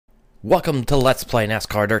Welcome to Let's Play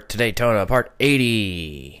NASCAR Dirt to Daytona, part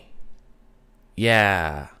 80.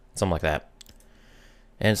 Yeah, something like that.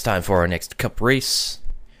 And it's time for our next cup race.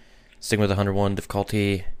 Sticking with 101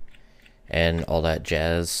 difficulty and all that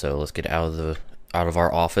jazz. So let's get out of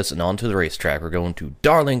our office and onto the racetrack. We're going to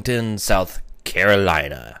Darlington, South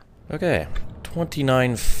Carolina. Okay,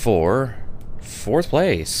 29-4, fourth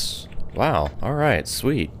place. Wow, all right,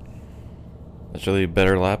 sweet. That's really a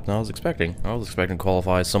better lap than I was expecting. I was expecting to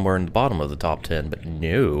qualify somewhere in the bottom of the top 10, but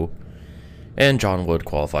no. And John Wood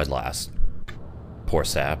qualified last. Poor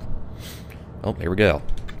sap. Oh, here we go.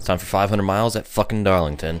 It's time for 500 miles at fucking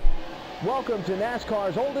Darlington. Welcome to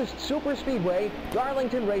NASCAR's oldest super speedway,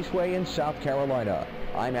 Darlington Raceway in South Carolina.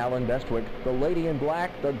 I'm Alan Bestwick, the lady in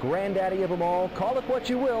black, the granddaddy of them all. Call it what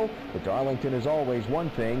you will, but Darlington is always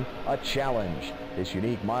one thing, a challenge. This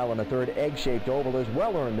unique mile-and-a-third egg-shaped oval has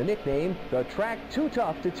well earned the nickname, the track too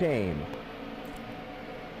tough to tame.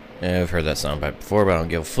 Yeah, I've heard that soundbite before, but I don't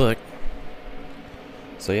give a fuck.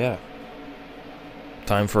 So yeah.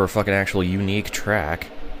 Time for a fucking actual unique track.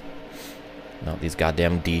 Not these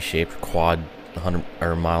goddamn D-shaped quad 100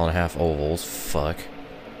 or mile-and-a-half ovals. Fuck.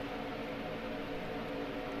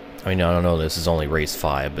 I mean, I don't know, this is only race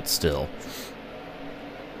 5, but still.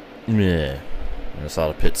 Meh. I saw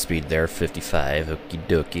the pit speed there, 55, okie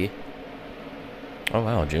dokie. Oh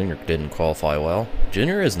wow, Junior didn't qualify well.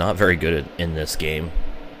 Junior is not very good in this game,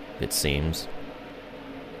 it seems.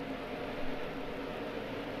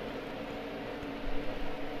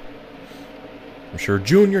 I'm sure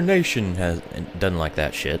Junior Nation doesn't like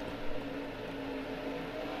that shit.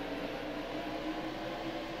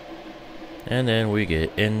 And then we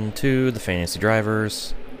get into the fantasy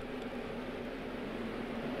drivers.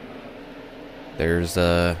 There's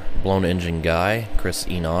a blown engine guy, Chris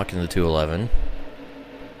Enoch in the 211.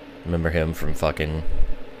 Remember him from fucking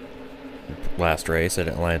last race at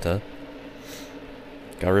Atlanta.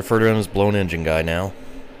 Gotta refer to him as blown engine guy now,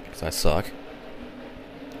 because I suck.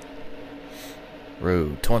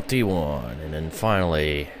 Road 21, and then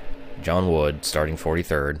finally, John Wood starting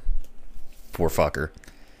 43rd. Poor fucker.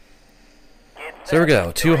 So there we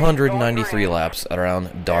go, 293 laps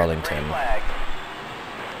around Darlington.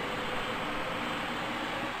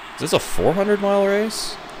 Is this a 400-mile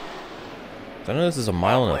race? I know this is a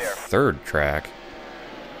mile-and-a-third track.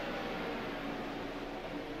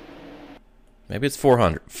 Maybe it's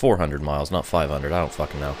 400 miles, not 500. I don't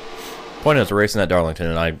fucking know. Point is, we're racing at Darlington,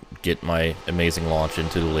 and I get my amazing launch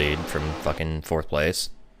into the lead from fucking 4th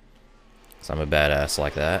place. So I'm a badass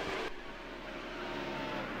like that.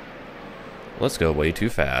 Let's go way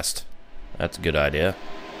too fast. That's a good idea.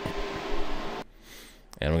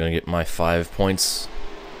 And I'm gonna get my 5 points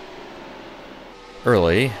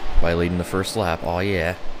early by leading the first lap. Oh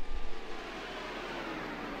yeah.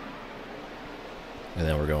 And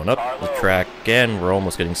then we're going up the track again. We're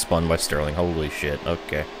almost getting spun by Sterling. Holy shit.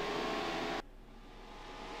 Okay.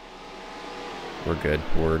 We're good.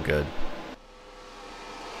 We're good.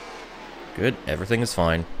 Good. Everything is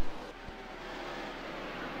fine.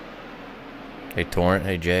 Hey Torrent.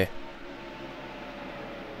 Hey Jay.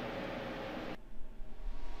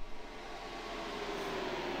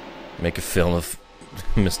 Make a film of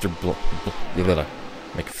Mr.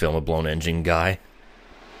 Make a film of blown engine guy.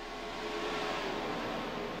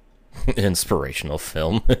 Inspirational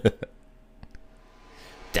film.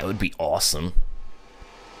 That would be awesome.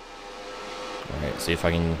 Alright, see if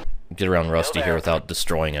I can get around Rusty here without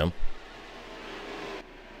destroying him.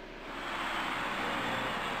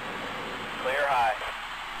 Clear high.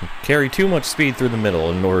 Carry too much speed through the middle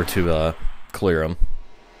in order to clear him.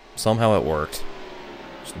 Somehow it worked.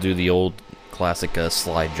 Just do the old classic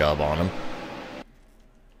slide job on him.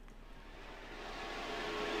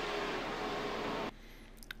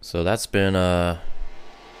 So that's been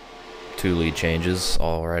 2 lead changes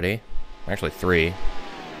already. Actually 3.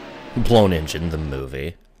 Blown Engine, the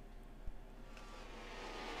movie.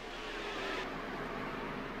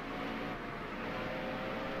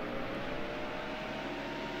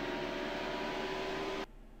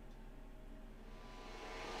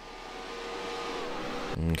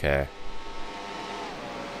 Okay.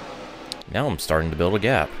 Now I'm starting to build a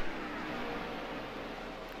gap.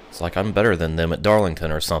 It's like I'm better than them at Darlington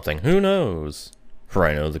or something. Who knows?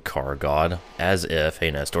 Rhino the car god. As if. Hey,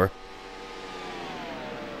 Nestor.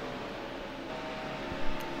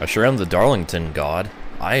 I sure am the Darlington god.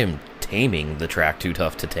 I am taming the track too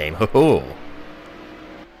tough to tame. Ho ho!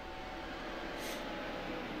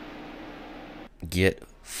 Get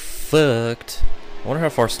fucked. I wonder how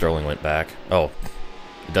far Sterling went back. Oh.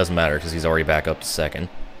 It doesn't matter because he's already back up to 2nd.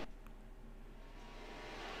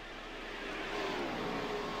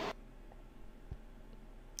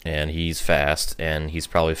 And he's fast, and he's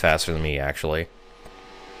probably faster than me, actually.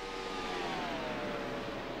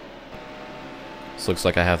 This looks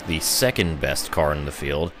like I have the second best car in the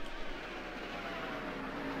field.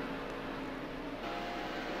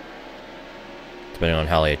 Depending on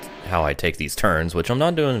how I take these turns, which I'm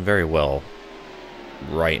not doing very well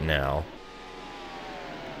right now.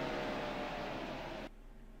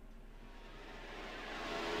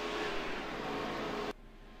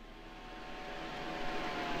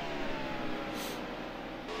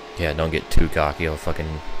 Yeah, don't get too cocky. I'll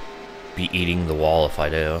fucking be eating the wall if I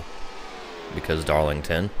do. Because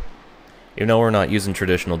Darlington. Even though we're not using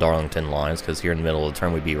traditional Darlington lines, because here in the middle of the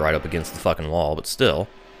turn we'd be right up against the fucking wall, but still.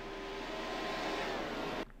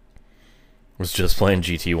 Was just playing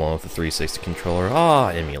GT1 with the 360 controller.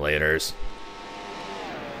 Ah, emulators.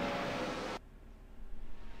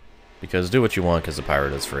 Because do what you want, because the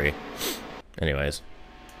pirate is free. Anyways.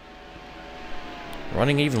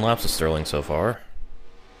 Running even laps with Sterling so far.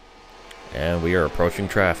 And we are approaching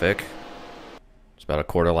traffic. It's about a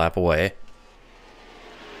quarter lap away.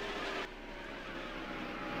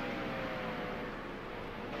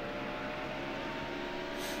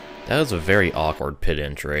 That was a very awkward pit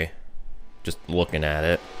entry. Just looking at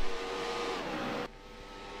it.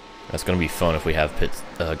 That's going to be fun if we have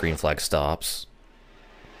green flag stops.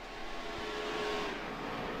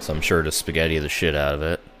 So I'm sure to spaghetti the shit out of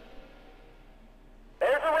it.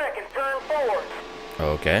 There's a wreck in turn 4.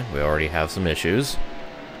 Okay, we already have some issues.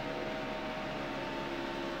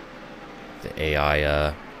 The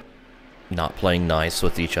AI, not playing nice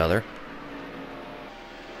with each other.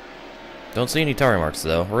 Don't see any tire marks,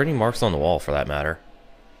 though, or any marks on the wall, for that matter.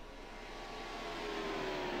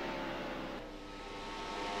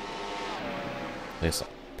 At least I'm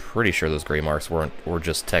pretty sure those gray marks were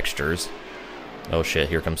just textures. Oh shit,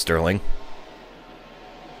 here comes Sterling.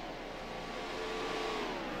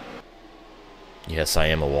 Yes, I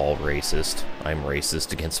am a wall racist. I'm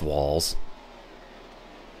racist against walls.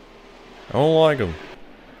 I don't like them.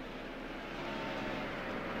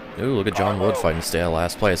 Ooh, look at John Wood fighting to stay at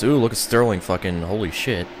last place. Ooh, look at Sterling fucking... Holy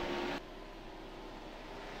shit.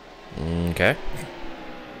 Okay.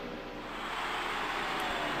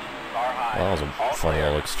 Well, that was a funny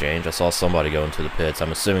little exchange. I saw somebody go into the pits.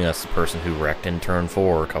 I'm assuming that's the person who wrecked in turn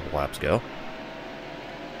 4 a couple laps ago.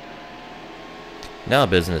 Now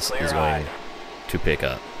business is going to pick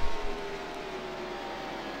up.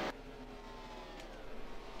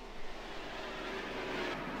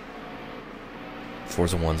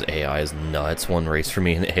 Forza 1's AI is nuts. One race for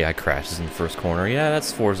me and the AI crashes in the first corner. Yeah,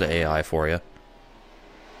 that's Forza AI for you.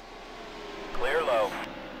 Clear low.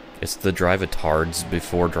 It's the drive-a-tards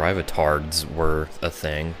before drive-a-tards were a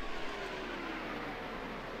thing.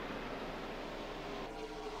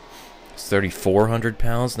 It's 3,400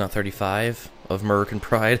 pounds, not 35, of American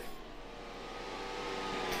pride.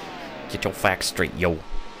 Get your facts straight, yo.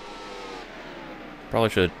 Probably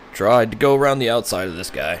should have tried to go around the outside of this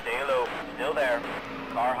guy. Stay low. Still there.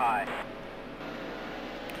 Car high.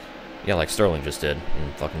 Yeah, like Sterling just did,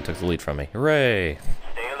 and fucking took the lead from me. Hooray!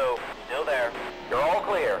 Stay low. Still there. You're all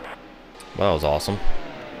clear. Well, that was awesome.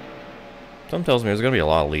 Something tells me there's going to be a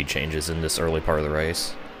lot of lead changes in this early part of the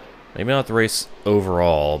race. Maybe not the race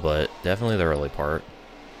overall, but definitely the early part.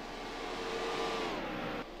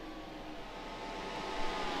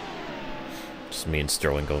 Just me and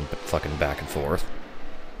Sterling going fucking back and forth.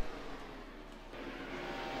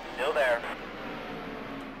 Still there.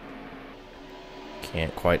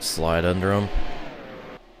 Can't quite slide under him.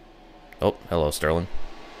 Oh, hello, Sterling.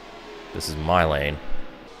 This is my lane.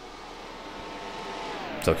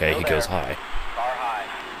 It's okay, he goes high. Car high.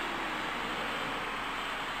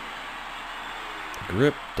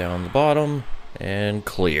 Grip down the bottom, and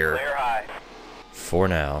clear. Clear high. For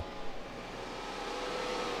now.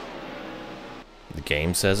 The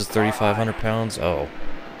game says it's 3,500 pounds. Oh.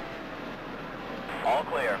 All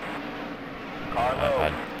clear. Car low.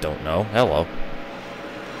 I don't know. Hello.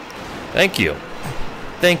 Thank you.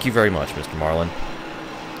 Thank you very much, Mr. Marlin.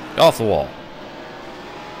 Off the wall.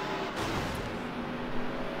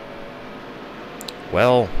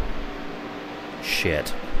 Well,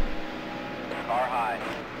 shit. Car high.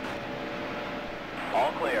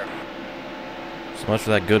 All clear. So much for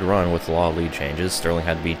that good run with a lot of lead changes. Sterling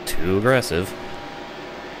had to be too aggressive.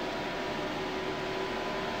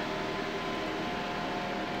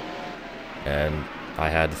 And I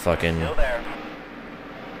had to fucking, Still there.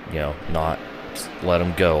 you know, not just let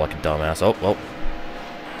him go like a dumbass. Oh, well.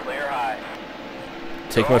 Clear high.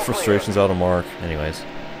 Take my frustrations out of Mark. Anyways.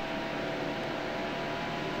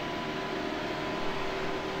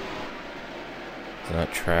 Is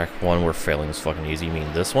that track one where failing is fucking easy? You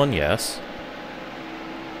mean this one? Yes.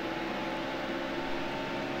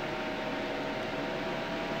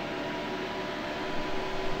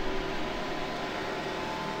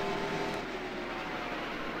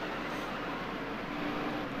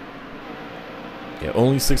 Yeah,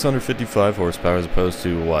 only 655 horsepower as opposed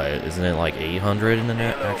to what? Isn't it like 800 in the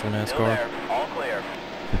actual NASCAR? All clear.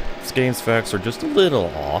 This game's facts are just a little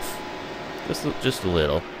off. Just a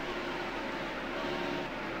little.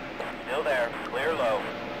 Still there. Clear low.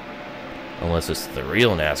 Unless it's the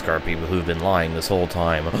real NASCAR people who've been lying this whole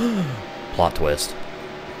time. Plot twist.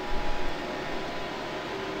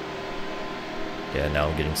 Yeah, now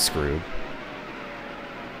I'm getting screwed.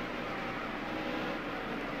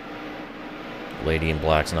 Lady in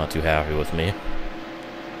black's not too happy with me.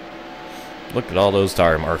 Look at all those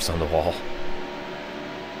tire marks on the wall.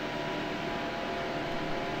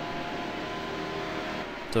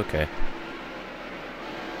 It's okay.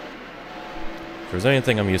 If there's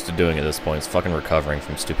anything I'm used to doing at this point, it's fucking recovering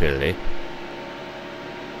from stupidity.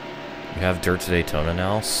 You have Dirt to Daytona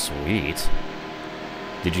now? Sweet.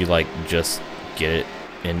 Did you, like, just get it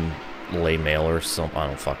in late mail or something? I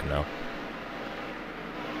don't fucking know.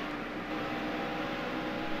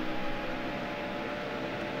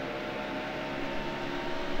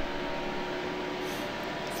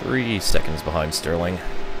 Three seconds behind Sterling.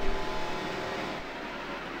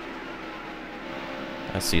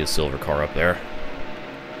 I see a silver car up there.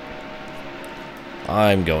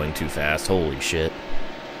 I'm going too fast, holy shit.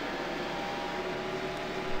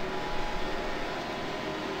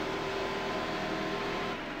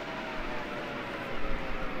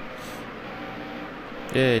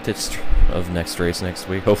 Yay, it's of next race next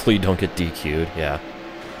week. Hopefully you don't get DQ'd, yeah.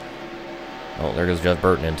 Oh, there goes Jeff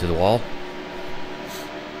Burton into the wall.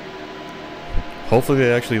 Hopefully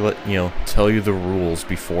they actually tell you the rules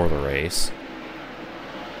before the race.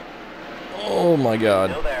 Oh my god.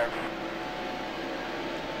 Still there.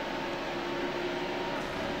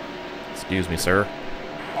 Excuse me, sir.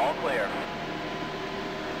 All clear.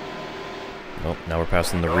 Oh, now we're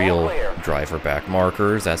passing the real driver back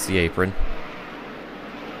markers. That's the apron.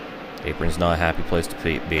 Apron's not a happy place to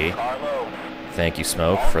be. Car low. Thank you,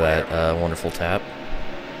 Smoke, for that wonderful tap.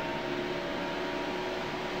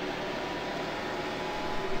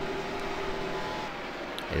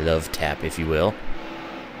 A love tap, if you will.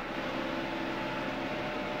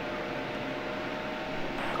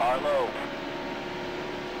 Car low.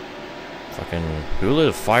 Fucking, who lit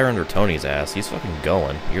a fire under Tony's ass? He's fucking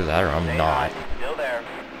going. You're that or I'm Stay not. high. Still there.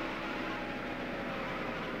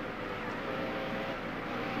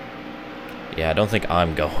 Yeah, I don't think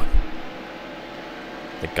I'm going.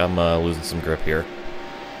 I think I'm losing some grip here.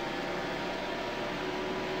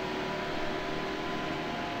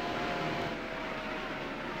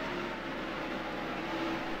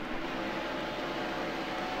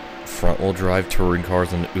 Front-wheel drive touring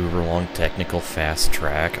cars and uber-long technical fast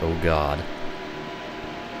track. Oh god.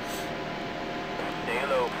 Stay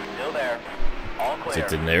low. Still there. All clear.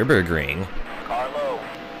 It's in Nürburgring. Car low.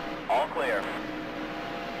 All clear.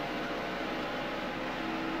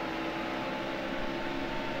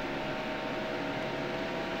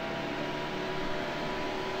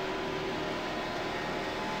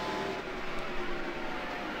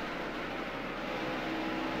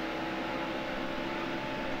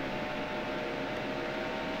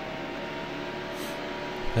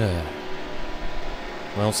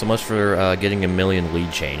 Well, so much for getting a million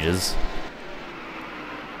lead changes.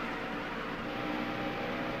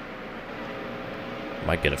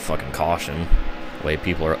 Might get a fucking caution. The way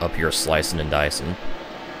people are up here slicing and dicing.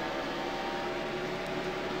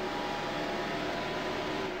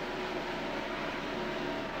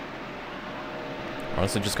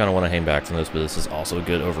 Honestly, just kind of want to hang back from this, but this is also a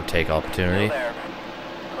good overtake opportunity. Still there.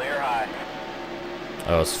 Clear high.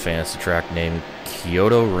 Oh, it's a fantasy track named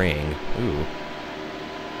Kyoto Ring. Ooh.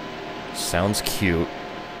 Sounds cute.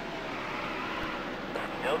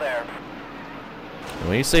 Still there. And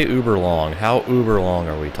when you say uber long, how uber long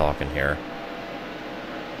are we talking here?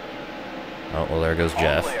 Oh, well, there goes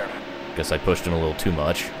Jeff. All clear. Guess I pushed him a little too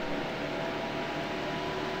much.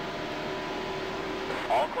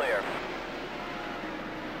 All clear.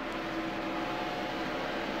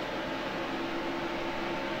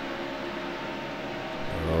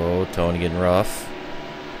 Oh, Tony getting rough.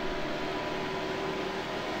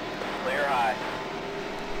 Clear high.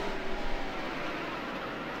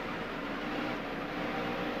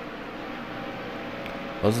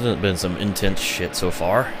 Hasn't it been some intense shit so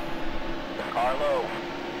far? Car low.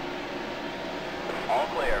 All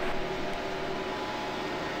clear.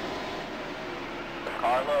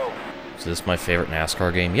 Car low. Is this my favorite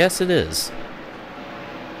NASCAR game? Yes, it is.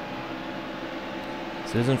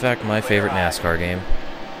 This is, in fact, my favorite NASCAR game.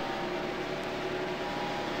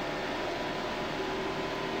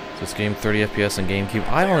 Is this game 30 FPS and GameCube?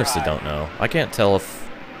 I honestly don't know. I can't tell if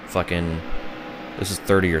fucking this is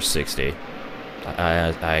 30 or 60.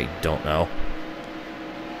 I don't know.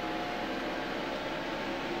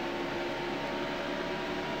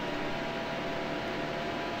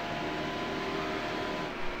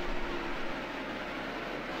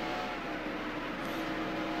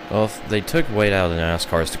 Well, if they took weight out of the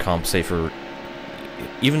NASCARs to compensate for...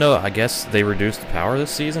 Even though I guess they reduced the power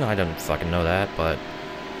this season, I don't fucking know that, but...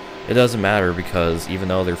 It doesn't matter because even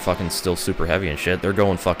though they're fucking still super heavy and shit, they're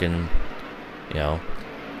going fucking, you know,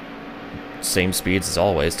 same speeds as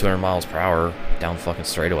always, 200 miles per hour down fucking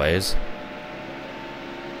straightaways.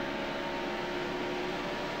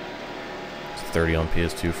 It's 30 on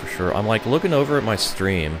PS2 for sure. I'm like looking over at my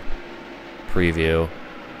stream preview,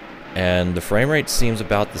 and the frame rate seems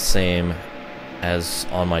about the same as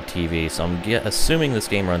on my TV, so I'm assuming this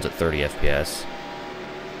game runs at 30 FPS.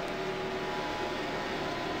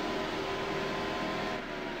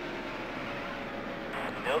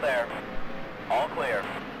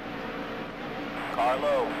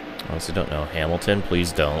 Honestly don't know. Hamilton,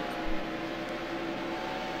 please don't.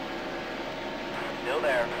 Still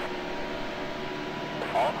there.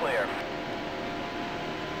 All clear.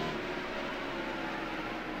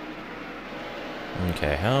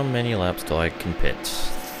 Okay, how many laps do I can pit?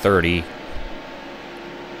 30. How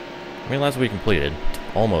many laps have we completed?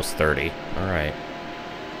 Almost 30. Alright.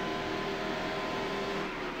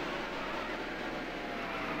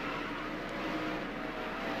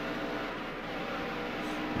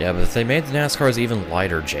 Yeah, but if they made the NASCARs even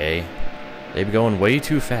lighter, Jay, they'd be going way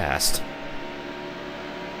too fast.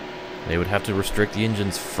 They would have to restrict the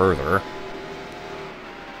engines further.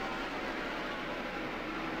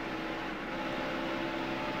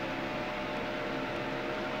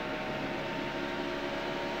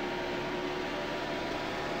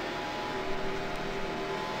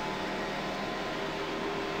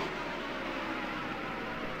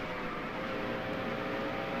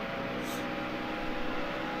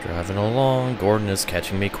 Driving along, Gordon is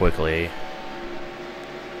catching me quickly.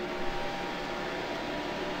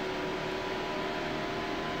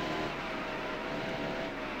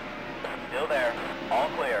 Still there. All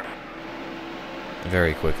clear.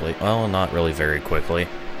 Very quickly. Well, not really very quickly.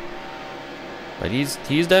 But he's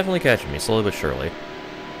definitely catching me, slowly but surely.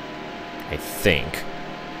 I think.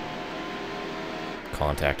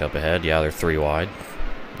 Contact up ahead. Yeah, they're 3 wide.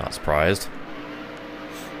 Not surprised.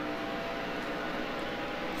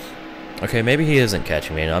 Okay, maybe he isn't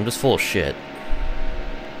catching me, and I'm just full of shit.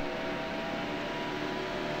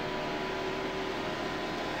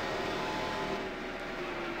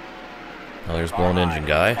 Oh, there's blown engine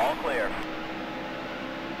guy. All clear.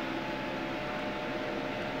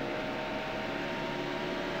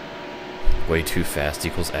 Way too fast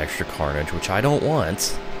equals extra carnage, which I don't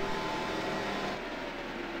want.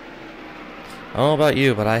 I don't know about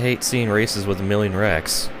you, but I hate seeing races with a million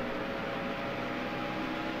wrecks.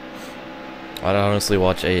 I'd honestly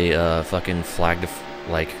watch a fucking flag,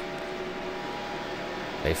 like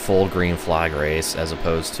a full green flag race as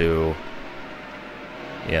opposed to,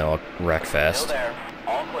 you know, a wreck fest. Still there.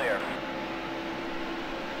 All clear.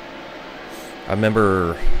 I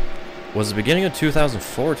remember, was the beginning of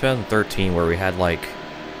 2004 or 2013 where we had like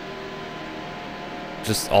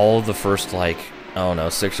just all of the first like, I don't know,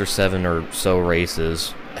 6 or 7 or so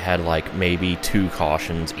races had like maybe 2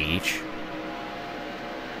 cautions each.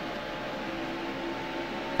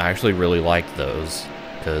 I actually really liked those,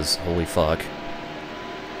 because holy fuck,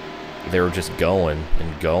 they were just going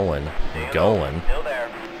and going and going. Still there.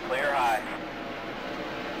 Clear high.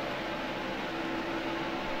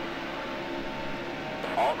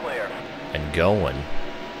 All clear. And going.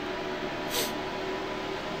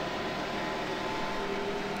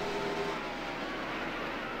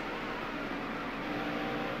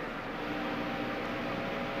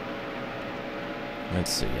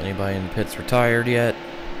 Let's see, anybody in the pits retired yet?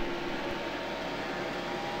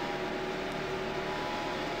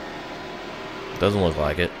 Doesn't look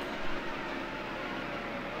like it.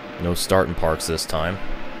 No starting parks this time.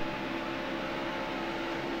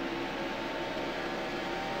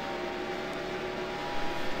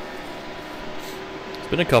 It's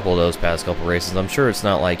been a couple of those past couple races. I'm sure it's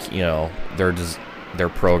not like, you know, they're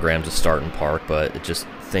programmed to start and park, but it just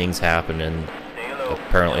things happen and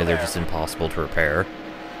apparently they're just impossible to repair.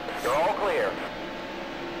 You're all clear.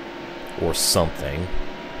 Or something.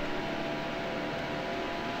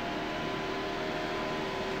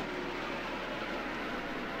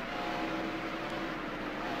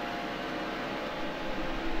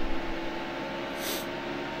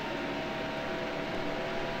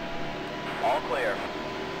 All clear.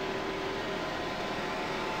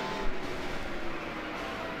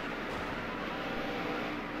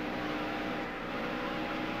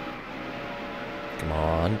 Come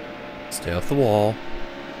on. Stay off the wall.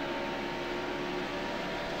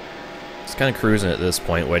 Just kind of cruising at this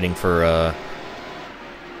point, waiting for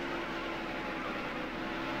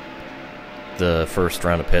the first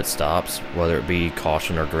round of pit stops, whether it be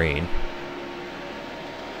caution or green.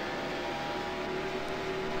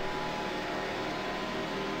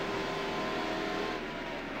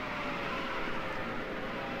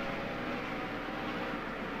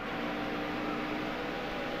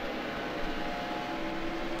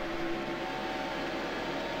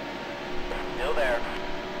 Still there.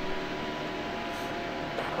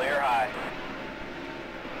 Clear high.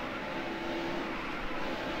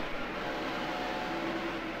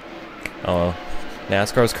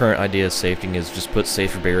 NASCAR's current idea of safety is just put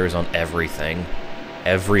safer barriers on everything.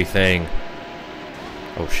 Everything.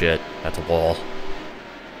 Oh shit, that's a wall.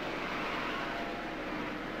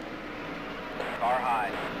 Car high.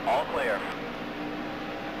 All clear.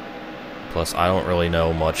 Plus, I don't really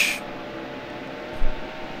know much.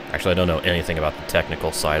 Actually, I don't know anything about the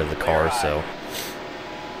technical side of the car, so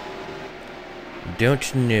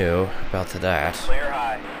don't know about that. Clear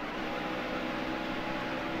high.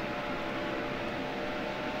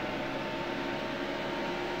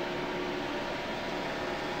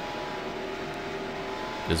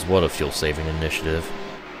 Is what a fuel-saving initiative.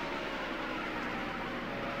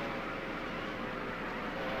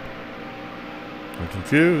 I'm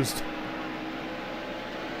confused.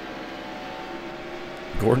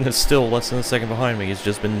 Gordon is still less than a second behind me. He's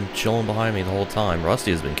just been chilling behind me the whole time.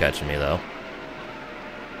 Rusty has been catching me, though.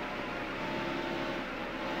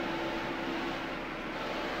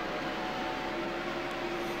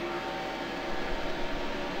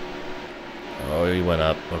 Oh, he went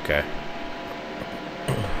up. Okay.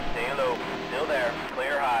 Stay low. Still there.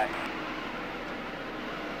 Clear high.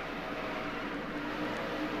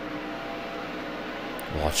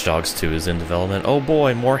 Watch Dogs 2 is in development. Oh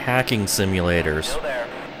boy, more hacking simulators. Still there.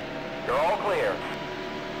 You're all clear.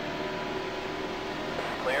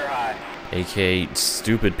 Clear high. AKA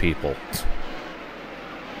stupid people.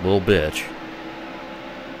 Little bitch.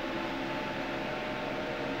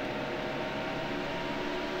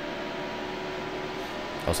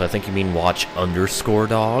 Also, I think you mean watch underscore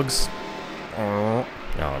dogs? I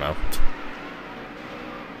don't know.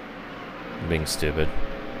 I'm being stupid.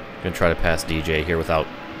 I'm gonna try to pass DJ here without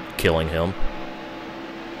killing him.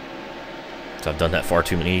 So I've done that far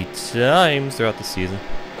too many times throughout the season.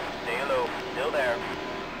 Stay low. Still there.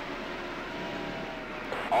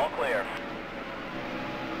 All clear.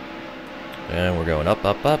 And we're going up,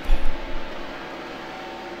 up, up.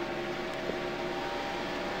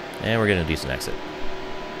 And we're getting a decent exit.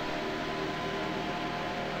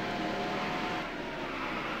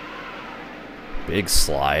 Big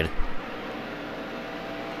slide.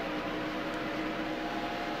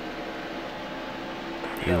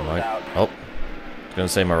 Field out. Oh, I was gonna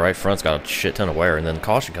say my right front's got a shit ton of wear, and then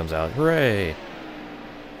caution comes out. Hooray!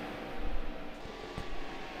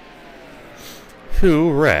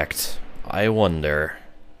 Who wrecked? I wonder.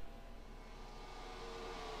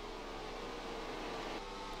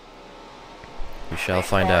 We shall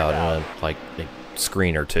find out in like a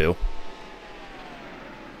screen or two.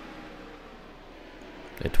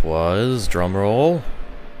 It was, drumroll,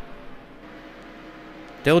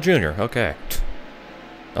 Dale Jr., okay.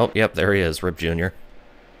 Oh, yep, there he is, Rip Jr.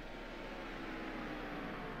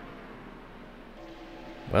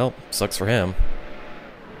 Well, sucks for him.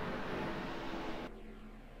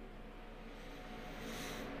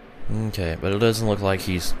 Okay, but it doesn't look like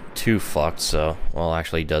he's too fucked, so... Well,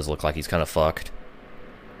 actually, he does look like he's kind of fucked.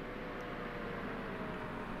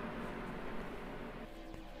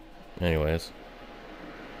 Anyways.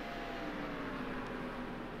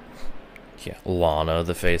 Yeah, Lana,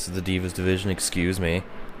 the face of the Divas division, excuse me.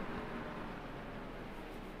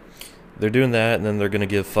 They're doing that, and then they're gonna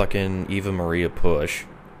give fucking Eva Marie a push.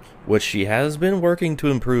 Which she has been working to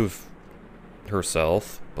improve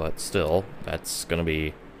herself, but still, that's gonna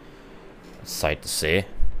be a sight to see.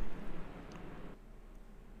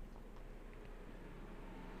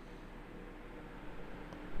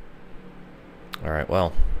 Alright,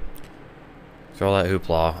 well. Through all that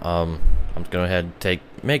hoopla, I'm gonna go ahead and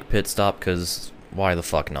make pit stop, because why the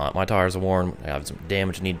fuck not? My tires are worn, I have some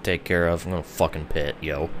damage I need to take care of, I'm gonna fucking pit,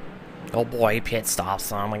 yo. Oh boy, pit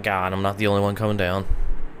stops, oh my god, I'm not the only one coming down.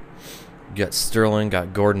 Got Sterling,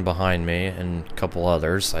 got Gordon behind me, and a couple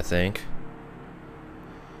others, I think.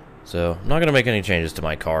 So, I'm not gonna make any changes to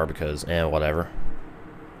my car, because, whatever.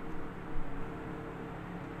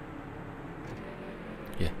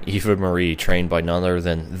 Yeah, Eva Marie, trained by none other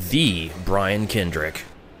than the Brian Kendrick.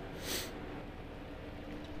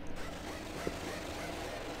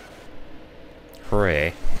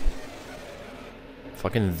 Hooray.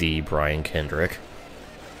 Fucking the Brian Kendrick.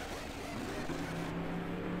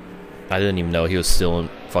 I didn't even know he was still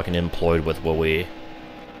fucking employed with WoE.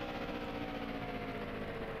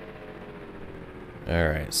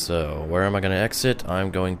 Alright, so where am I going to exit?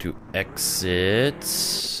 I'm going to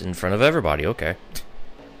exit in front of everybody. Okay.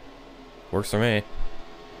 Works for me.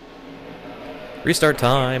 Restart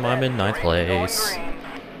time. I'm in 9th place.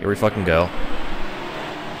 Here we fucking go.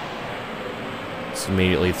 Just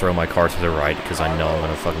immediately throw my car to the right because I know I'm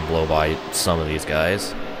going to fucking blow by some of these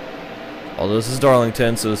guys. Although this is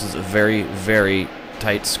Darlington, so this is a very, very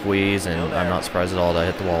tight squeeze, and I'm not surprised at all that I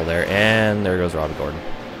hit the wall there. And there goes Robbie Gordon.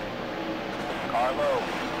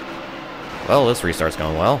 Well, this restart's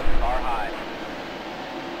going well.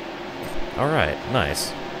 Alright,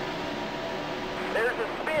 nice.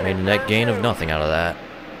 Made a net gain of nothing out of that.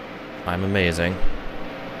 I'm amazing.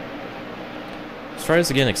 Let's try this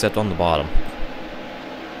again, except on the bottom.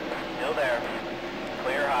 Still there.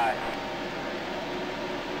 Clear high.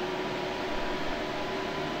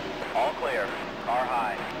 All clear. Car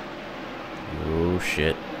high. Oh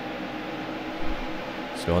shit.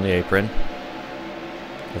 Let's go on the apron.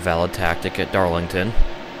 A valid tactic at Darlington.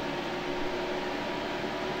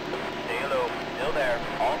 Stay low. Still there.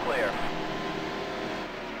 All clear.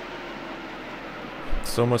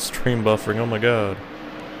 So much stream buffering, oh my god.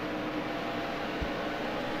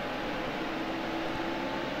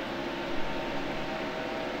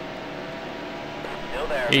 Still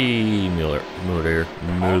there. Hey, Mueller.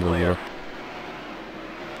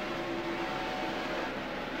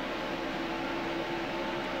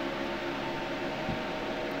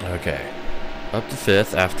 Okay. Up to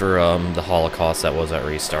 5th after the Holocaust that was at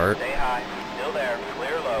restart. Stay high. Still there.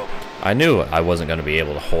 Clear low. I knew I wasn't going to be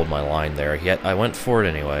able to hold my line there, yet I went for it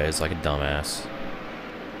anyways, like a dumbass.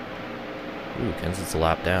 Ooh, Kenseth's a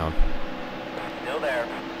lap down. Still there.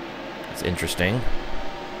 It's interesting.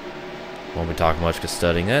 Won't be talking much because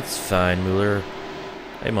studying. That's fine, Mueller.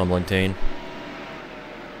 Hey, Mumbling Teen.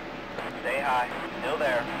 Stay high. Still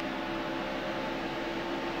there.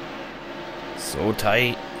 So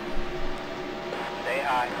tight. Stay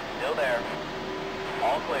high. Still there.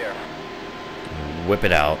 All clear. Whip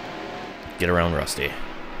it out. Get around Rusty.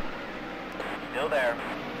 Still there.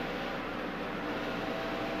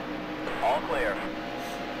 All clear.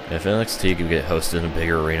 If NXT could get hosted in a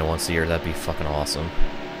bigger arena once a year, that'd be fucking awesome.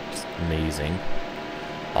 Just amazing.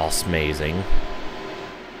 Awesomazing.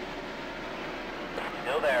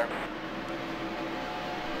 Still there.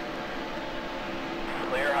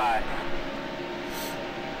 Clear high.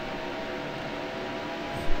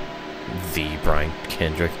 The Brian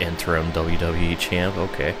Kendrick interim WWE champ.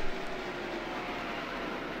 Okay.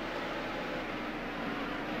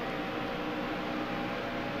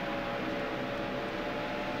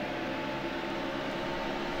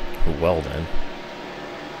 Well then.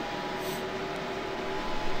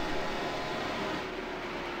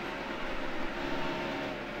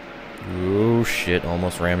 Oh shit,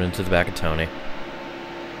 almost rammed into the back of Tony.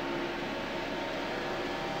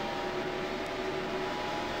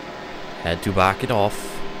 Had to back it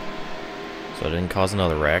off so I didn't cause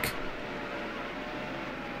another wreck.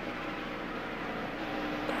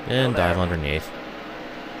 And dive underneath.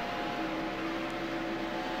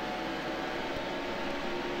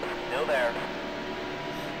 Still there.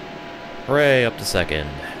 Hooray, up to 2nd.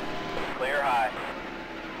 Clear high.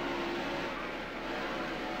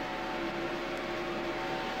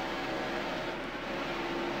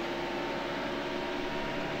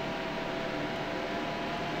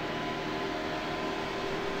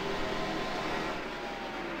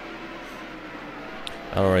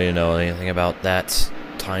 I don't really know anything about that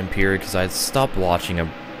time period because I stopped watching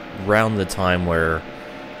around the time where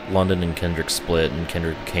London and Kendrick split and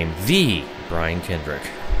Kendrick became the Brian Kendrick.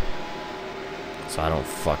 So I don't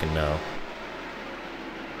fucking know.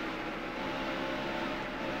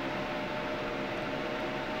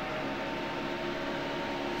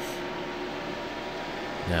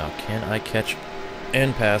 Now, can I catch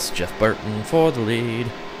and pass Jeff Burton for the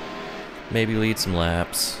lead? Maybe lead some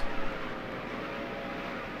laps.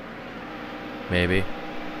 Maybe.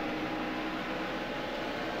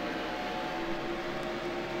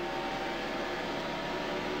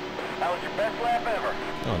 That was your best lap ever.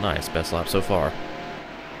 Oh, nice. Best lap so far.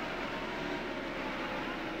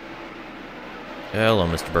 Hello,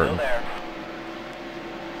 Mr. Still Burton. there.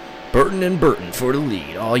 Burton and Burton for the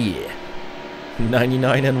lead. Oh, yeah.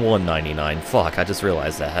 99 and 199. Fuck, I just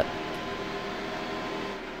realized that.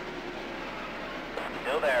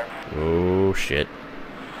 Still there. Oh, shit.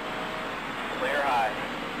 Clear high.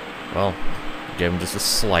 Well, gave him just a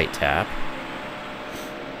slight tap.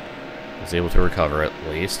 Was able to recover at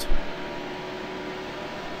least.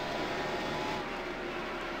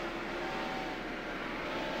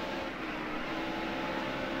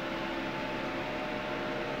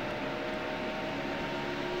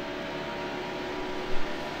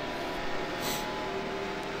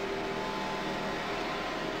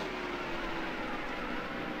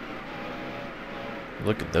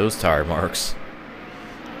 Look at those tire marks.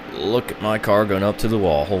 Look at my car going up to the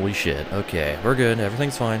wall. Holy shit. Okay, we're good.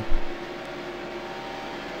 Everything's fine.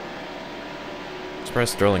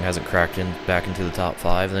 Surprised Sterling hasn't cracked back into the top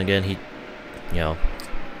 5. And again, he, you know,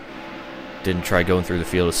 didn't try going through the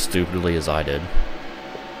field as stupidly as I did.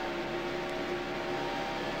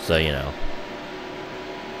 So, you know.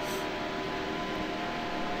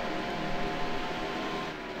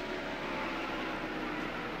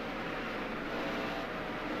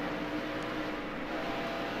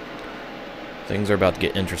 Things are about to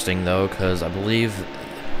get interesting, though, because I believe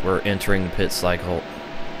we're entering the pit cycle,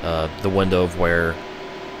 the window of where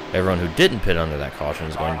everyone who didn't pit under that caution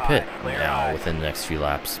is going to pit now within the next few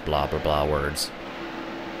laps, blah, blah, blah words.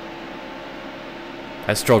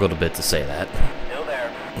 I struggled a bit to say that. Still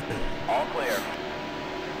there. All clear.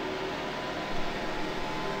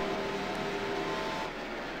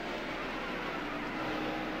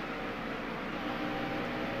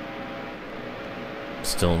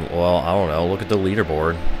 Still, well, I don't know. Look at the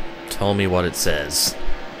leaderboard. Tell me what it says.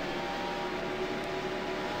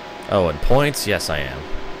 Oh, and points? Yes, I am.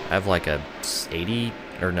 I have like a 80,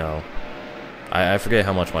 or no. I forget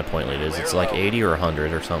how much my point lead is. It's like 80 or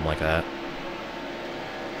 100 or something like that.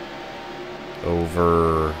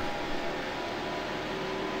 Over...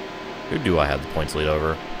 Who do I have the points lead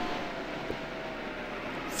over?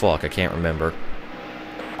 Fuck, I can't remember.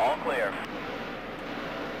 All clear.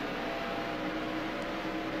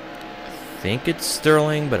 I think it's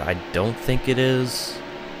Sterling, but I don't think it is.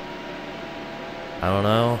 I don't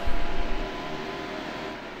know.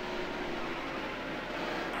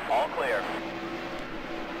 All clear.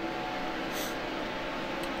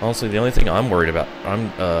 Honestly, the only thing I'm worried about,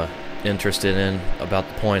 I'm interested in about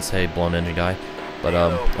the points, hey, blown engine guy, but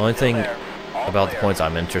the only thing about the points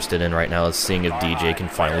I'm interested in right now is seeing if DJ can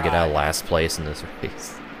finally get out of last place in this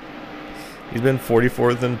race. He's been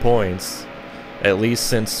 44th in points, at least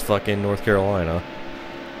since fucking North Carolina.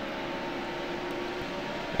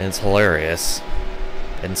 And it's hilarious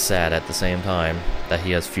and sad at the same time that he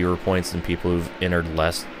has fewer points than people who've entered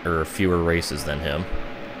less or fewer races than him.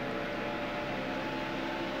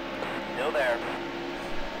 Still there.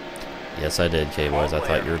 Yes, I did, K-Boys. I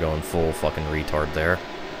thought you were going full fucking retard there.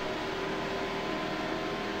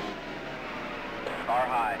 Car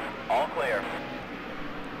high. All clear.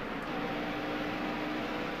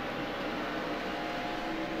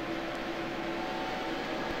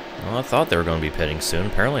 Well, I thought they were going to be pitting soon.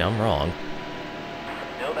 Apparently, I'm wrong.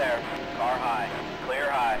 Still there. Car high.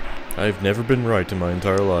 Clear high. I've never been right in my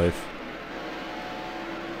entire life.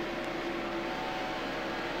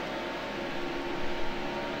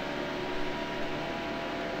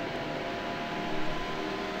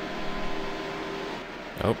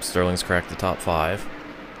 Oh, Sterling's cracked the top 5.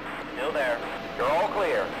 Still there. You're all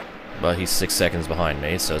clear. But he's 6 seconds behind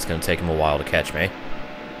me, so it's going to take him a while to catch me.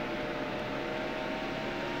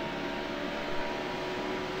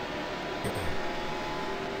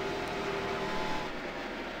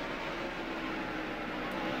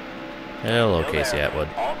 Hello, Still Casey there. Atwood.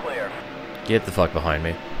 All clear. Get the fuck behind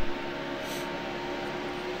me.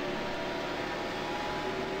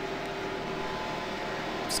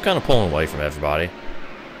 Just kind of pulling away from everybody.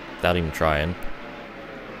 Without even trying.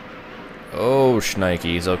 Oh,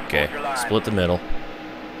 shnikes. Okay. Split the middle.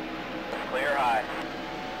 Clear high.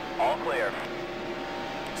 All clear.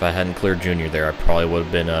 If I hadn't cleared Junior there, I probably would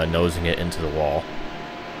have been nosing it into the wall.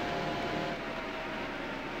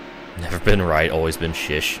 Never been right, always been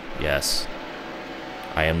shish. Yes.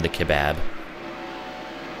 I am the kebab.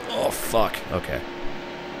 Oh, fuck. Okay.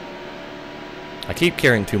 I keep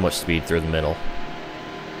carrying too much speed through the middle.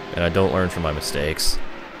 And I don't learn from my mistakes.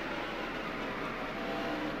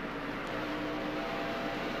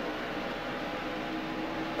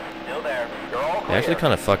 Still there. You're all clear. They actually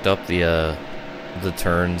kind of fucked up the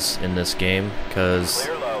turns in this game, because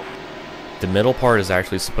Clear low. the middle part is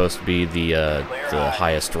actually supposed to be the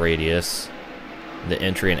highest radius. The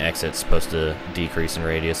entry and exit is supposed to decrease in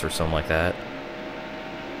radius or something like that.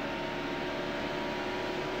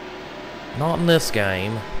 Not in this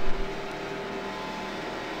game.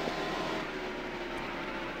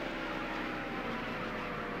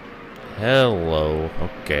 Hello.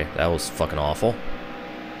 Okay, that was fucking awful.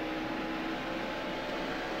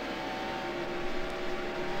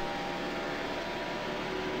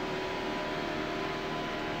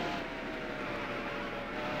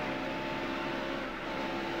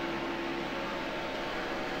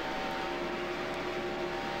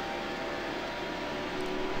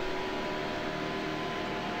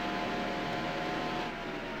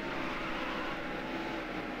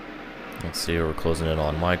 Let's see, we're closing in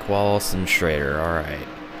on Mike Wallace and Schrader. Alright.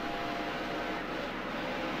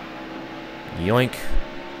 Yoink.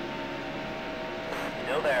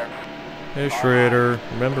 Still there. Hey Schrader,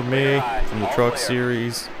 remember me from the truck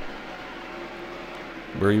series?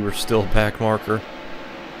 Where you were still back marker?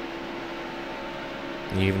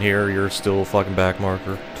 And even here, you're still a fucking back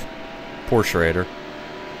marker. Poor Schrader.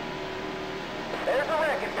 There's a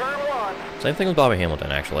wreck in turn 1. Same thing with Bobby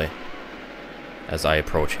Hamilton, actually. As I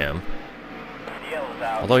approach him. Yellow's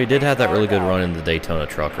out. Although he did have that really good run in the Daytona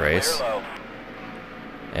truck race. Clear low.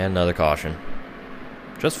 And another caution.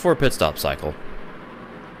 Just before a pit stop cycle.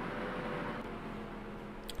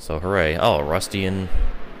 So hooray. Oh, Rusty and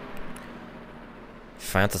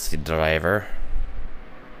Fantasy Driver.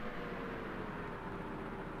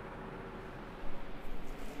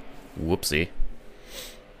 Whoopsie.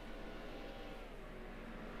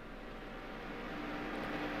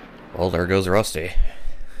 Well, there goes Rusty.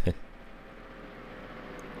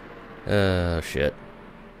 Oh, shit.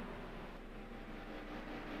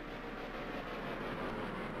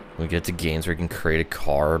 We get to games where we can create a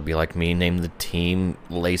car, be like me, name the team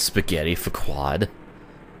Lay Spaghetti for Quad.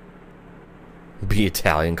 Be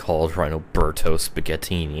Italian called Rinoberto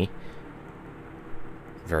Spaghettini.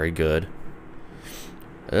 Very good.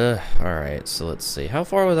 Alright, so let's see. How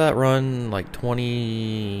far would that run? Like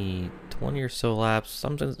 20 or so laps?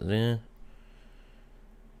 Something,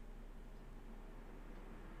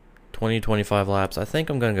 20, 25 laps. I think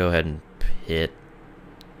I'm gonna go ahead and pit.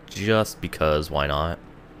 Just because, why not?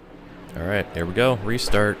 Alright, here we go.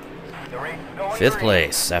 Restart. The race is going 5th green.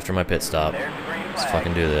 place after my pit stop. There's the green Let's flag.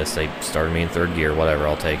 fucking do this. They started me in 3rd gear. Whatever,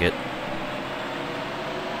 I'll take it.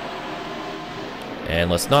 And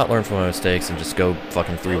let's not learn from my mistakes and just go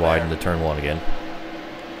fucking 3 wide into turn 1 again.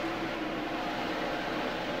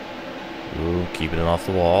 Ooh, keeping it off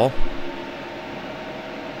the wall.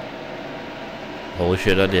 Holy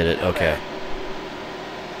shit, I did it. Okay.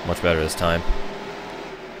 Much better this time.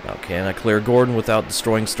 Now, can I clear Gordon without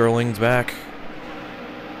destroying Sterling's back?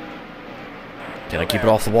 Can I keep it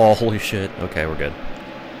off the wall? Holy shit. Okay, we're good.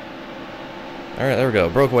 Alright, there we go.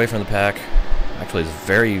 Broke away from the pack. Actually, it's a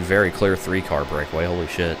very, very clear 3-car breakaway. Holy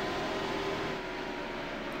shit.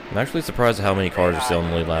 I'm actually surprised at how many cars are still in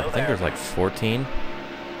the lead lap. I think there's like 14.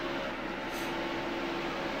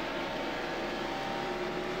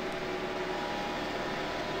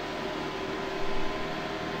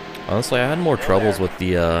 Honestly, I had more troubles with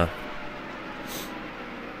the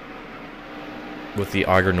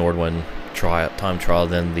Iger Nordwin time trial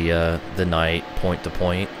than the night point to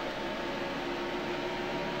point.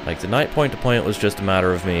 Like the night point to point was just a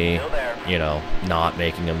matter of me, you know, not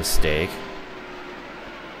making a mistake.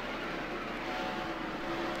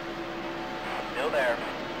 Still there.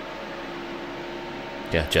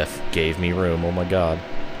 Yeah, Jeff gave me room. Oh my god.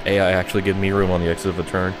 AI actually gave me room on the exit of a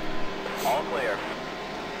turn. All clear.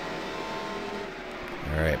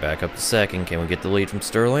 Alright, back up to 2nd. Can we get the lead from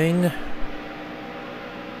Sterling?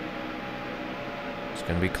 It's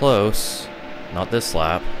gonna be close. Not this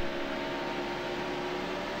lap.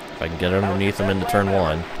 If I can get underneath him into turn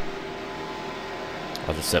 1,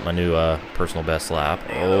 I'll just set my new personal best lap.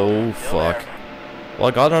 Oh, fuck. Well,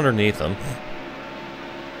 I got underneath him.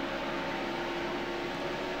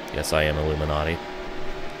 Yes, I am Illuminati.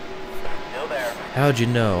 Still there. How'd you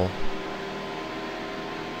know?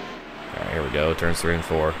 Alright, here we go. Turns 3 and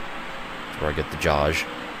 4. That's where I get the Jaj.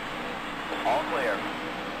 All clear.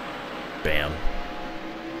 Bam.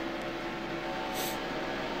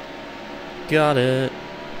 Got it.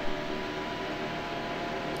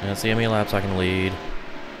 Let's see how many laps I can lead.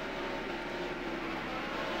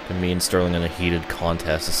 And me and Sterling in a heated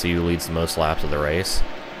contest to see who leads the most laps of the race.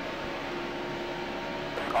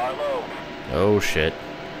 Car low. Oh shit.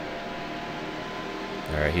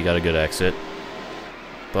 Alright, he got a good exit.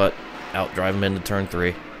 But outdrive him into turn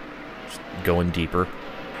 3. Just going deeper.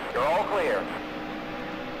 You're all clear.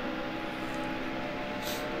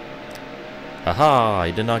 Haha,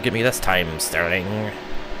 you did not get me this time, Sterling.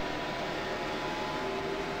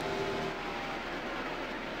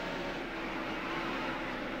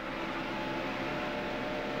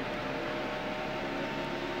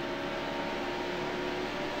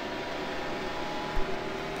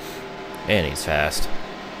 And he's fast.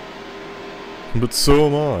 But so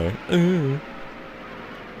am I.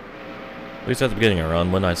 At least at the beginning of the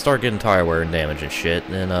run, when I start getting tire wear and damage and shit,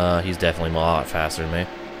 then he's definitely a lot faster than me.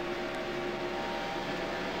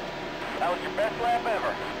 That was your best lap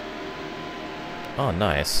ever. Oh,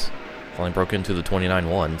 nice. Finally broke into the 29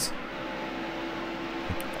 ones.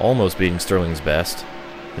 Almost beating Sterling's best.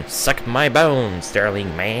 Suck my bones,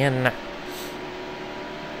 Sterling, man.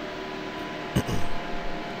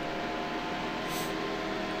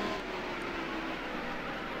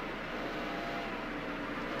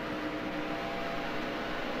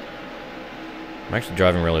 I'm actually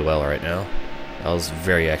driving really well right now. That was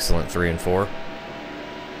very excellent 3 and 4.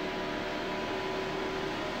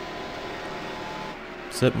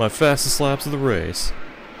 Set my fastest laps of the race.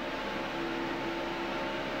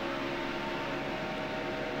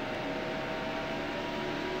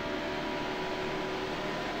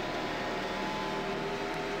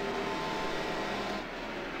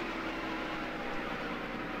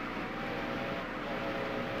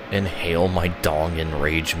 Inhale my dong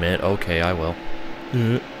enragement. Okay, I will.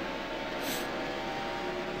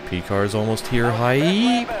 P-car's almost here.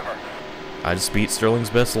 Hype! I just beat Sterling's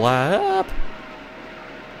best lap.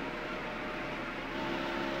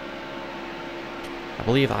 I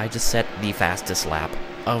believe I just set the fastest lap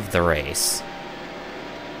of the race.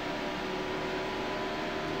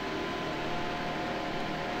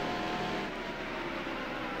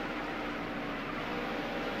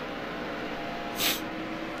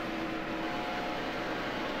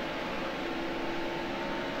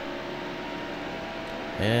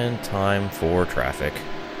 And time for traffic.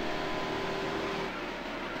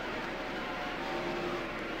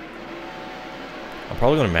 I'm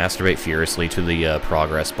probably going to masturbate furiously to the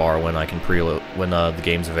progress bar when I can preload, when the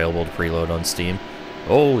game's available to preload on Steam.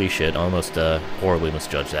 Holy shit! Almost horribly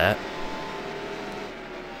misjudged that.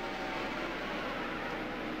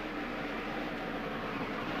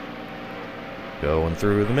 Going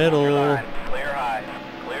through the middle. Clear high,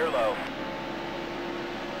 clear low.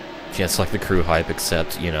 Yeah, it's like the crew hype,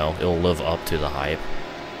 except, you know, it'll live up to the hype.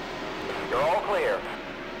 You're all clear.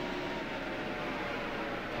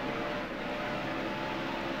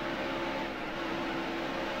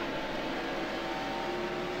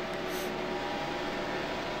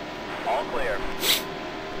 All clear.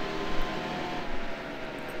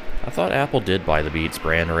 I thought Apple did buy the Beats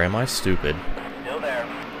brand, or am I stupid? Still there.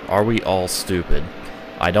 Are we all stupid?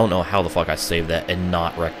 I don't know how the fuck I saved that and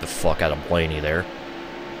not wrecked the fuck out of Blaney there.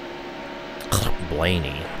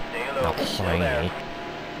 Blaney. Stay low. Not Still there. Blaney.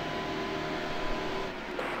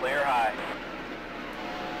 Clear high.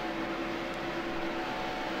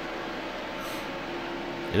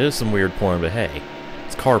 It is some weird porn, but hey,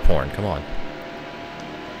 it's car porn, come on.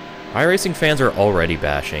 iRacing fans are already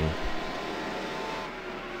bashing.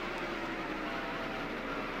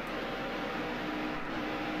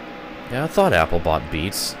 Yeah, I thought Apple bought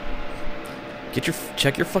Beats.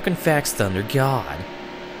 Check your fucking facts, Thunder, God.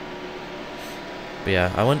 But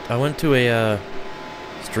yeah, I went to a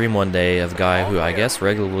stream one day of a guy who I guess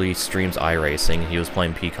regularly streams iRacing. He was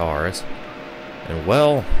playing P cars, and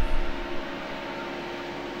well,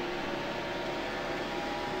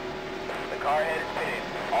 The car head is pitted.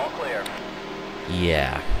 All clear.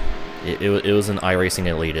 yeah, it was an iRacing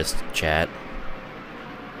elitist chat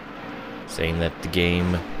saying that the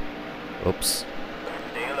game. Oops,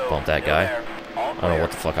 Stay low. bumped that Still guy. there. All I don't know clear.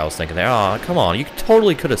 what the fuck I was thinking there. Aw, come on, you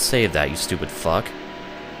totally could have saved that, you stupid fuck.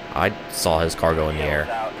 I saw his car go in the Yellow's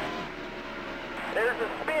air. out. There's a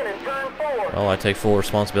spin in turn 4. Well, I take full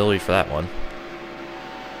responsibility for that one.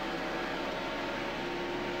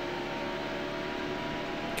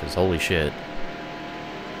 Because holy shit.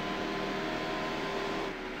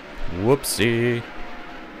 Whoopsie.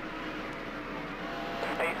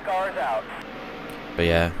 Pace car's out. But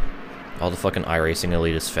yeah, all the fucking iRacing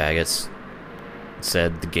elitist faggots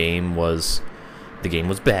said the game was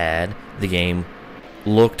bad, the game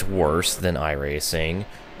looked worse than iRacing,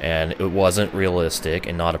 and it wasn't realistic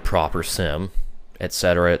and not a proper sim,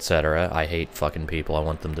 etc., etc. I hate fucking people. I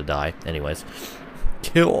want them to die. Anyways,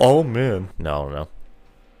 kill all men. No.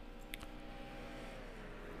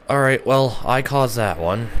 Alright, well, I caused that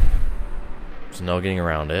one. There's no getting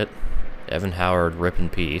around it. Evan Howard, rip in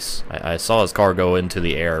peace. I saw his car go into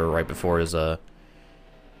the air right before his, the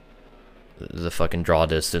fucking draw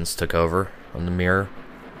distance took over on the mirror.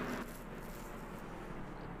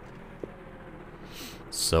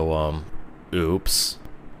 So, oops.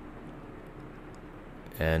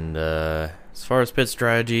 And, as far as pit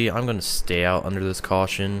strategy, I'm gonna stay out under this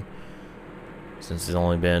caution. Since it's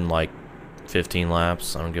only been, like, 15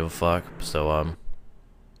 laps, I don't give a fuck. So,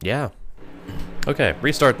 yeah. Okay,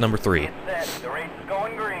 restart number 3. Set. The race is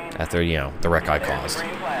going green. After, you know, the wreck I There's the caused.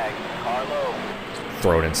 green flag. Car low.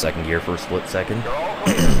 Throw it in second gear for a split second. You're all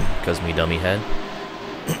clear. Because me dummy head.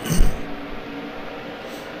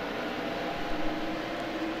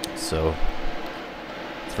 So,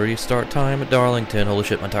 3 start time at Darlington. Holy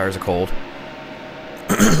shit, my tires are cold.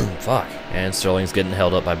 Fuck. And Sterling's getting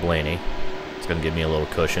held up by Blaney. It's gonna give me a little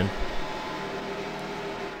cushion.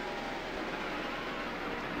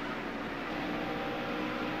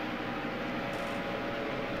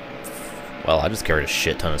 Well, I just carried a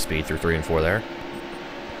shit ton of speed through 3 and 4 there.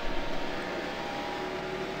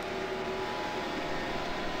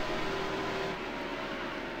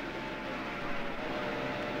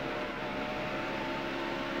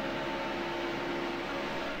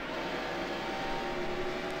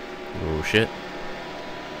 Oh shit.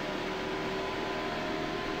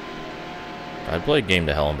 I'd play a game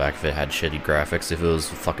to hell and back if it had shitty graphics, if it was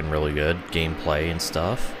fucking really good gameplay and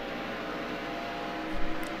stuff.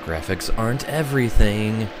 Graphics aren't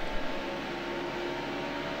everything.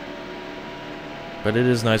 But it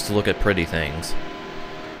is nice to look at pretty things.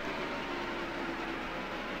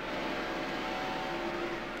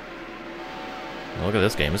 Look at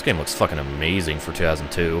this game. This game looks fucking amazing for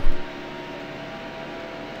 2002.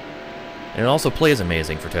 And it also plays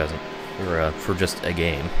amazing for for just a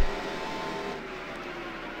game.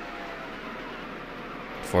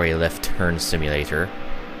 For a left turn simulator.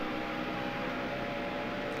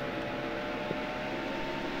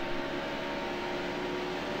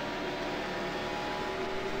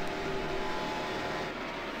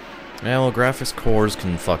 Yeah, well, graphics cores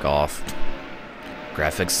can fuck off.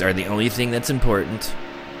 Graphics are the only thing that's important.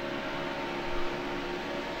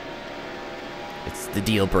 It's the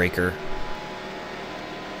deal breaker.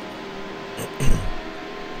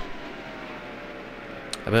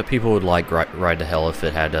 I bet people would like Ride to Hell if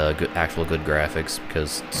it had actual good graphics,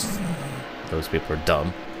 because those people are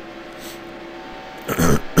dumb.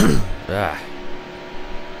 Ah.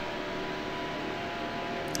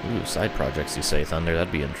 Ooh, side projects, you say, Thunder?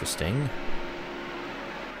 That'd be interesting.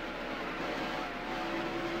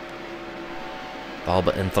 All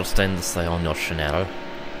but interesting to say on your Chanel.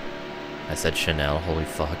 I said Chanel, holy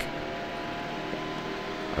fuck.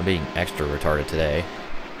 I'm being extra retarded today.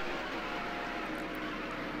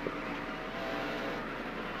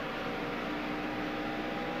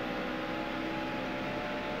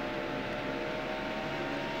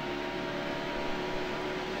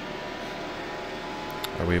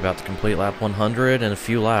 Are we about to complete lap 100 in a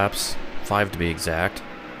few laps? 5 to be exact.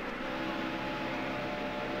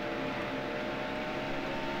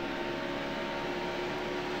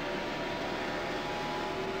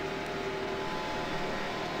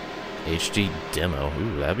 HD demo.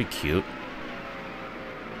 Ooh, that'd be cute.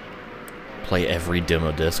 Play every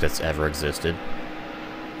demo disc that's ever existed.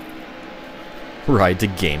 Ride to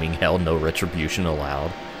gaming hell, no retribution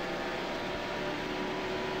allowed.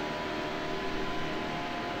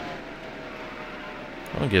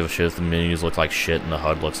 I don't give a shit if the menus look like shit and the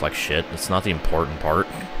HUD looks like shit. It's not the important part.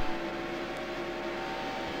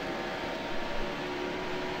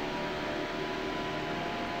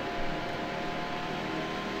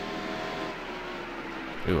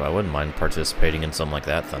 Ooh, I wouldn't mind participating in something like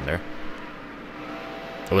that, Thunder.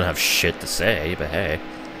 I wouldn't have shit to say, but hey.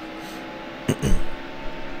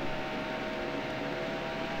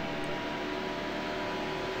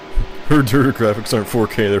 Her dirt graphics aren't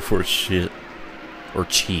 4K, therefore shit. Or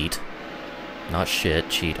cheat. Not shit,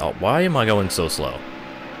 cheat. Oh, why am I going so slow?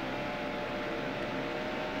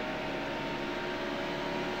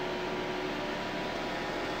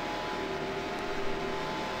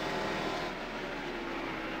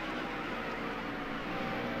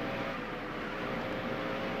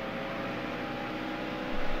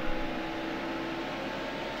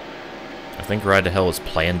 I think Ride to Hell was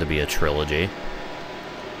planned to be a trilogy.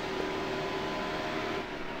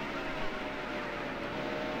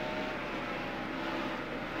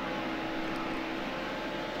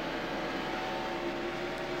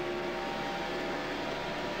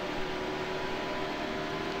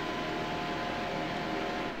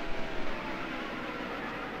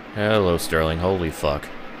 Hello, Sterling. Holy fuck.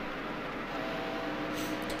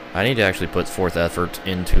 I need to actually put forth effort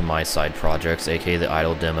into my side projects, aka the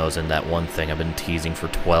idle demos, and that one thing I've been teasing for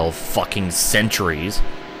 12 fucking centuries.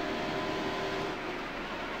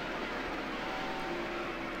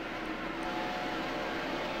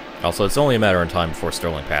 Also, it's only a matter of time before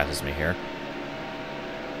Sterling passes me here.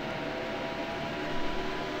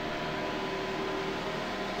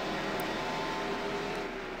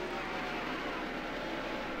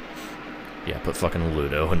 Yeah, put fucking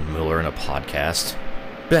Ludo and Miller in a podcast.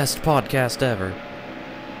 Best podcast ever.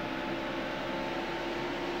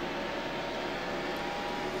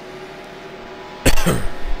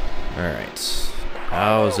 Alright.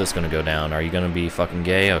 How is this gonna go down? Are you gonna be fucking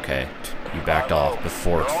gay? Okay. You backed off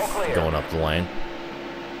before going up the lane.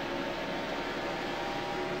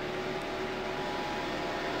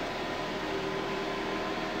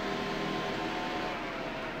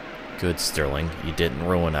 Good, Sterling. You didn't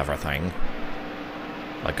ruin everything.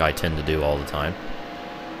 Like I tend to do all the time.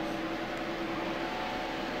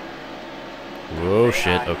 Whoa,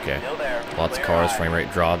 shit, okay. Lots of cars, frame rate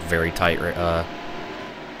dropped, very tight,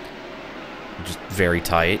 just very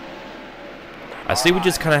tight. I see we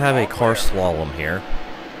just kind of have a car slalom here.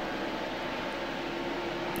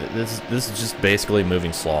 This is just basically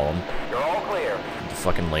moving slalom. You're all clear. The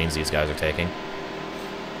fucking lanes these guys are taking.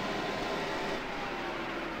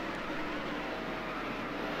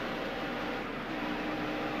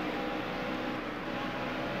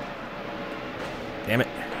 Damn it.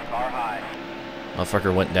 Car high.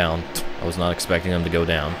 Motherfucker went down. I was not expecting him to go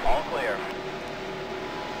down. All clear.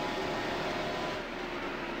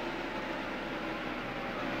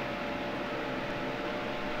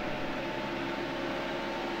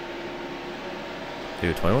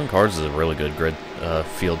 Dude, 21 cars is a really good grid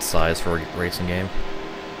field size for a racing game.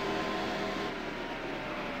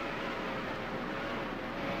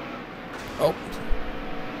 Oh.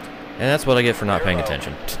 And that's what I get for not paying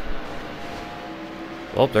attention.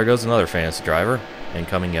 Well, there goes another fantasy driver.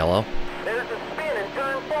 Incoming yellow. There's a spin in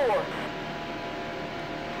turn 4.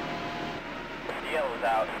 The yellow's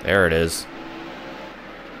out. There it is.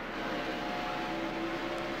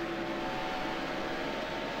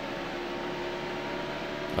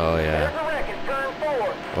 Oh yeah. There's a wreck in turn 4.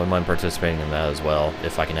 I wouldn't mind participating in that as well,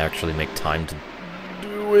 if I can actually make time to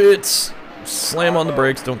do it. Slam on the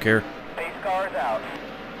brakes, don't care. Pace car's out.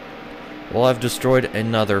 Well, I've destroyed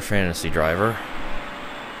another fantasy driver.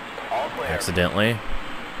 All clear. Accidentally.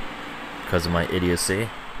 Because of my idiocy.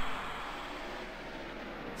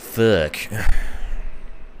 Fuck.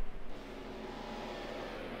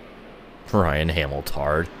 Ryan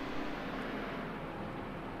Hamilton.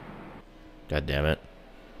 God damn it.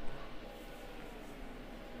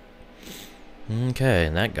 Okay,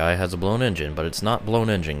 and that guy has a blown engine, but it's not blown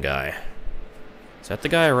engine guy. Is that the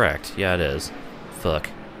guy I wrecked? Yeah, it is. Fuck.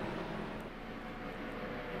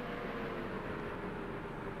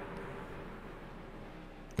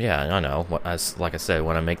 Yeah, I know. Like I said,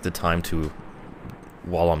 when I make the time to,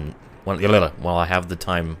 while I have the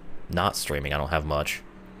time not streaming, I don't have much.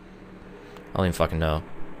 I don't even fucking know.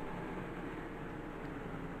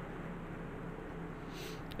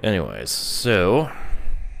 Anyways, so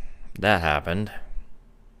that happened,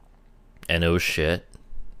 and it was shit.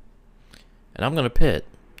 And I'm gonna pit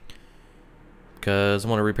because I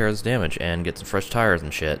want to repair this damage and get some fresh tires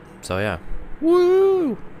and shit. So yeah.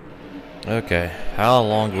 Woo! Okay, how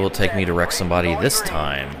long will it take me to wreck somebody this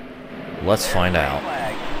time? Let's find out.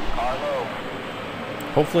 Car low.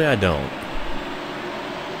 Hopefully I don't.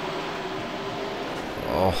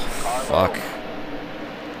 Oh, fuck.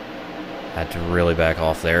 Had to really back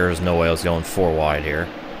off there. There's no way I was going 4 wide here.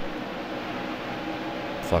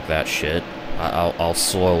 Fuck that shit. I'll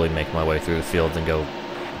slowly make my way through the field and go...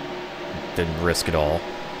 Didn't risk it all.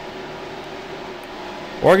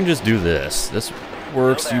 Or I can just do this. This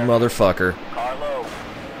works, you motherfucker. Car low.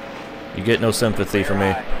 You get no sympathy from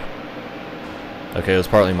me. Okay, it was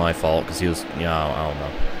partly my fault, because he was... Yeah, I don't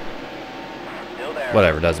know. Still there.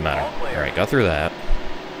 Whatever, doesn't matter. Alright, got through that.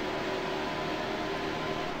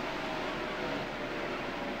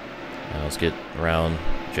 Now let's get around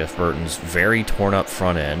Jeff Burton's very torn up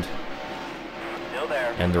front end. Still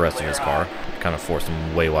there. And the rest of his car. Kind of forced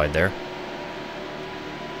him way wide there.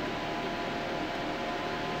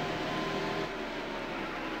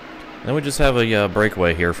 Then we just have a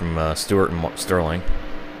breakaway here from Stewart and Sterling.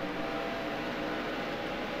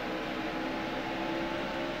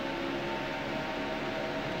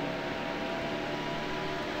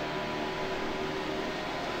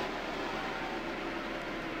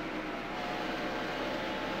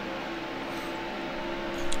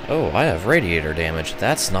 Oh, I have radiator damage.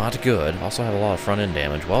 That's not good. Also have a lot of front end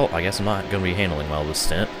damage. Well, I guess I'm not going to be handling well this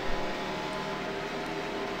stint.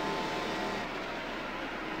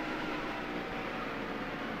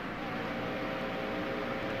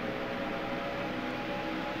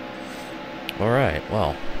 Alright,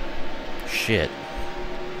 well. Shit.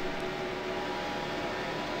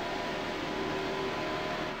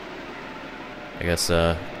 I guess,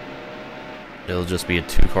 it'll just be a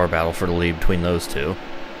 2-car battle for the lead between those two.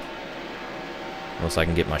 Unless I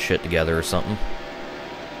can get my shit together or something.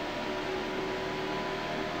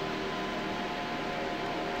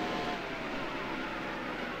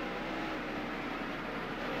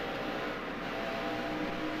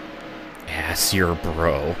 Ass your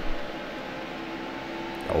bro.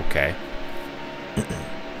 Okay.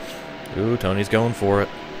 Ooh, Tony's going for it.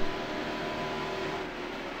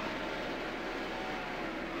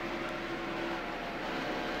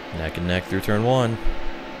 Neck and neck through turn 1.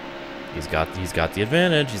 He's got the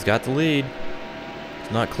advantage. He's got the lead.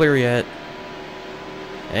 It's not clear yet.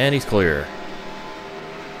 And he's clear.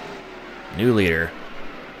 New leader.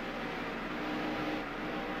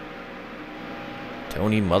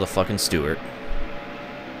 Tony motherfucking Stewart.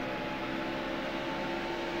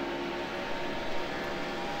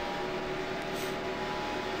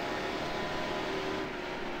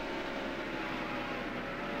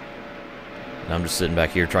 I'm just sitting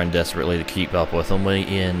back here trying desperately to keep up with them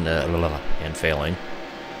and failing.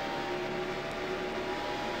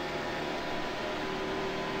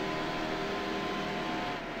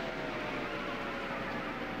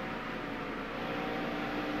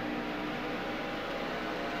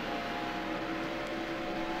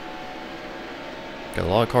 Got a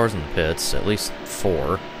lot of cars in the pits, at least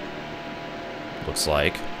 4. Looks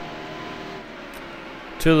like.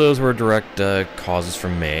 2 of those were direct causes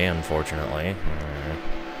from me, unfortunately.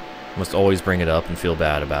 Must always bring it up and feel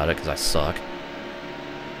bad about it, because I suck.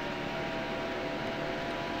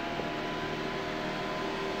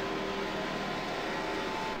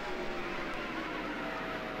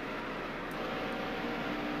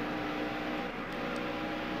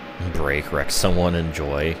 Brake wreck someone,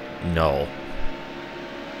 enjoy. No.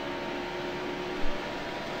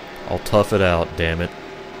 I'll tough it out, damn it.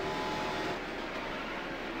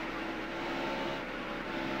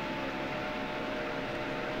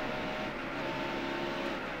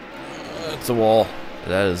 It's a wall.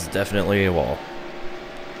 That is definitely a wall.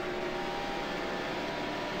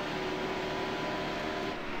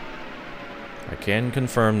 I can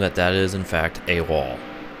confirm that that is in fact a wall.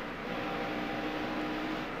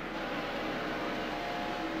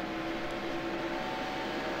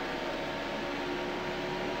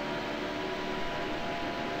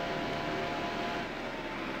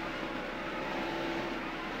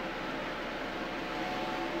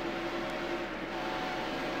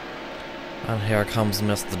 And here comes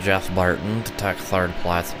Mr. Jeff Barton to take 3rd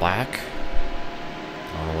place back.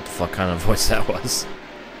 I don't know what the fuck kind of voice that was.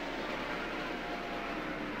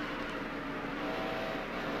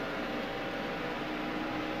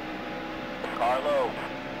 Carlo.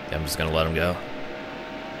 Yeah, I'm just gonna let him go.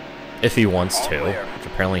 If he wants to, which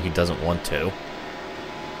apparently he doesn't want to.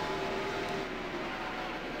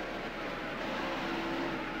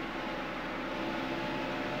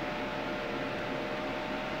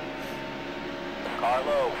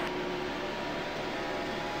 Carlo.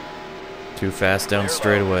 Too fast down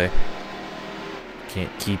straightaway.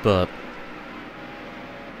 Can't keep up.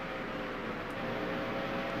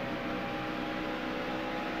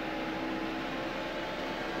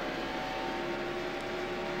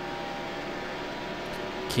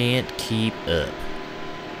 Can't keep up.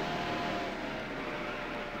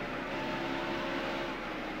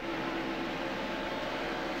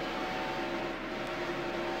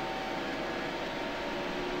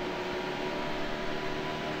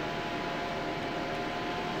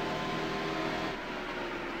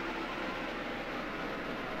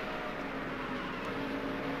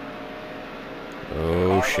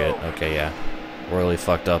 Oh shit, okay, yeah. Royally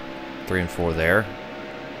fucked up 3 and 4 there.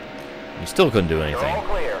 You still couldn't do You're anything. all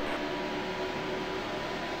clear.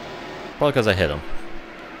 Probably because I hit him.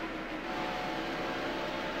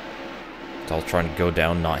 So I was trying to go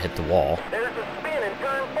down, not hit the wall. There's a spin in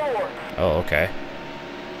turn 4. Oh, okay.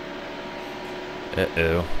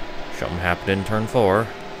 Uh-oh. Something happened in turn 4.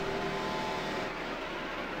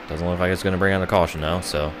 Doesn't look like it's going to bring on a caution now,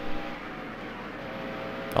 so...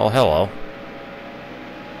 Oh, hello.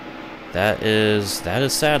 That is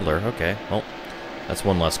Sadler. Okay, well, that's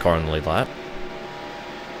one less car in the lead lap.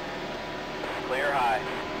 Clear high.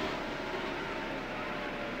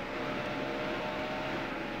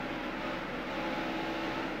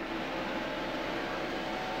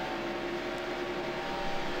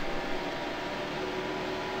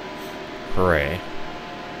 Hooray.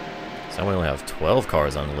 So we only have 12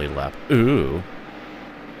 cars on the lead lap. Ooh.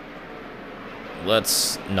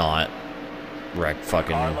 Let's not wreck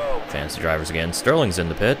fucking fantasy drivers again. Sterling's in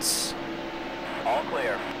the pits. All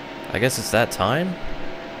clear. I guess it's that time?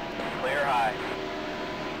 Clear high.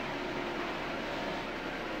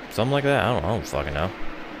 Something like that? I don't fucking know.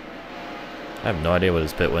 I have no idea what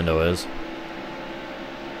his pit window is.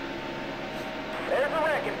 There's a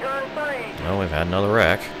wreck in turn 3. Oh, we've had another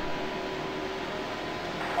wreck.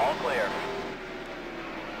 All clear.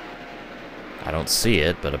 I don't see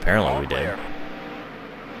it, but apparently All we did. clear.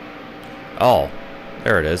 Oh,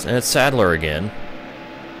 there it is. And it's Sadler again.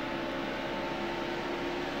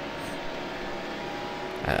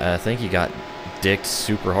 I think he got dicked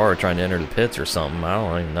super hard trying to enter the pits or something. I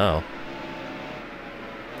don't even know.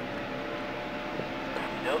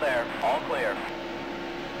 Still there. All clear.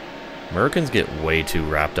 Americans get way too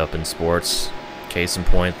wrapped up in sports. Case in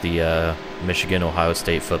point, the Michigan-Ohio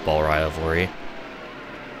State football rivalry.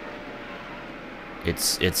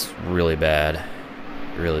 It's really bad.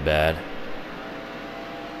 Really bad.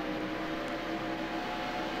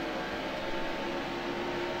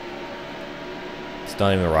 It's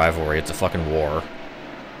not even a rivalry, it's a fucking war.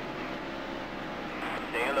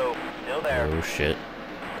 Stay low. Still there. Oh shit.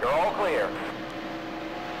 You're all clear.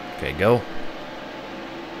 Okay, go.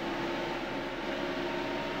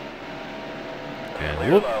 And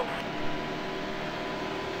Clear whoop. low.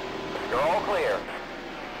 You're all clear.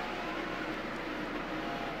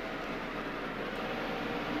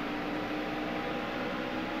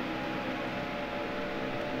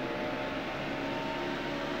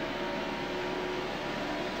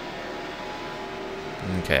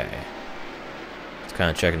 Okay. Just kind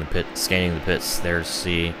of checking the pit, scanning the pits there to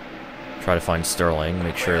see, try to find Sterling,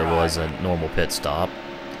 make sure it was a normal pit stop.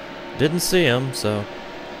 Didn't see him, so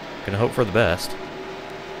gonna hope for the best.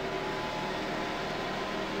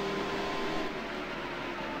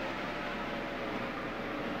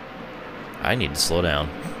 I need to slow down.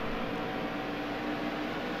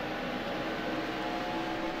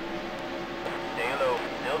 Stay low.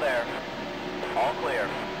 Still there. All clear.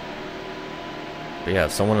 But yeah,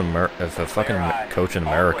 if a fucking coach in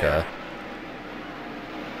America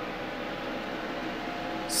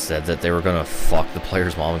said that they were gonna fuck the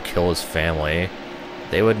player's mom and kill his family,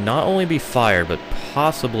 they would not only be fired, but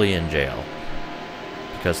possibly in jail.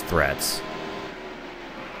 Because threats.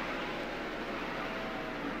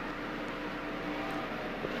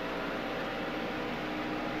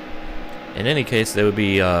 In any case, they'd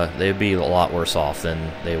be a lot worse off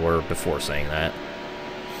than they were before saying that.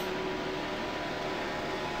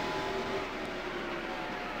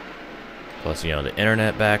 Plus, you know, the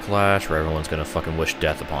internet backlash where everyone's gonna fucking wish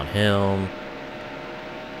death upon him,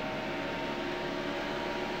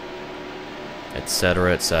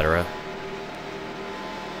 etc., etc.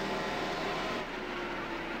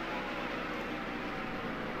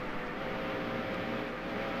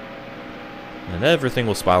 And everything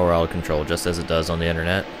will spiral out of control, just as it does on the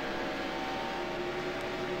internet.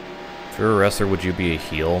 If you're a wrestler, would you be a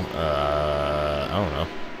heel? I don't know.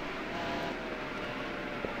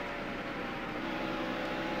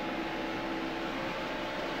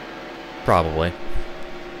 Probably.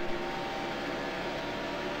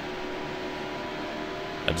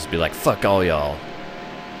 I'd just be like, fuck all y'all.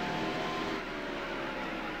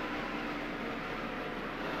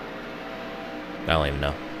 I don't even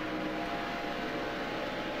know.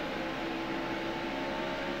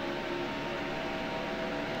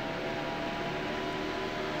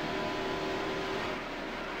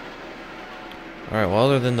 Alright, well,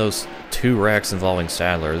 other than those 2 wrecks involving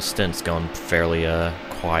Sadler, the stint's gone fairly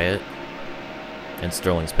quiet in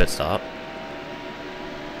Sterling's pit stop.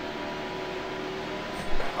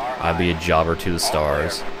 I'd be a jobber to the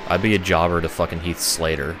stars. I'd be a jobber to fucking Heath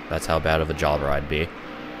Slater. That's how bad of a jobber I'd be.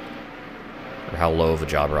 Or how low of a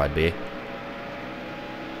jobber I'd be.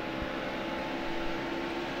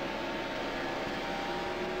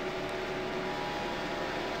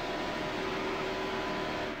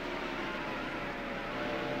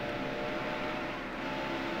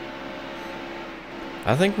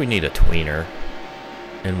 I think we need a tweener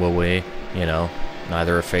in Raceway, you know,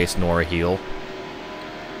 neither a face nor a heel.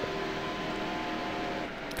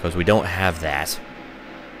 Because we don't have that.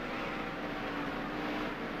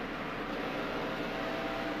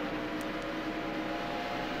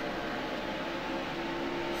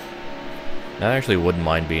 I actually wouldn't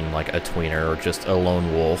mind being like a tweener or just a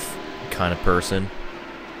lone wolf kind of person.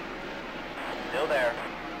 Still there.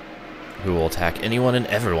 Who will attack anyone and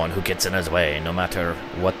everyone who gets in his way, no matter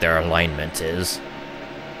what their alignment is.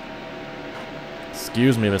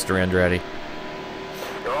 Excuse me, Mr. Andretti.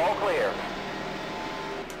 You're all clear.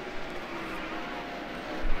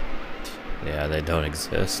 Yeah, they don't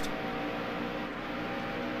exist.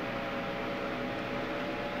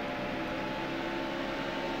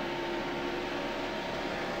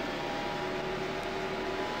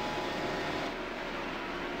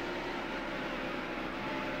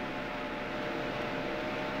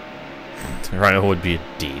 Rhino would be a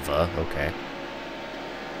diva, okay.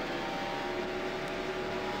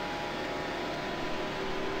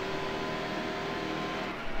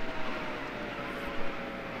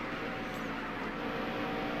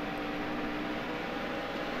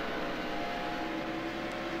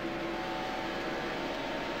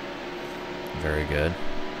 Very good.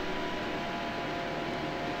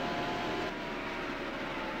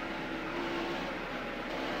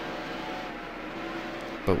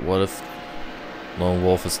 But what if Lone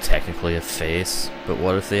Wolf is technically a face, but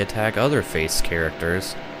what if they attack other face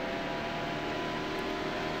characters?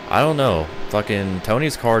 I don't know. Fucking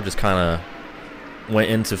Tony's car just kind of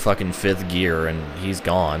went into fucking 5th gear and he's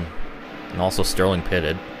gone. And also Sterling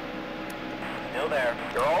pitted. Still there.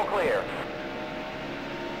 You're all clear.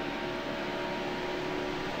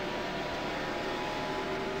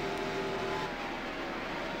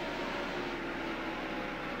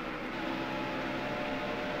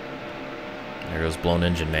 There goes Blown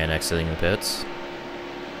Engine Man exiting the pits.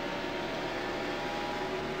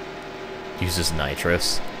 Uses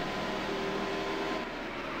nitrous.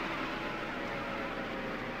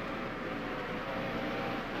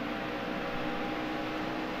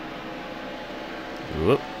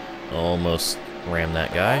 Whoop. Almost rammed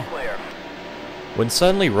that guy. All clear. When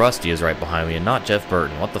suddenly Rusty is right behind me and not Jeff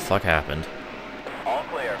Burton. What the fuck happened? All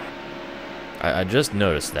clear. I just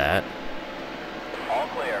noticed that. All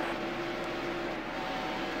clear.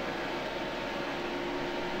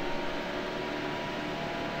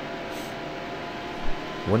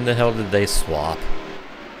 When the hell did they swap?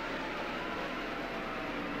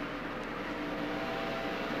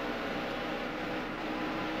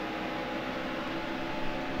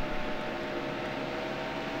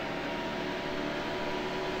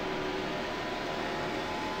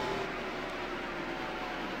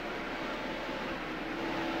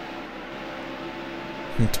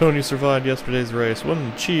 Tony survived yesterday's race. What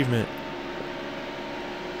an achievement.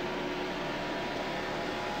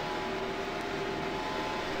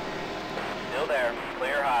 Still there.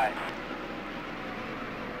 Clear high.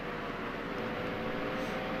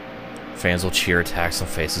 Fans will cheer attacks on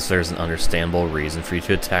faces. There's an understandable reason for you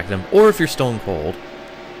to attack them. Or if you're Stone Cold.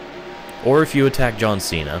 Or if you attack John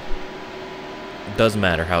Cena. It doesn't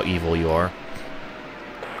matter how evil you are.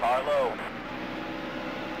 Car low.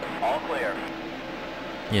 All clear.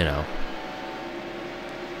 You know.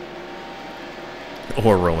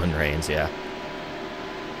 Or Roman Reigns, yeah.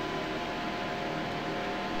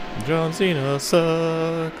 John Cena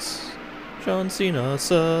sucks. John Cena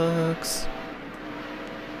sucks.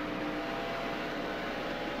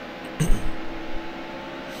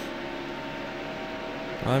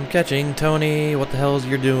 I'm catching Tony. What the hell is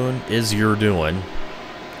you're doing?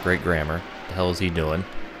 Great grammar. What the hell is he doing?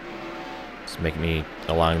 It's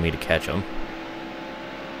allowing me to catch him.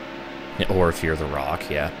 Or if you're The Rock,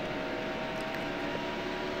 yeah.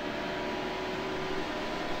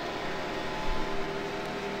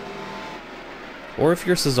 Or if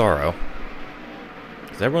you're Cesaro.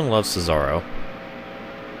 Because everyone loves Cesaro.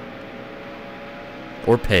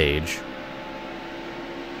 Or Paige.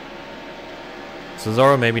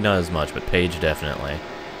 Cesaro maybe not as much, but Paige definitely.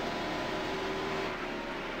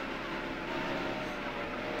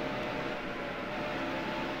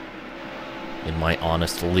 In my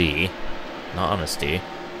honestly, not honesty.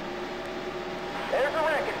 There's a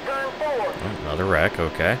wreck at turn 4. Oh, another wreck,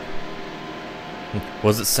 okay.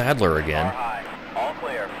 Was it Sadler again? Car high. All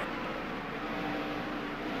clear.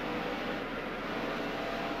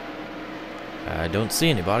 I don't see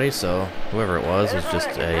anybody, so whoever it was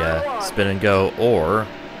just a spin and go, or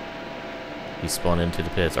he spun into the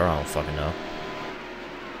pits, or I don't fucking know.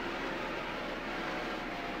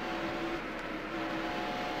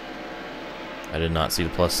 I did not see the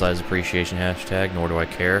plus size appreciation hashtag, nor do I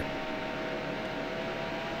care.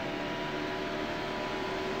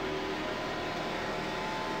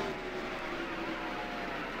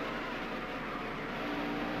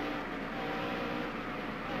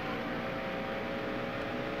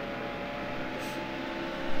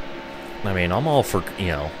 I mean, I'm all for, you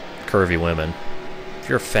know, curvy women. If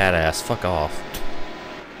you're a fat ass, fuck off.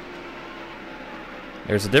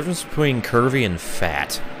 There's a difference between curvy and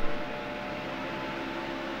fat.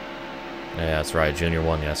 Yeah, that's right. Junior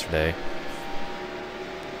won yesterday.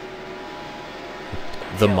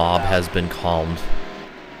 The mob has been calmed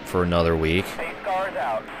for another week. Pace cars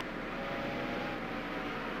out.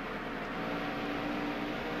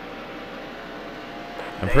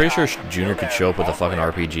 I'm pretty sure Junior could show up with a fucking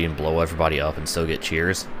RPG and blow everybody up and still get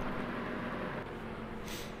cheers.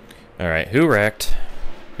 Alright, who wrecked?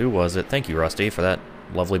 Who was it? Thank you, Rusty, for that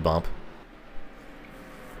lovely bump.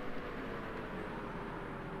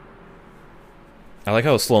 I like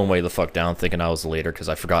how I was slowing way the fuck down thinking I was the leader because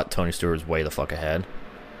I forgot Tony Stewart was way the fuck ahead.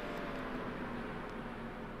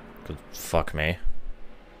 Fuck me.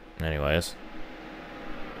 Anyways.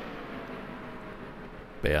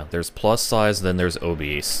 But yeah, there's plus size, then there's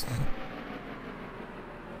obese.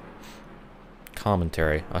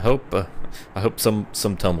 Commentary. I hope some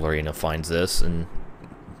Tumblrina finds this and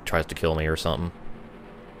tries to kill me or something.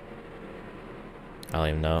 I don't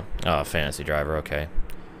even know. Oh, fantasy driver, okay.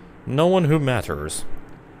 No one who matters.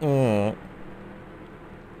 Alright,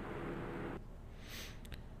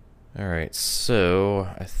 so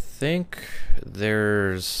I think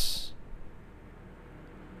there's...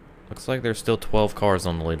 Looks like there's still 12 cars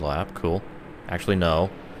on the lead lap. Cool. Actually, no.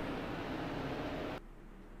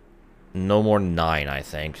 No more than 9, I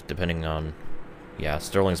think, depending on... Yeah,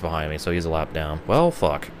 Sterling's behind me, so he's a lap down. Well,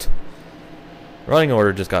 fuck. Running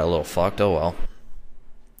order just got a little fucked. Oh, well.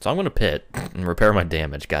 So I'm going to pit and repair my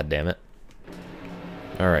damage. God damn it.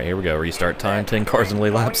 Alright, here we go. Restart time. 10 cars in the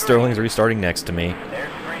lead lap. Sterling's restarting next to me.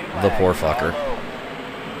 The poor fucker.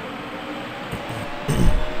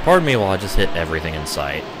 Pardon me while I just hit everything in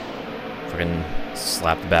sight. Fucking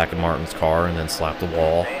slap the back of Martin's car and then slap the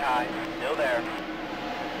wall. Still there.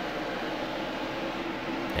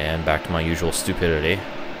 And back to my usual stupidity.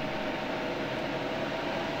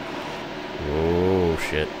 Oh,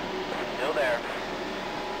 shit. Still there.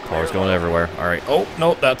 Cars going everywhere. Alright. Oh,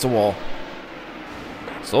 nope, that's a wall.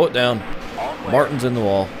 Slow it down. Martin's in the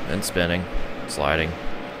wall and spinning, sliding,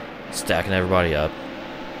 stacking everybody up.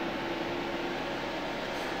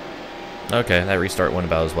 Okay, that restart went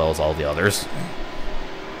about as well as all the others.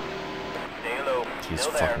 Jesus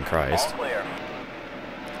fucking Christ.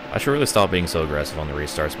 I should really stop being so aggressive on the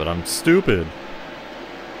restarts, but I'm stupid.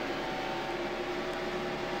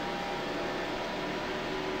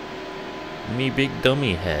 Me big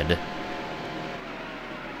dummy head.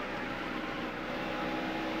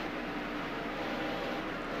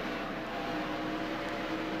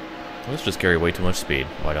 Let's just carry way too much speed.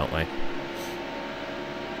 Why don't we?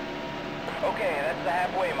 Okay, that's the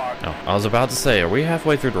halfway mark. Oh, I was about to say, are we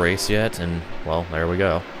halfway through the race yet? And, well, there we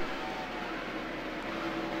go.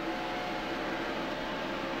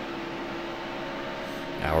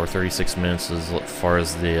 Hour 36 minutes as far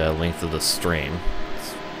as the length of the stream.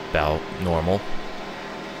 It's about normal.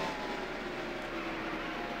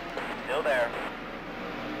 Still there.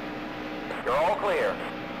 You're all clear.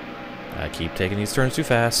 I keep taking these turns too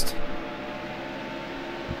fast.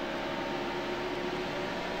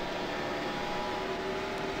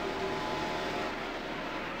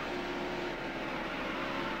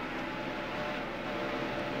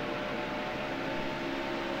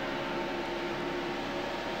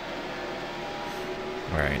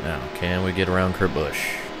 Alright, now, can we get around Kurt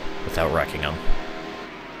Busch without wrecking him?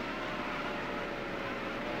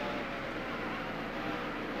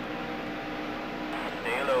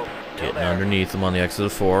 Stay low. Still Getting there. underneath him on the exit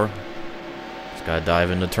of 4. Just gotta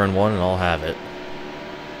dive into turn 1 and I'll have it.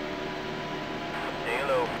 Stay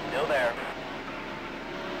low. Still there.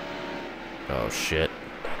 Oh shit.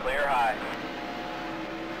 Clear high.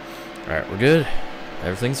 Alright, we're good.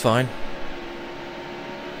 Everything's fine.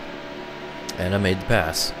 And I made the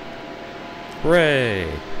pass.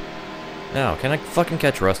 Hooray! Now, can I fucking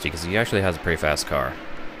catch Rusty? Because he actually has a pretty fast car.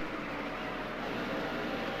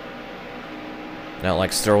 Not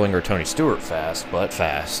like Sterling or Tony Stewart fast, but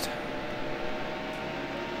fast.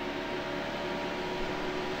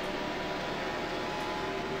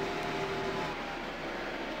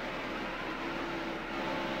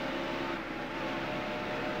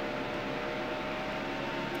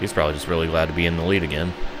 He's probably just really glad to be in the lead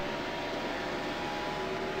again.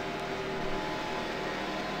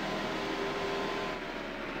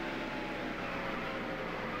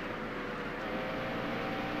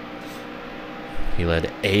 He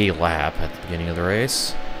led a lap at the beginning of the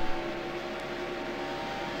race.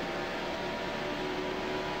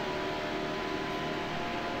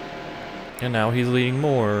 And now he's leading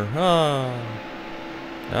more. Ah,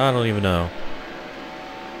 I don't even know.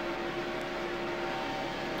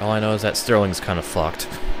 All I know is that Sterling's kind of fucked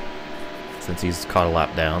since he's caught a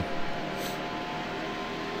lap down.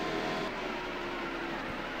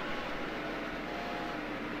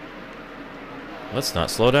 Let's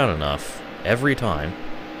not slow down enough. Every time.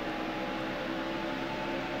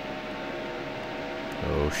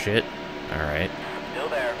 Oh shit. Alright. Still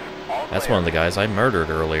there. All That's clear. one of the guys I murdered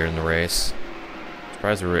earlier in the race.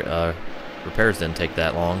 Surprised the repairs didn't take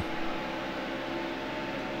that long.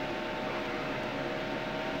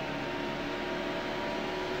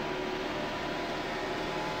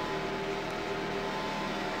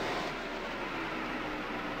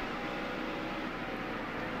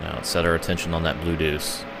 Now let's set our attention on that blue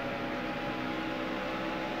deuce.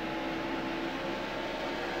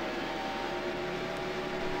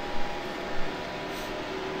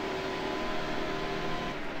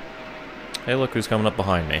 Hey, look who's coming up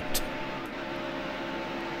behind me.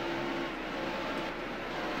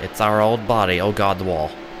 It's our old buddy. Oh god, the wall.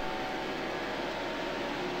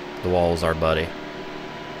 The wall is our buddy.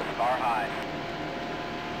 Car high.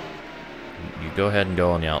 You go ahead and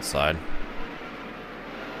go on the outside.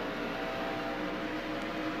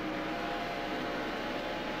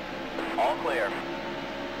 All clear.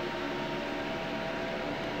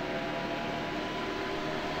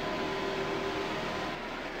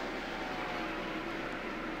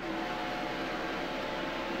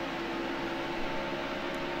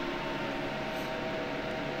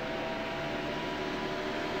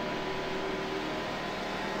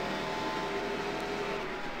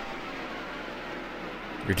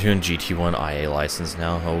 You're doing GT1 IA license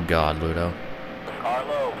now? Oh god, Ludo. Car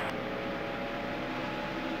low.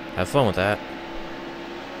 Have fun with that.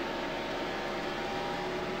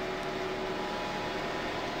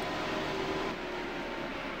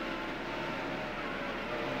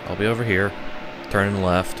 I'll be over here. Turning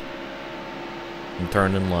left. And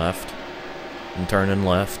turning left. And turning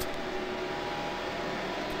left.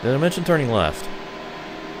 Did I mention turning left?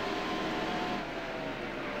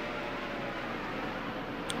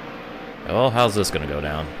 Oh, how's this gonna go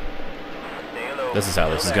down? Stay low. This is how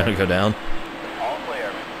this is Still gonna there. go down. All clear.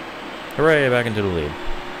 Hooray, back into the lead.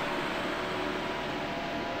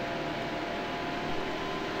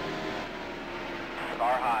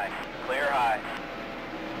 Car high. Clear high.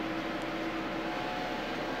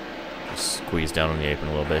 Just squeeze down on the apron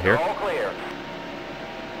a little bit here. All clear.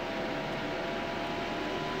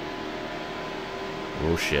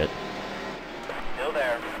 Oh shit. Still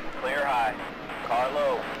there. Clear high. Car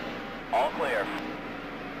low. All clear.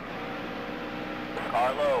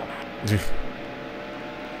 Car low.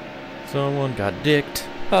 Someone got dicked.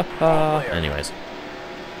 Ha ha. clear. Anyways.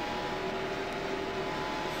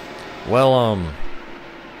 Well,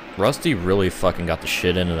 Rusty really fucking got the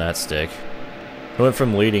shit into that stick. He went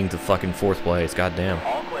from leading to fucking 4th place. Goddamn.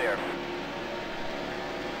 All clear.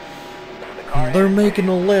 The car They're headed making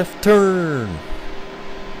a left turn.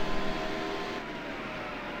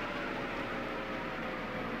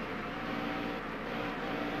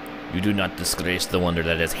 You do not disgrace the wonder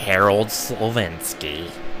that is Harold Slovensky.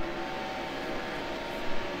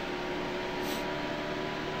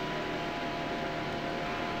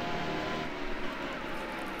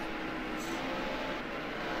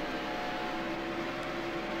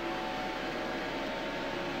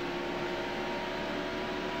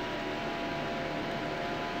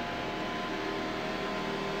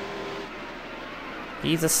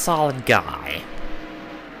 He's a solid guy.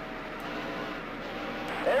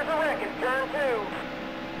 There's a wreck in turn 2.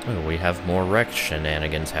 Oh, we have more wreck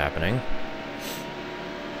shenanigans happening.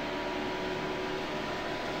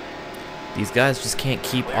 These guys just can't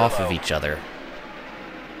keep Clear off low. of each other.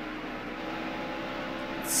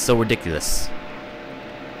 It's so ridiculous.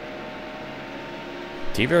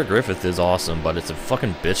 TVR Griffith is awesome, but it's a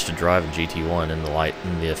fucking bitch to drive in GT1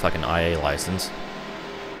 in the fucking IA license.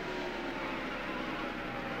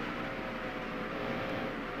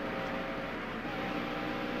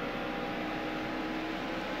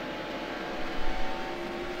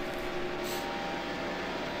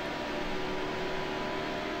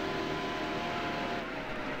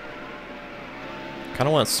 I kind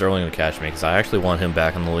of want Sterling to catch me because I actually want him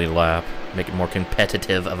back on the lead lap, make it more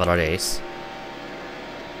competitive of a race.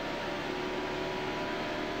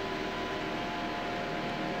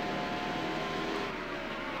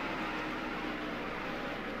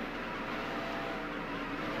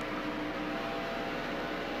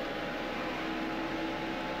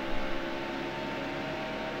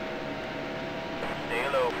 Stay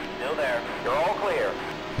low. Still there. You're all clear.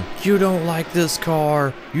 You don't like this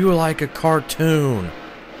car. You like a cartoon.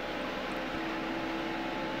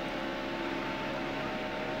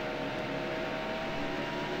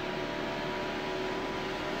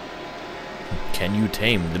 Can you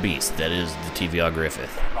tame the beast that is the TVR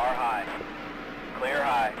Griffith? Car high. Clear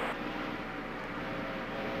high.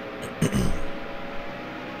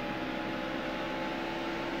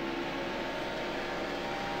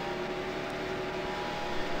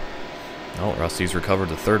 Oh, Rusty's recovered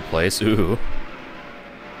to 3rd place. Ooh.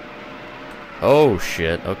 Oh,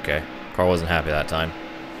 shit. Okay. Car wasn't happy that time.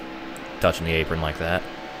 Touching the apron like that.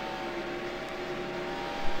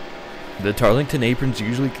 The Darlington apron's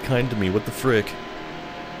usually kind to me. What the frick?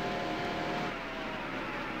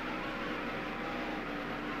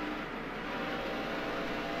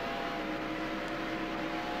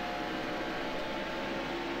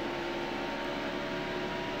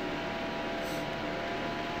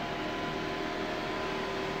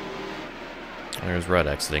 There's Red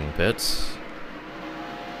exiting pits.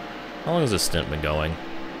 How long has this stint been going?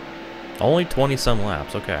 Only 20-some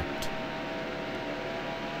laps, okay.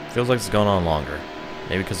 Feels like it's going on longer.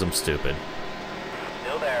 Maybe because I'm stupid.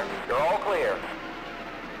 Still there. You're all clear.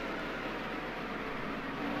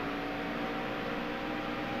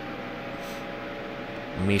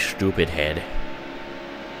 Me stupid head.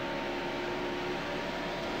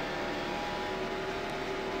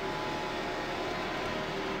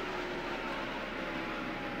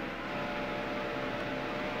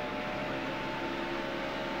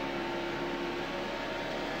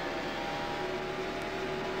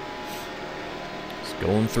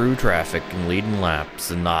 Going through traffic and leading laps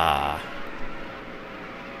and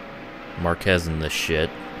Marquez in this shit.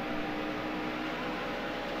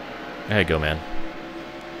 There you go, man.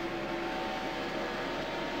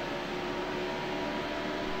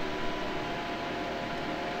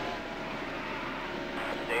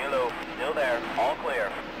 Stay low. Still there. All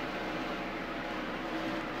clear.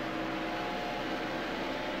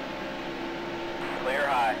 Clear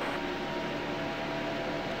high.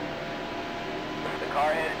 The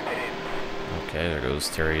car headed pitted. Okay, there goes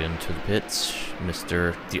Terry into the pits.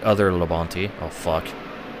 The other Labonte. Oh, fuck.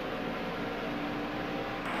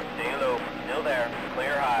 Stay low.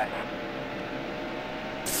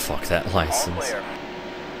 fuck that All license. clear.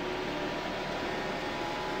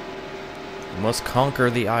 You must conquer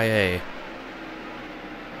the IA.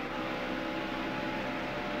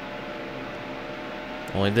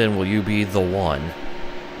 Only then will you be the one.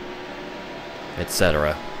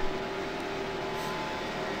 Etc.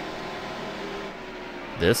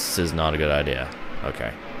 This is not a good idea.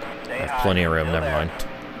 Okay. Stay I have high. plenty of room, Still never there. mind.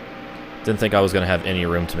 Didn't think I was going to have any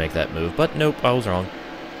room to make that move, but nope, I was wrong.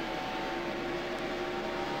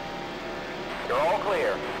 You're all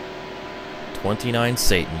clear. 29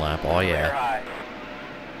 Satan lap, oh Clear yeah. high.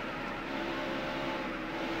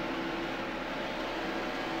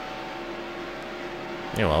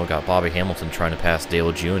 Meanwhile, we got Bobby Hamilton trying to pass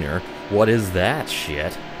Dale Jr. What is that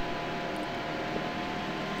shit?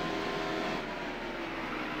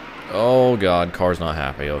 Oh god, car's not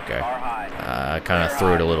happy, okay. Car high. I kind of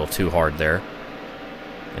threw it a little too hard there.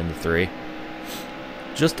 Into 3.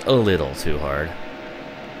 Just a little too hard.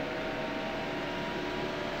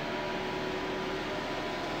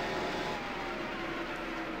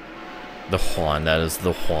 The Juan, that is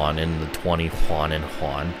the Juan in the 20 Juan and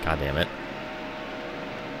Juan. God damn it.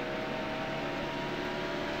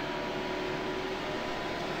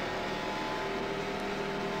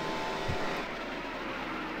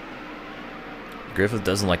 Griffith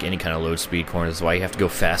doesn't like any kind of low speed corners, that's why you have to go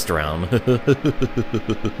fast around.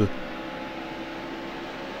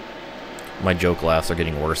 My joke laughs are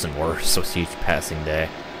getting worse and worse with each passing day.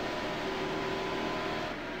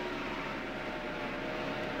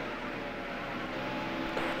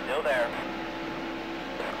 Still there.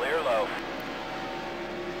 Clear low.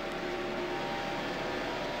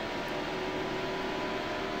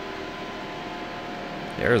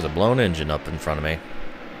 There's a blown engine up in front of me.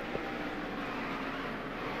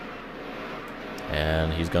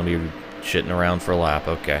 And he's gonna be shitting around for a lap,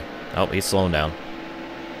 okay. Oh, he's slowing down.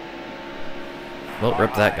 Well,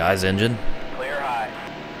 rip that guy's engine. Clear high.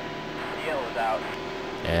 Seal is out.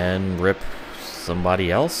 And rip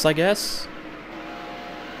somebody else, I guess?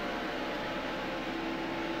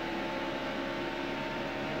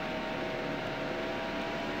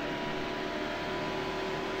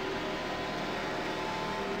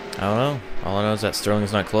 I don't know. All I know is that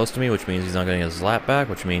Sterling's not close to me, which means he's not getting his lap back,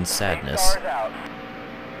 which means sadness. Cars out.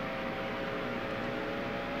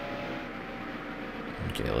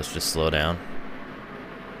 Okay, let's just slow down.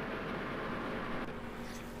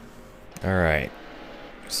 Alright.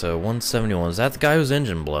 So, 171. Is that the guy whose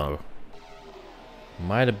engine blew?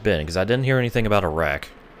 Might have been, because I didn't hear anything about a wreck.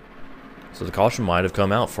 So the caution might have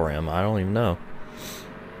come out for him. I don't even know.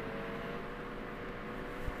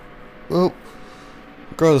 Well,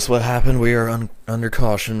 regardless of what happened, we are under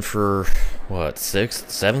caution for, what, 6th,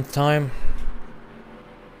 7th time?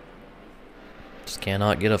 Just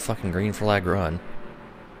cannot get a fucking green flag run.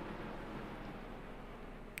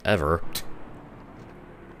 Ever.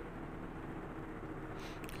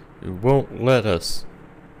 It won't let us.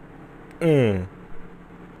 Yep,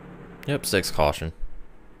 6th caution.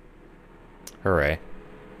 Hooray.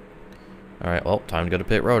 Alright, well, time to go to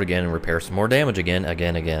pit road again and repair some more damage again.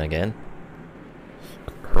 Again.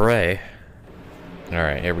 Hooray.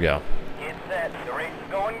 Alright, here we go. Get set. The race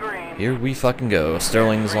is going green. Here we fucking go.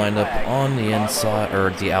 Sterling's lined up on the inside, or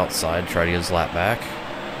the outside, try to get his lap back.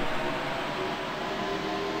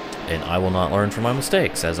 And I will not learn from my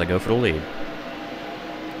mistakes as I go for the lead.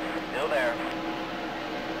 Still there.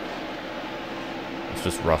 Let's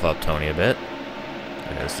just rough up Tony a bit.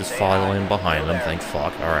 Okay, let's just follow in behind him, thank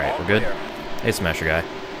fuck. Alright, we're good. Hey, Smasher guy.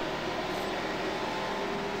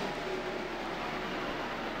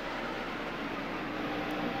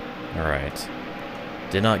 Alright.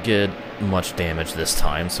 Did not get much damage this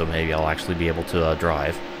time, so maybe I'll actually be able to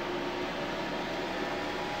drive.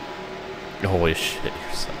 Holy shit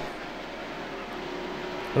yourself.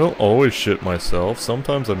 I don't always shit myself,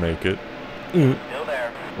 sometimes I make it. Still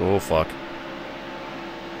there. Oh fuck.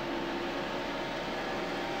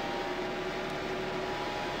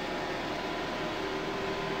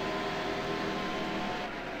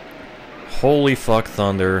 Holy fuck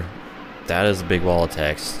thunder. That is a big wall of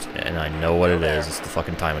text, and I know what it is. It's the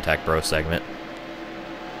fucking Time Attack Bro segment.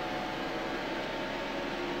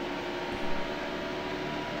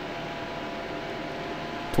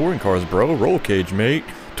 Touring cars, bro. Roll cage, mate.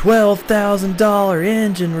 $12,000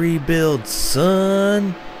 engine rebuild,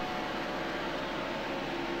 son.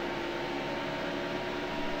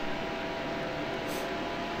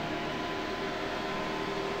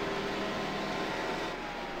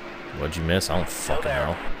 What'd you miss? I don't fucking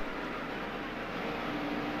know.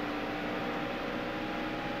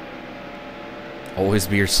 Always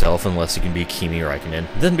be yourself unless you can be Kimi Räikkönen.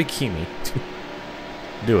 Then be Kimi.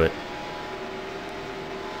 Do it.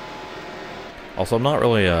 Also, I'm not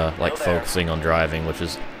really, like, focusing on driving, which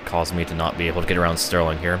is causing me to not be able to get around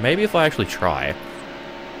Sterling here. Maybe if I actually try.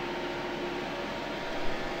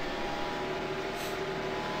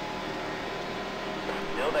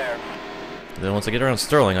 Still there. Then once I get around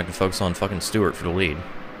Sterling, I can focus on fucking Stewart for the lead.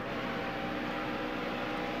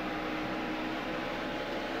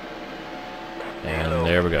 And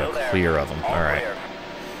there we go, clear of them. Alright.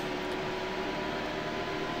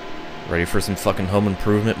 Ready for some fucking home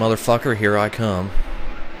improvement, motherfucker? Here I come.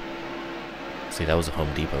 See, that was a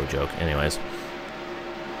Home Depot joke. Anyways.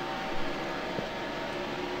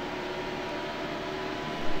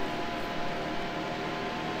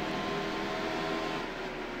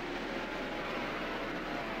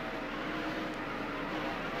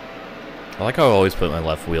 I like how I always put my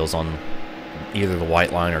left wheels on either the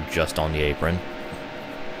white line or just on the apron.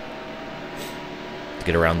 To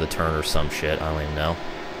get around the turn or some shit, I don't even know.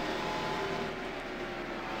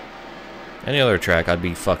 Any other track, I'd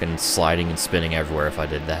be fucking sliding and spinning everywhere if I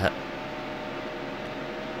did that.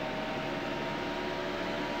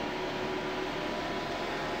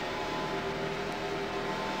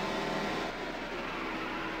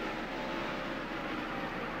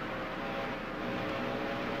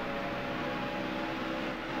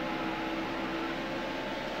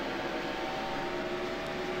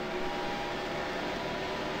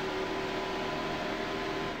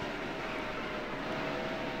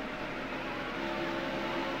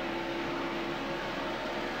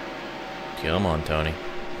 Come on, Tony.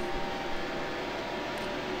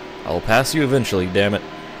 I will pass you eventually, damn it.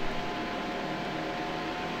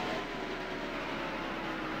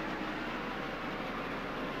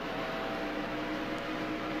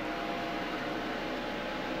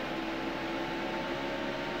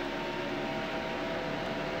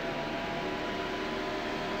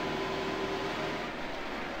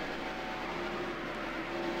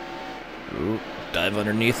 Ooh, dive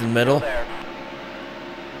underneath in the middle.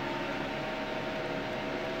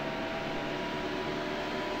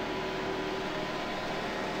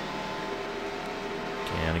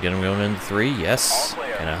 Can I get him going into 3? Yes.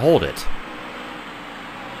 Can I hold it?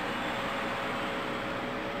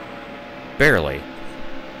 Barely.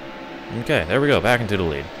 Okay, there we go. Back into the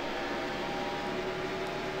lead.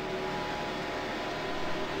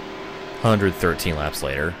 113 laps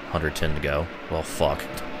later. 110 to go. Well, fuck.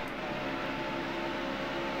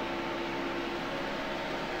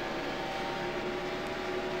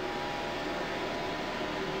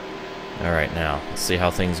 Alright, now, let's see how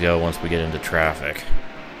things go once we get into traffic.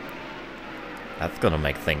 That's gonna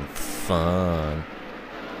make things fun.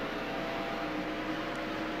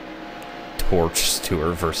 Torch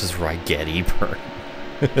Stewart versus Rigetti Burn.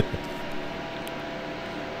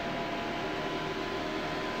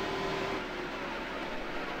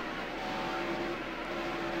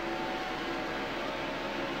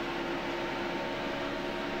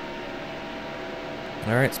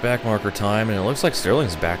 Alright, it's back marker time, and it looks like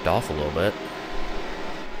Sterling's backed off a little bit.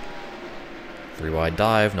 3 wide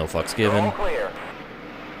dive, no fucks given. All clear.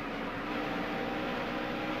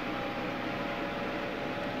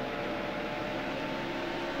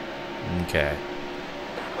 Okay.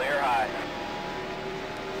 Clear high.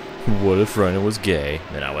 What if Rhino was gay?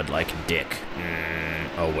 Then I would like a dick.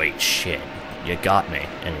 Oh wait, shit. You got me.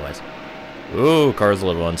 Anyways. Ooh, car's a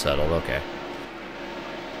little unsettled, okay.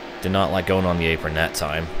 Did not like going on the apron that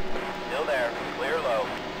time. Still there. Clear low.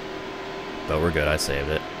 But we're good, I saved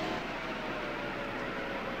it.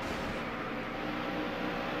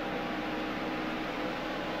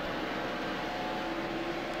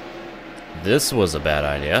 This was a bad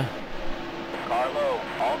idea. Car low.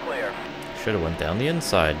 All clear. Should have went down the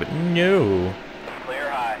inside, but no. Clear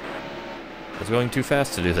high. I was going too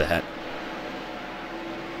fast to do that.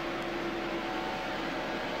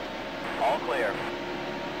 All clear.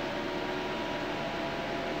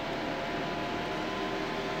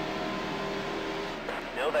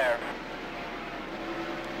 Still there.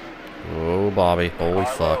 Oh, Bobby. Holy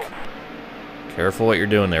Car fuck. low. Careful what you're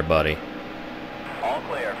doing there, buddy. All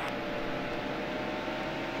clear.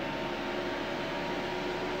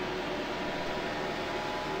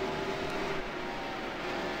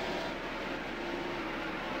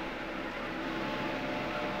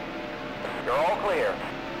 You're all clear.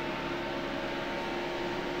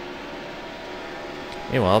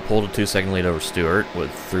 Meanwhile, I pulled a 2-second lead over Stewart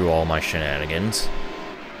through all my shenanigans.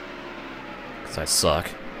 Because I suck.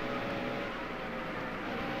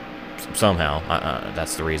 Somehow.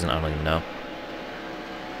 That's the reason. I don't even know.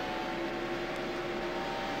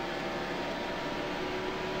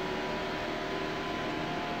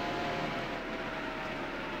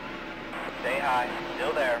 Stay high.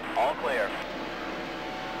 Still there. All clear.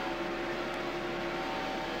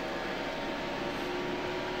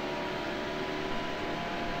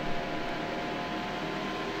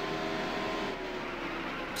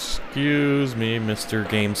 Excuse me, Mr.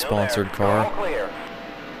 Game Sponsored All car. clear.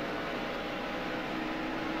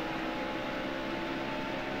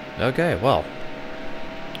 Okay, well.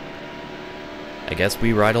 I guess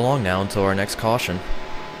we ride along now until our next caution.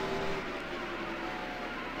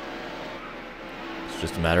 It's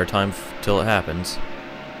just a matter of time till it happens.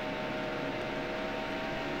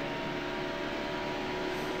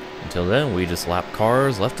 Until then, we just lap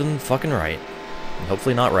cars left and fucking right. And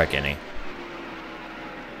hopefully not wreck any.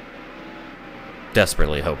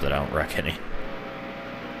 Desperately hope that I don't wreck any.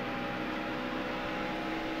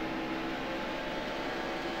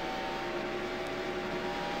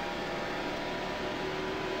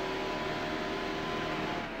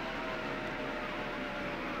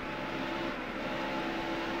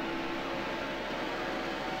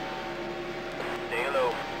 Stay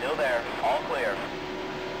low. Still there. All clear.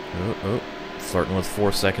 Oh, flirting with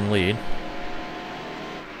 4-second lead.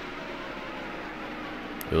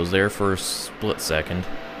 It was there for a split second.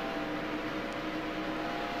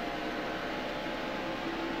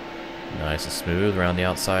 Nice and smooth around the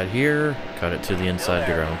outside here. Cut it to the inside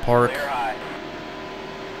to ground park. Clear high.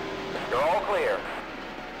 You're all clear.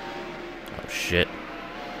 Oh shit.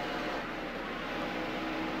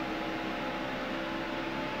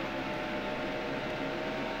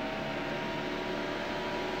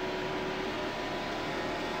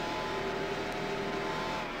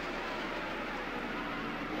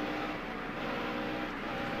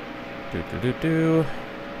 Do.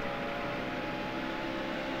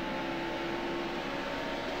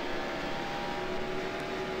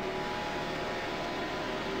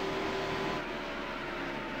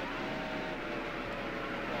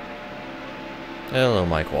 Hello,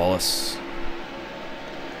 Mike Wallace.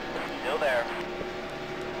 Still there.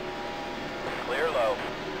 Clear low.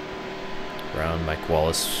 Around Mike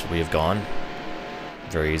Wallace we have gone.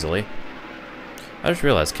 Very easily. I just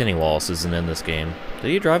realized Kenny Wallace isn't in this game.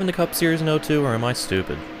 Did he drive in the Cup Series in 02, or am I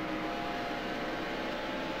stupid?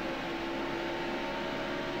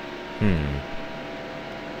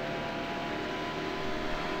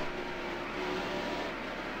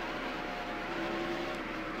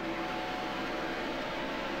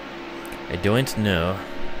 I don't know.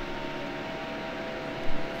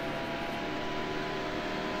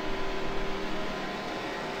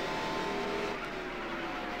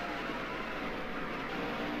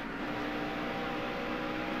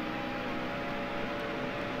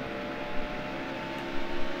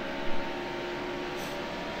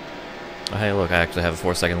 Hey, look, I actually have a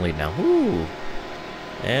 4-second lead now. Woo!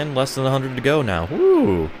 And less than 100 to go now.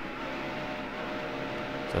 Woo!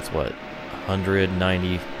 So that's what?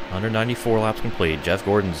 194 laps complete. Jeff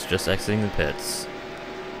Gordon's just exiting the pits.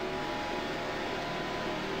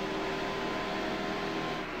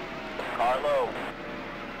 Car low.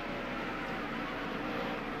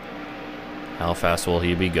 How fast will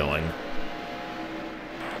he be going?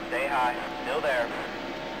 Stay high. Still there.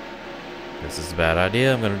 This is a bad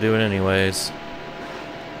idea. I'm gonna do it anyways.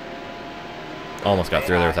 Almost got Stay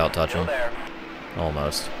through there high. without touching. Still there.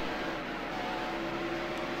 Almost.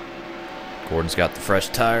 Gordon's got the fresh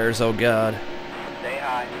tires, oh god. Stay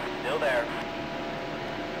high. Still there.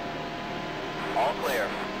 All clear.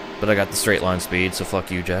 But I got the straight line speed, so fuck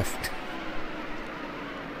you, Jeff.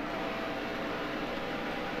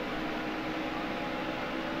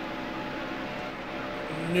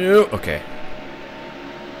 No. Okay.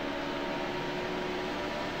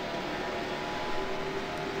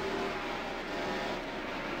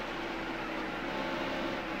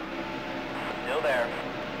 Still there.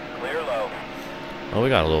 Clear low. Well, we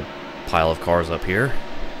got a little pile of cars up here.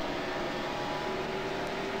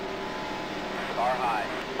 Car high.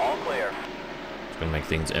 All clear. It's gonna make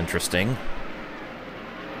things interesting.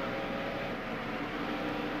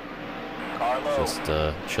 Car low. Just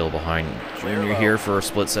chill behind Clear Junior low. here for a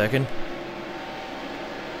split second.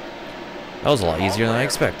 That was a lot easier than I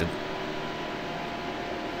expected.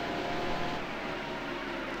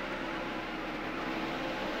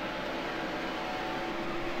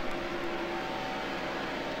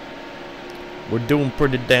 We're doing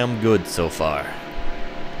pretty damn good so far.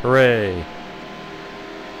 Hooray!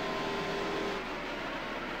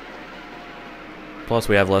 Plus,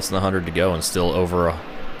 we have less than 100 to go and still over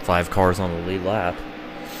 5 cars on the lead lap.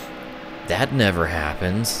 That never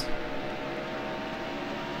happens.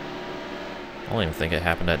 I don't even think it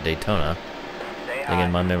happened at Daytona. Stay high.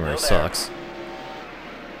 Again, my memory Still there. sucks.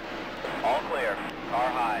 All clear. Car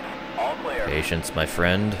high. All clear. Patience, my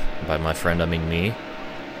friend. By my friend, I mean me.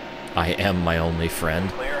 I am my only friend.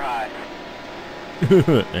 Clear high.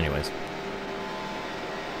 Anyways.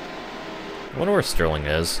 I wonder where Sterling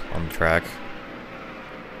is on the track.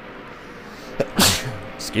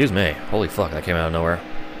 Excuse me. Holy fuck, that came out of nowhere.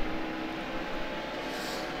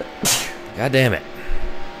 God damn it.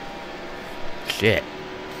 Shit.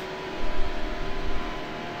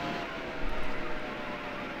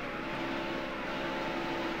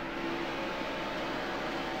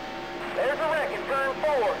 There's a wreck in turn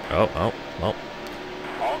 4. Oh, well.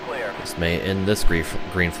 All clear. This may end this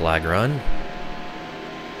green flag run.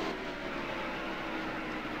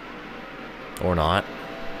 Or not.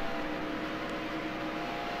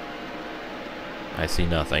 I see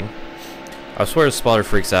nothing. I swear a spotter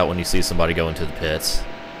freaks out when you see somebody go into the pits.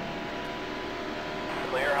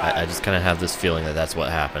 Clear high. I just kind of have this feeling that that's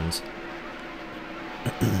what happens.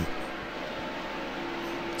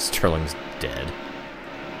 Sterling's dead.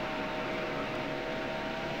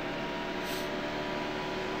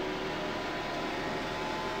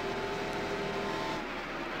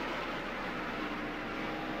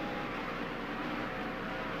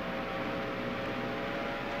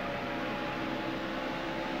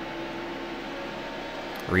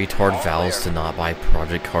 Retard vows to not buy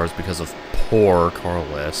project cars because of poor car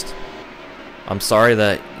list. I'm sorry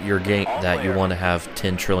that your game you want to have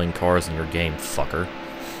 10 trillion cars in your game, fucker.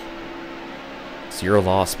 It's your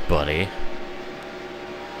loss, buddy.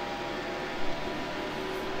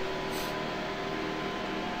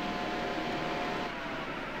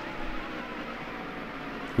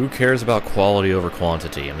 Who cares about quality over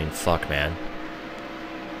quantity? I mean, fuck, man.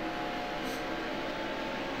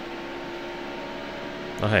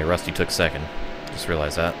 Oh, hey, Rusty took second. Just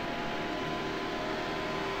realized that.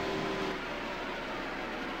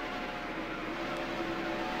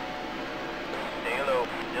 Stay low.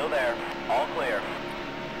 Still there. All clear.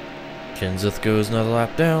 Kenseth goes another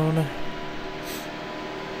lap down.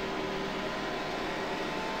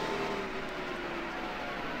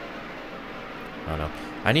 I don't know.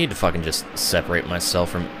 I need to fucking just separate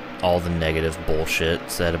myself from all the negative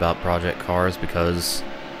bullshit said about project cars because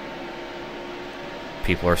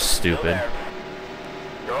people are Still stupid. there.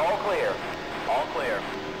 You're all clear. All clear.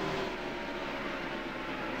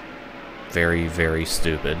 Very, very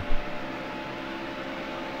stupid.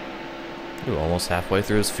 Ooh, almost halfway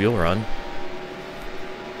through his fuel run.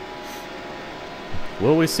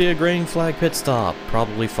 Will we see a green flag pit stop?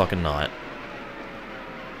 Probably fucking not.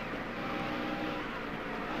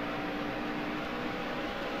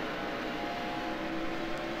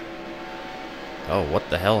 Oh, what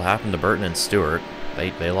the hell happened to Burton and Stewart?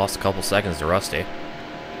 They lost a couple seconds to Rusty.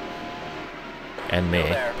 And me.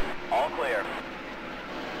 Still there. All clear.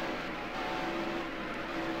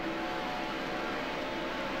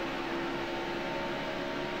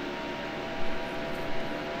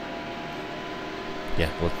 Yeah,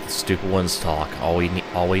 let the stupid ones talk. All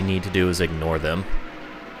we need to do is ignore them.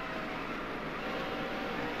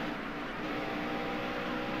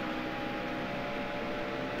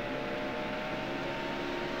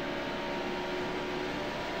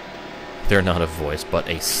 They're not a voice, but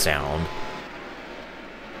a sound.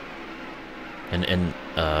 An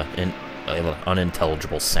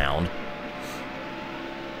unintelligible sound.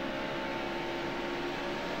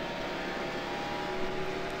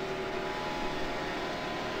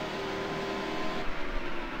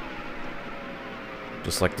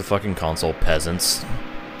 Just like the fucking console peasants.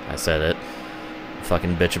 I said it.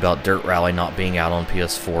 Fucking bitch about Dirt Rally not being out on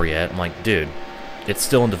PS4 yet. I'm like, dude, it's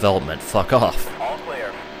still in development. Fuck off. All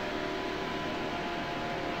clear.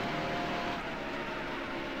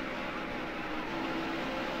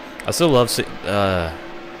 I still love I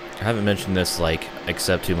haven't mentioned this, like,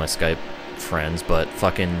 except to my Skype friends, but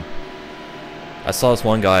fucking I saw this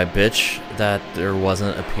one guy bitch that there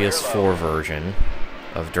wasn't a PS4 version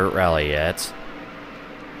of Dirt Rally yet.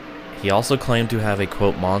 He also claimed to have a,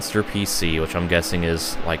 quote, monster PC, which I'm guessing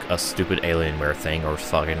is, like, a stupid Alienware thing, or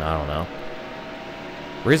fucking, I don't know.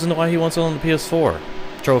 Reason why he wants it on the PS4.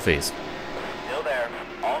 Trophies. Still there.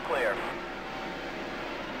 All clear.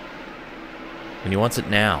 And he wants it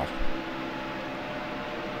now.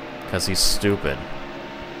 Because he's stupid.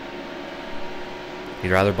 He'd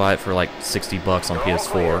rather buy it for, like, 60 bucks on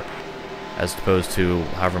PS4, as opposed to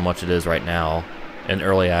however much it is right now, in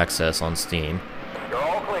early access on Steam. You're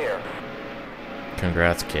all clear.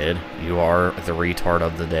 Congrats, kid. You are the retard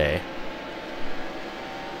of the day.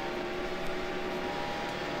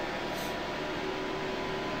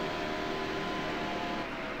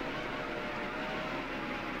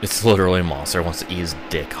 It's literally a monster wants to eat his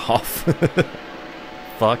dick off.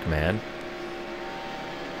 Fuck, man.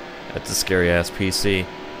 That's a scary-ass PC.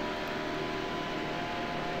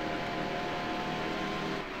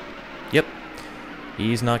 Yep.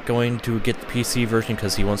 He's not going to get the PC version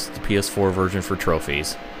because he wants the PS4 version for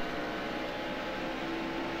trophies.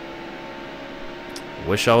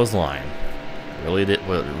 wish I was lying. Really did.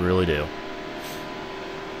 Really do.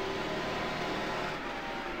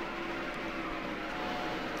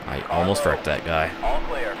 I almost wrecked that guy. All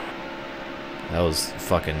clear. That was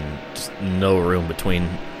fucking just no room between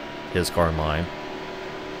his car and mine.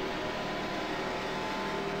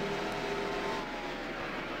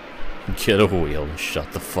 Get a wheel and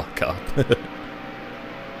shut the fuck up.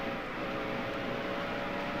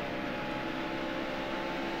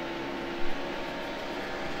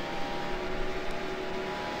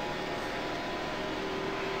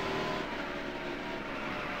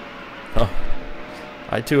 Oh,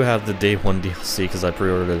 I too have the Day 1 DLC because I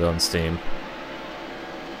pre-ordered it on Steam.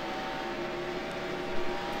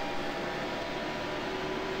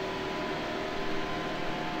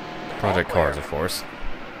 Project Cars, of course.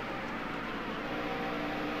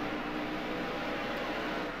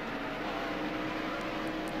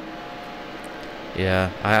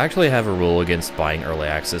 Yeah, I actually have a rule against buying early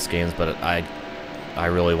access games, but I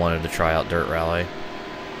really wanted to try out Dirt Rally.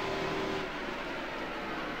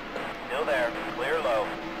 Still there. Clear low.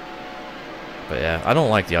 But yeah, I don't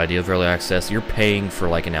like the idea of early access. You're paying for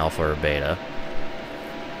like an alpha or beta.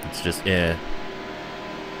 It's just, eh.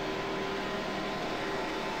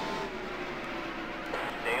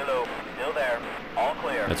 Stay low. Still there. All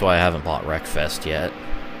clear. That's why I haven't bought Wreckfest yet.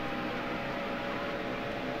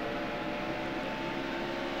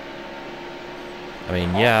 I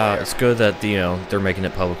mean, yeah, it's good that, they're making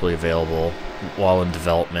it publicly available while in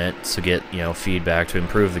development to get, feedback to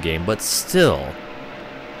improve the game, but still,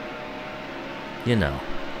 you know.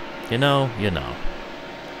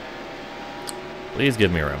 Please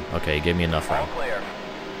give me room. Okay, give me enough room. All clear.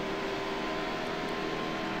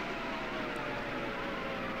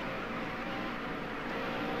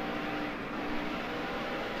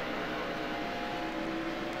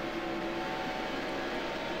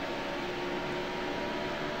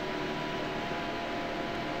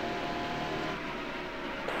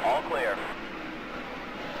 All clear.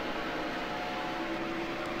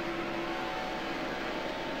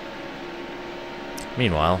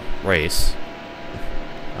 Meanwhile, race.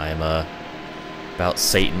 I am about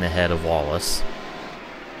Satan ahead of Wallace.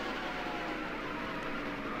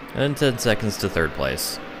 And 10 seconds to third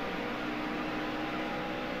place.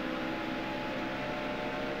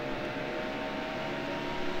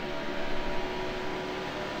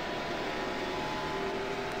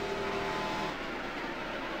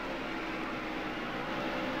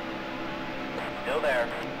 Still there.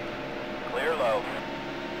 Clear low.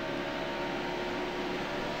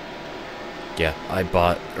 Yeah, I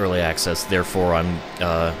bought early access, therefore I'm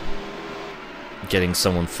getting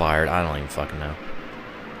someone fired. I don't even fucking know.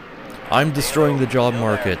 I'm destroying the job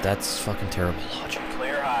market. That's fucking terrible logic.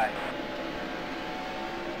 Clear high.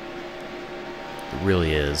 It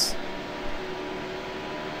really is.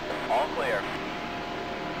 All clear.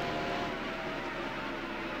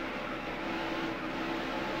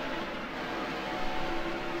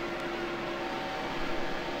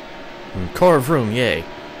 Carve room, yay.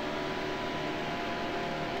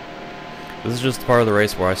 This is just part of the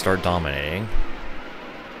race where I start dominating.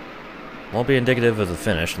 Won't be indicative of the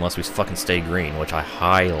finish unless we fucking stay green, which I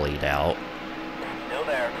highly doubt. Still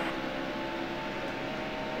there.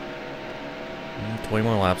 20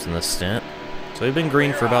 more laps in this stint. So we've been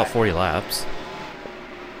green for about 40 laps.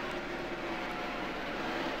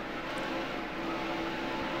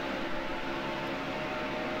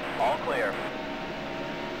 All clear.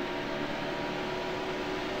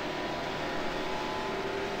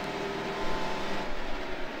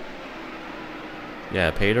 Yeah,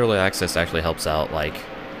 paid early access actually helps out, like,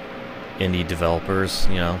 indie developers,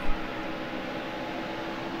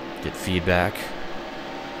 get feedback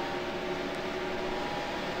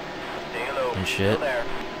Stay low. and shit. Still there.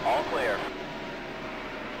 All clear.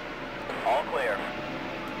 All clear.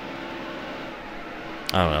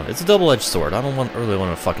 I don't know. It's a double-edged sword. I don't really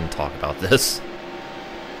want to fucking talk about this.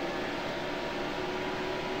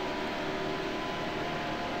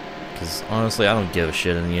 Because, honestly, I don't give a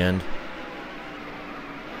shit in the end.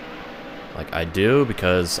 Like, I do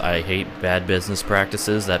because I hate bad business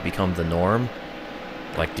practices that become the norm.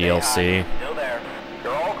 Like DLC, Still there.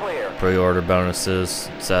 You're all clear. pre-order bonuses,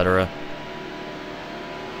 etc.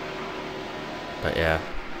 But yeah.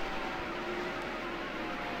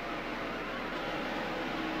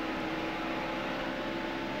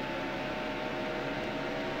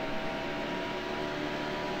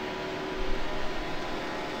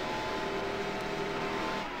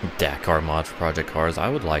 Dakar mod for Project Cars, I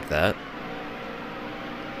would like that.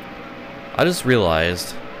 I just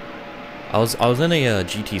realized I was in a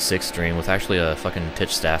GT6 stream with actually a fucking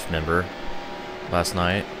Twitch staff member last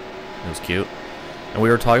night. It was cute. And we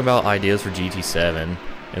were talking about ideas for GT7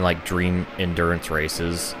 and like dream endurance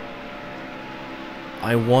races.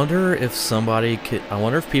 I wonder if somebody could. I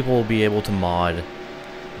wonder if people will be able to mod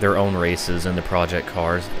their own races in the project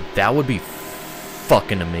cars. That would be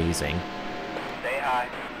fucking amazing. Stay high.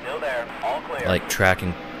 Still there. All clear. Like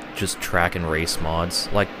just track and race mods.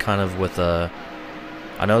 Like kind of with a.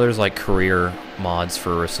 I know there's like career mods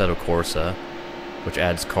for Assetto Corsa, which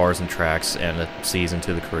adds cars and tracks and a season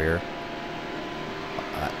to the career.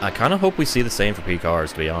 I kind of hope we see the same for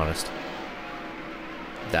P-Cars, to be honest.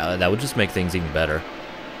 That would just make things even better.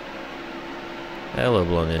 Hello,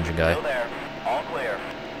 blown engine guy. Still there. All clear.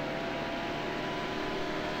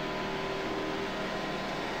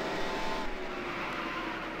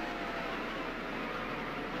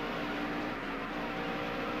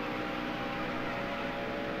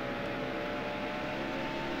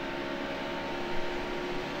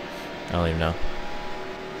 I don't even know.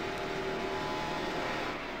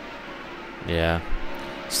 Yeah.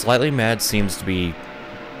 Slightly Mad seems to be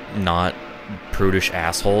not prudish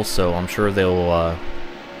assholes, so I'm sure they'll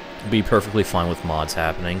be perfectly fine with mods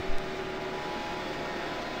happening.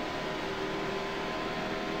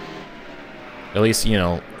 At least, you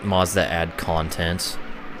know, mods that add content.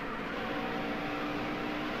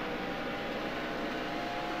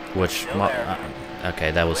 Which,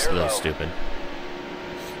 okay, that was stupid.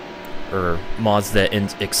 Or mods that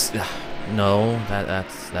no,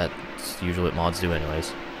 that's usually what mods do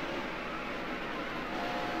anyways.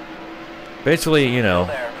 Basically, you know,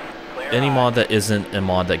 any mod that isn't a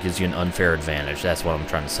mod that gives you an unfair advantage. That's what I'm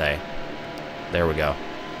trying to say. There we go.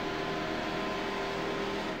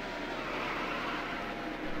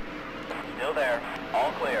 Still there.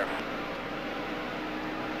 All clear.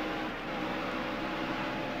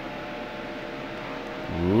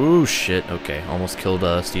 Ooh, shit. Okay, almost killed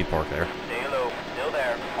Steve Park there. Stay low. Still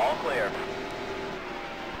there. All clear.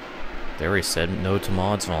 There he said no to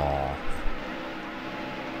mods. Aw.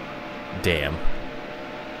 Damn.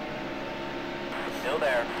 Still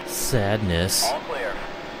there. Sadness. All clear.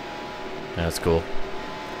 That's cool.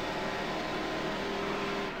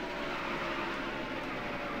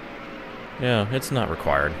 Yeah, it's not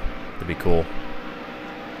required to be cool.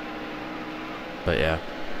 But yeah.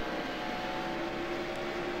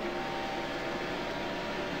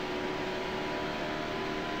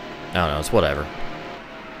 I don't know, it's whatever.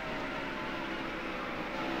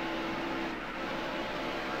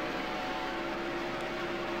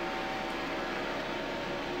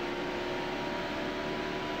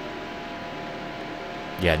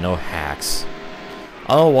 Yeah, no hacks.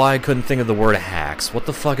 I don't know why I couldn't think of the word hacks. What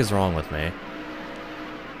the fuck is wrong with me?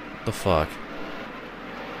 What the fuck?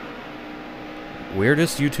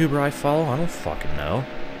 Weirdest YouTuber I follow? I don't fucking know.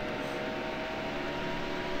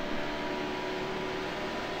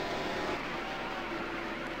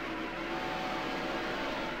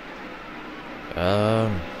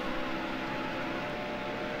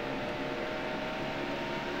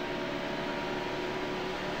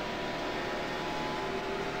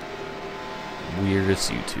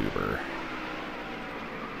 Weirdest YouTuber.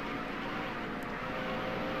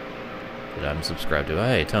 That I'm subscribed to.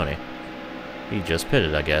 Hey, Tony. He just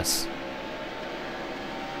pitted, I guess.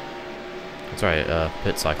 That's right,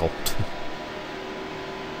 pit cycle.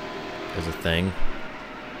 Is a thing.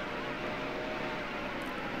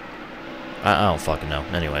 I don't fucking know.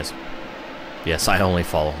 Anyways. Yes, I only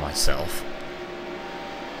follow myself.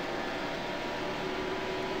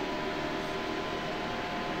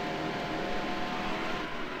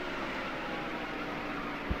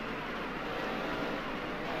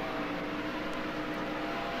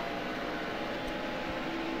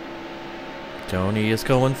 Tony is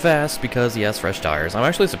going fast because he has fresh tires. I'm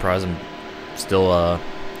actually surprised I'm still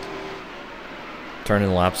turning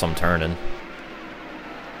the laps I'm turning,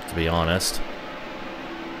 to be honest.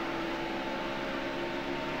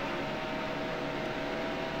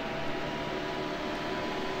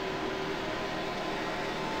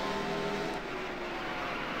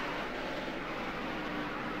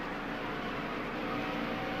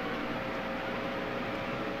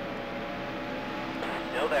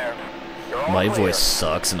 Still there. My voice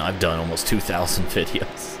sucks, and I've done almost 2,000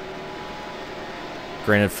 videos.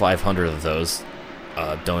 Granted, 500 of those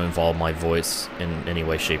don't involve my voice in any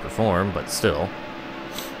way, shape, or form, but still.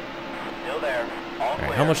 Still there. All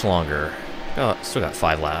Alright, how much longer? Oh, still got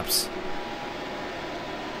 5 laps.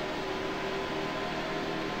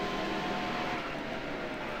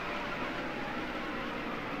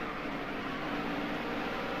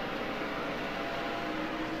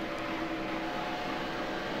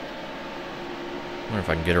 I wonder if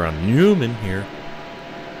I can get around Newman here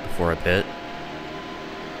before I pit.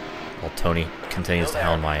 Well, Tony continues to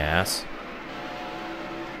hound my ass.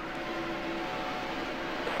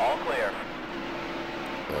 All clear.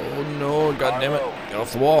 Oh no, god damn it. Get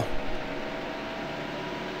off the wall.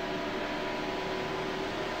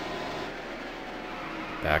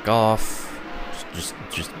 Back off.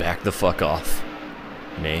 Just back the fuck off.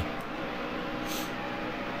 Me.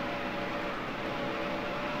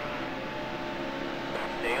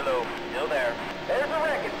 Stay low. Still there. There's a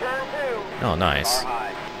wreck at turn 2. Oh, nice. Car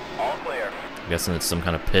high. All clear. I'm guessing it's some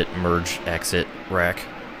kind of pit merge exit wreck.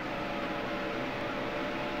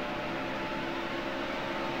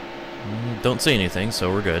 Don't see anything,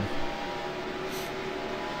 so we're good.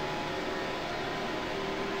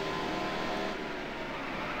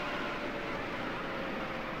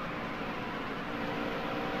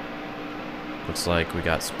 Looks like we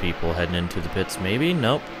got some people heading into the pits, maybe?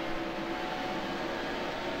 Nope.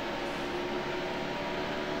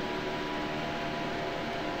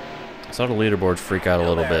 I saw the leaderboard freak out a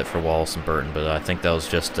little bit for Wallace and Burton, but I think that was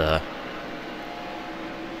just, it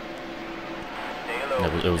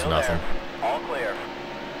was nothing. All clear.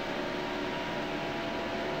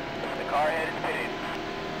 The car head is pitted.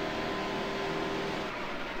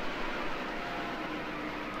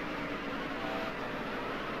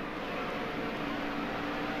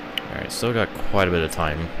 Alright, still got quite a bit of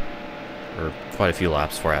time, or quite a few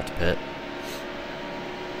laps before I have to pit.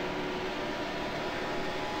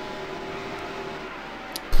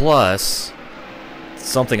 Plus,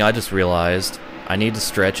 something I just realized, I need to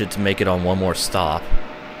stretch it to make it on one more stop.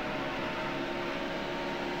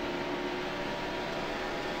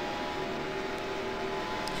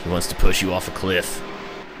 He wants to push you off a cliff.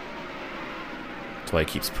 That's why he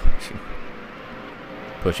keeps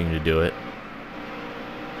pushing you to do it.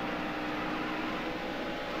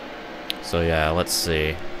 So yeah, let's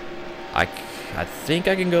see. I think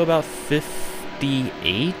I can go about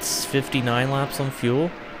 58, 59 laps on fuel.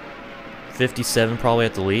 57 probably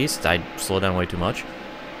at the least. I slowed down way too much.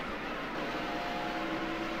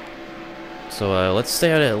 So let's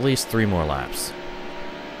stay at least 3 more laps.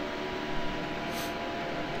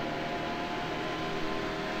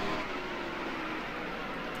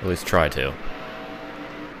 At least try to.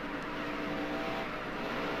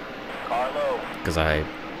 Car low. Because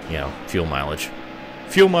you know, fuel mileage.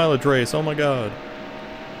 Fuel mileage race, oh my god.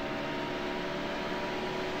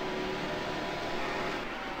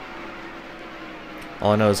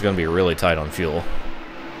 All I know is it's going to be really tight on fuel.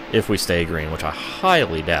 If we stay green, which I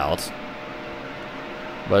highly doubt.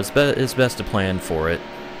 But it's best to plan for it.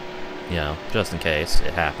 You know, just in case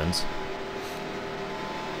it happens.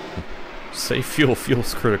 Save fuel,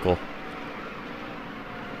 fuel's critical.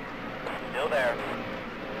 Still there.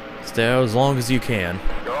 Stay out as long as you can.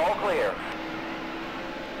 You're all clear.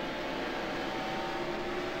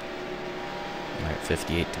 Alright,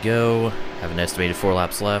 58 to go. Have an estimated 4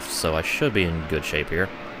 laps left, so I should be in good shape here.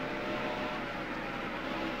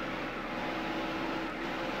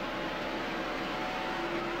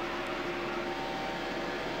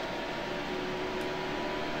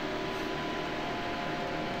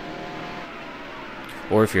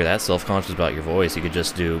 Or if you're that self-conscious about your voice, you could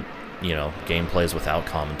just do, you know, gameplays without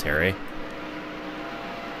commentary.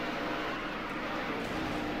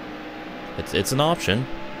 It's an option.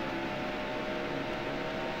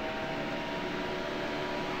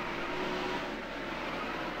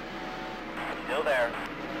 Still there.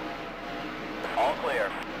 All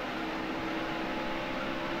clear.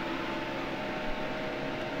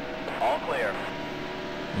 All clear.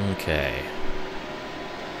 Okay.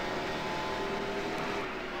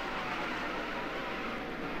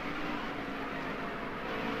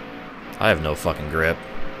 I have no fucking grip.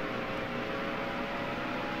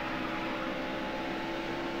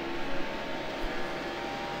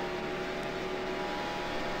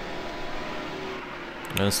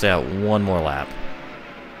 I'm gonna stay out 1 more lap.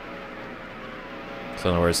 So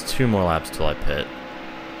in other words, 2 more laps till I pit.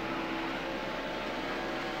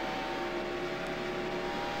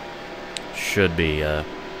 Should be, Watch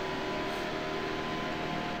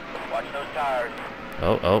those tires.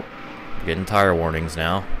 Oh, getting tire warnings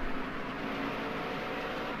now.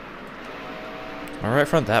 Alright,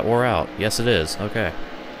 front, that wore out. Yes, it is. Okay.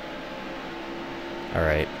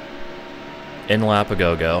 Alright. In lap a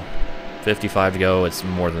go-go. 55 to go, it's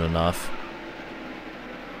more than enough.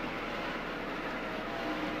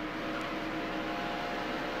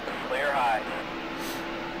 Clear high.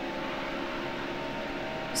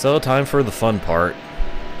 So, time for the fun part.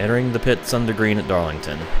 Entering the pits under green at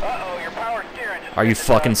Darlington. Uh-oh, your power steering just Are you went to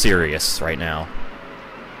fucking dust. serious right now?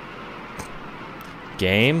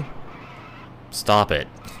 Game? Stop it.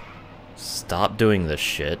 Stop doing this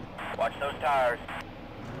shit. Watch those tires.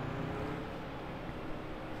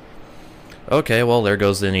 Okay, well, there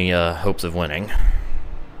goes any hopes of winning.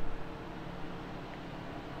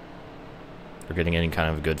 Or getting any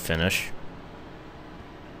kind of a good finish.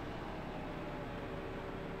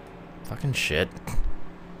 Fucking shit.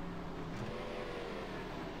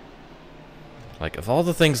 Like, of all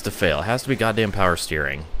the things to fail, it has to be goddamn power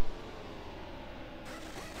steering.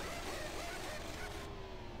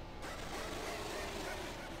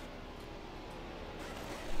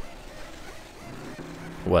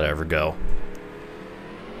 Whatever, go.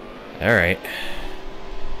 Alright.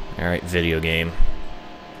 Alright, video game.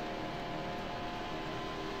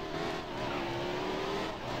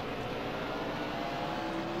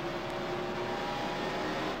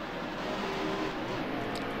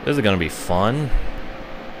 This is gonna be fun.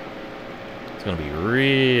 It's gonna be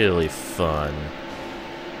really fun.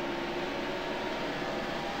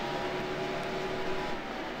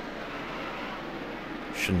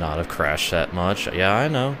 Should not have crashed that much. Yeah, I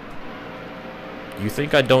know. You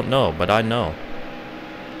think I don't know, but I know.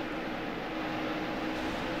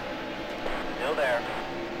 Still there.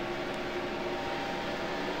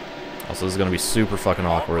 Also, this is gonna be super fucking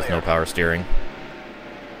awkward with no power steering.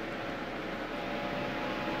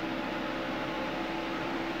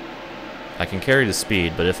 I can carry the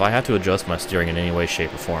speed, but if I have to adjust my steering in any way,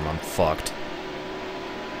 shape, or form, I'm fucked.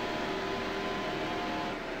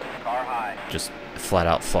 Car high. Just flat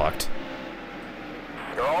out fucked.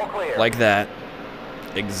 You're all clear. Like that.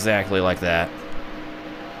 Exactly like that.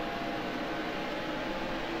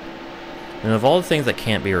 And of all the things that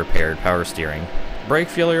can't be repaired, power steering. Brake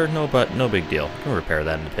failure, no big deal. You can repair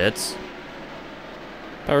that in the pits.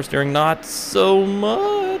 Power steering, not so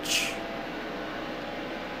much.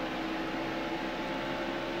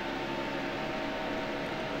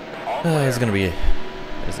 It's gonna be.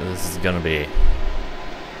 This is gonna be.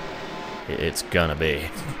 It's gonna be.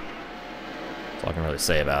 That's all I can really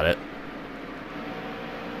say about it.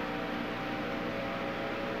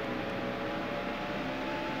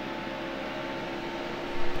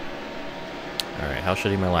 Alright, how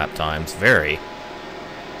shitty my lap times? Very.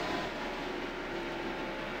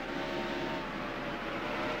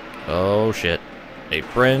 Oh shit.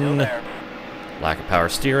 Apron. Lack of power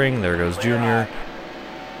steering. There goes Junior.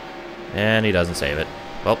 And he doesn't save it.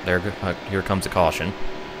 Well, here comes a caution.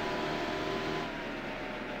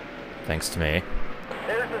 Thanks to me.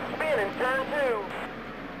 There's a spin in turn 2.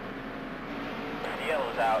 The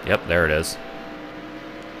yellow's out. Yep, there it is.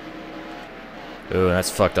 Ooh,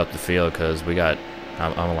 that's fucked up the field because we got...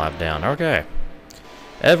 I'm a lap down. Okay.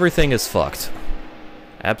 Everything is fucked.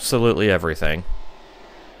 Absolutely everything.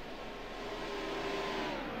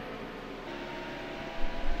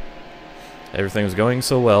 Everything was going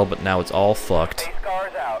so well, but now it's all fucked. Pace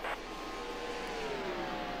car's out.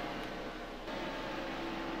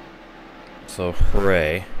 So,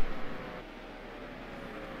 hooray.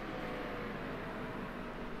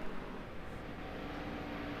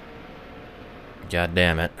 God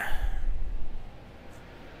damn it.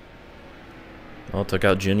 Well, took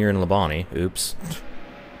out Junior and Labonte. Oops.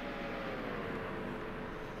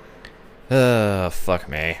 Fuck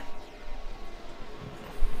me.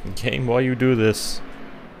 Game, why you do this?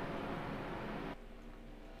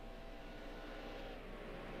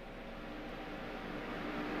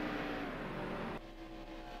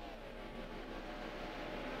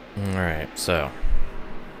 Alright, so.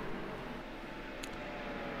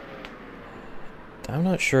 I'm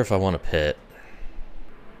not sure if I want to pit.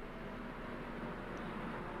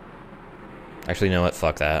 Actually, you know what?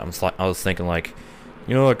 Fuck that. I was thinking like,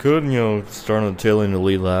 you know, I could, start on the tail end of the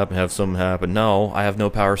lead lap and have something happen. No, I have no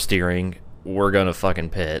power steering. We're gonna fucking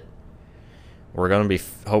pit. We're gonna be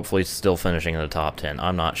hopefully still finishing in the top 10.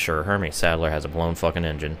 I'm not sure. Hermie Sadler has a blown fucking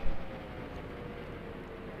engine.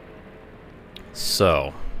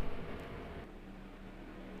 So.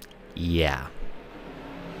 Yeah.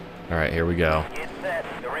 Alright, here we go.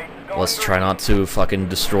 Let's try not to fucking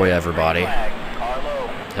destroy everybody.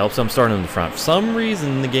 Helps I'm starting in the front. For some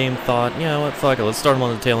reason, the game thought, you know what, fuck it, let's start him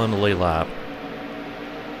on the tail end of the lead lap.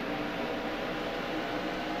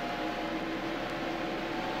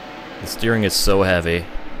 The steering is so heavy.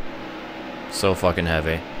 So fucking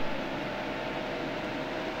heavy.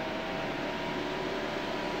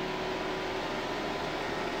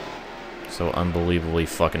 So unbelievably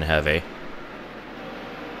fucking heavy.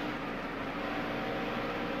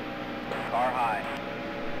 Car high.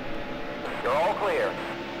 You're all clear.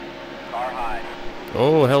 Car high.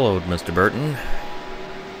 Oh, hello, Mr. Burton.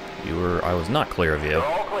 I was not clear of you. You're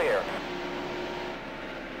all clear.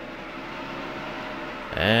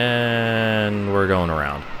 And we're going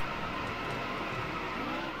around.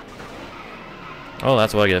 Oh,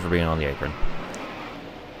 that's what I get for being on the apron.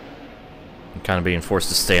 I'm kind of being forced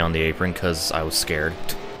to stay on the apron because I was scared.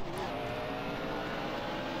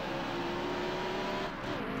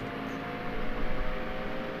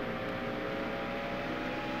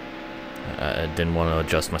 I didn't want to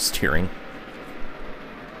adjust my steering.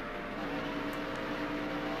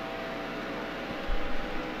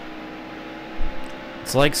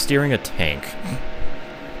 It's like steering a tank.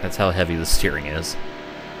 That's how heavy the steering is.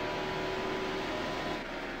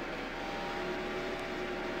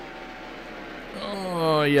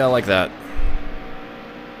 Oh, yeah, like that.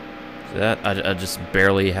 That, I just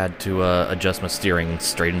barely had to adjust my steering.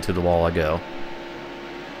 Straight into the wall I go.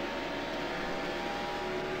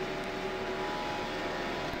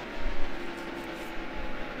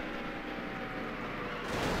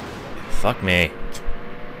 Fuck me.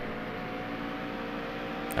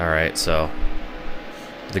 Alright, so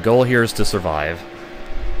the goal here is to survive.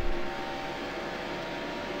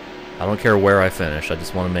 I don't care where I finish, I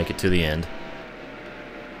just want to make it to the end.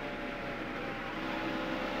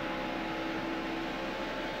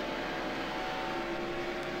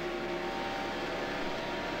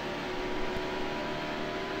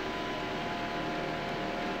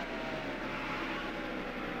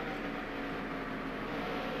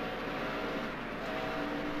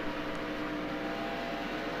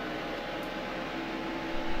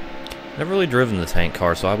 Never really driven the tank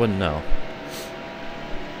car, so I wouldn't know.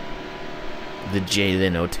 The Jay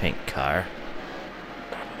Leno tank car.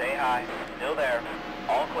 Stay high. Still there.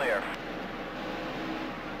 All clear.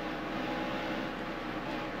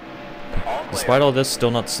 All clear. Despite all this,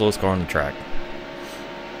 still not the slowest car on the track.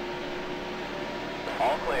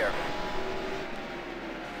 All clear.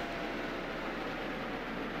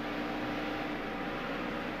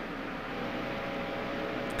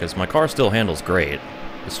 Because my car still handles great.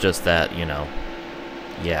 It's just that, you know,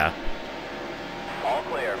 yeah. All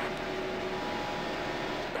clear.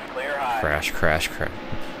 Clear high. Crash, crash, crash.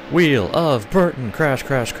 Wheel of Burton. Crash,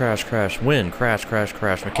 crash, crash, crash. Wind. Crash, crash,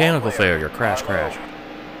 crash. Mechanical failure. Crash, crash.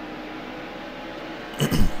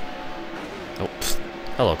 Oh, pfft.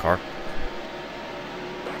 Hello, car.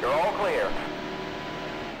 You're all clear.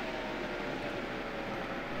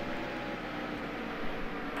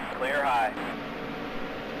 Clear high.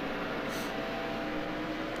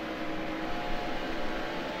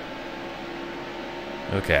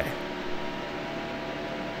 Okay.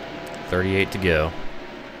 38 to go.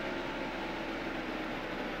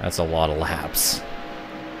 That's a lot of laps.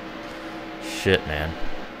 Shit, man.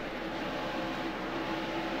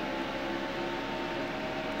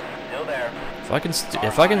 Still there.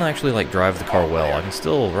 If I can actually like drive the car well, I can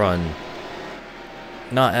still run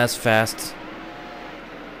not as fast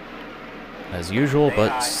as usual,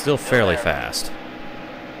 but still fairly fast.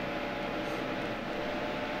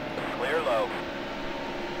 Clear low.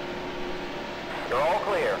 You're all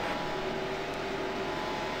clear.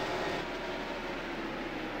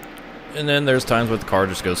 And then there's times where the car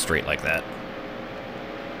just goes straight like that.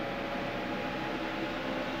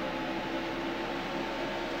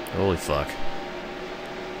 Holy fuck.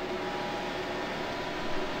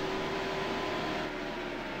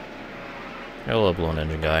 Hello, blown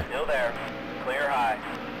engine guy. Still there. Clear high.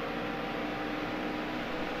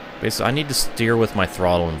 Basically, I need to steer with my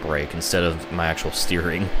throttle and brake instead of my actual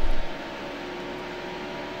steering.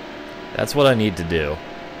 That's what I need to do.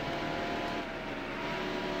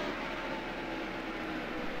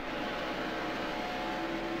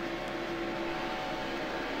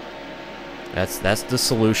 That's the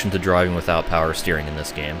solution to driving without power steering in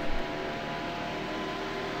this game.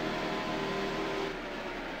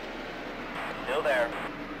 Still there.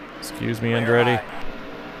 Excuse me, Clear Andretti. high.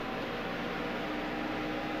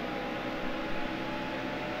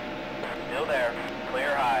 Still there.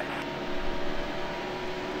 Clear high.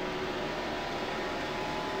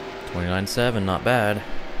 29.7, not bad.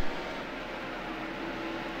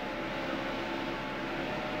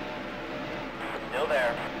 Still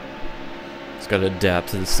there. Just gotta adapt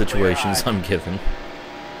to the situations I'm given.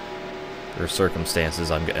 Or circumstances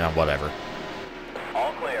I'm getting, whatever.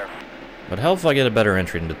 All clear. But hell if I get a better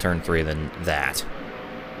entry into turn 3 than that.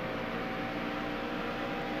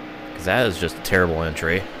 Because that is just a terrible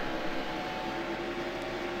entry.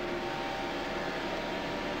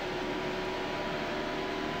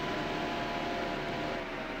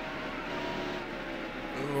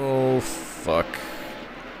 Oh, fuck.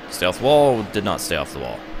 Stay off the wall, did not stay off the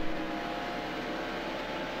wall.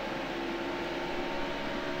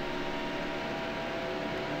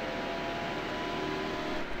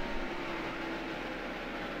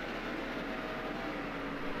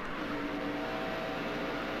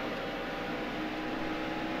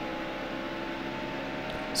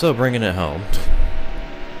 So, bringing it home.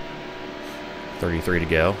 33 to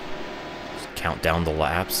go. Just count down the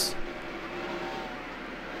laps.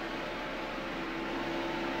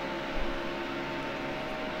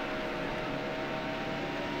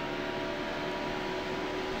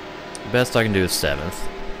 Best I can do is 7th.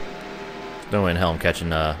 No way in hell I'm catching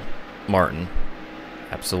Martin.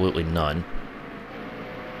 Absolutely none.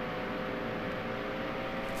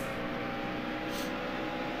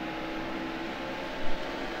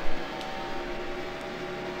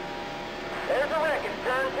 There's a wreck in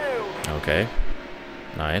turn 2. Okay.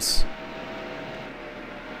 Nice.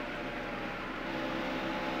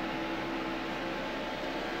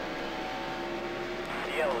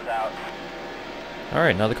 The yellow's out.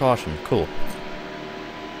 Alright, another caution. Cool.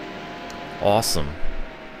 Awesome.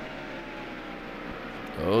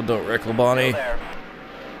 Oh, don't wreck Labonte. There.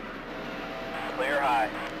 Clear high.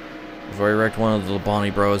 I've already wrecked one of the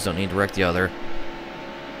Labonte bros, don't need to wreck the other.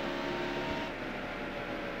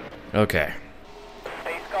 Okay.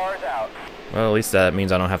 Pace car's out. Well, at least that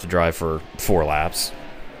means I don't have to drive for 4 laps.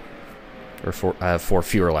 Or I have 4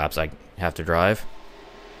 fewer laps I have to drive.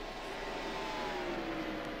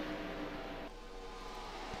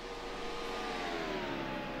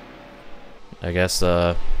 I guess,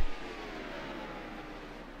 I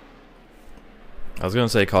was gonna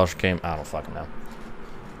say caution came. I don't fucking know.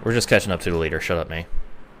 We're just catching up to the leader. Shut up, me.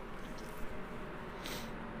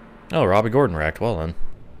 Oh, Robbie Gordon wrecked. Well then.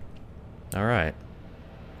 Alright.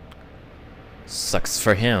 Sucks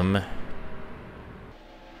for him.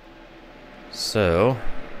 So.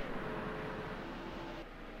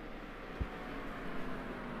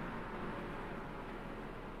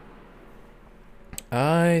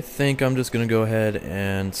 I think I'm just gonna go ahead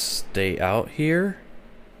and stay out here.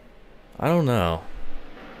 I don't know.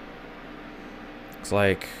 It's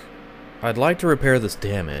like, I'd like to repair this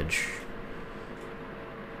damage.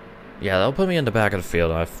 Yeah, that'll put me in the back of the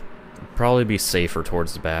field. I'd probably be safer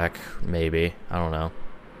towards the back, maybe. I don't know.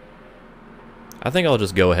 I think I'll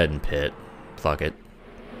just go ahead and pit. Fuck it.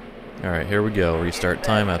 Alright, here we go. Restart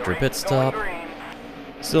time after pit stop.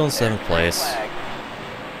 Still in 7th place.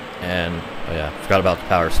 And, oh yeah, forgot about the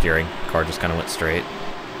power steering. Car just kind of went straight.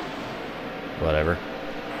 Whatever.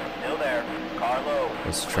 Still there. Car low.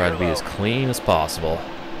 Let's try to be as clean as possible.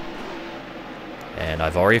 And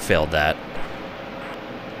I've already failed that.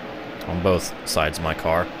 On both sides of my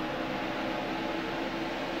car.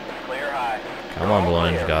 Clear high. Come on, Blue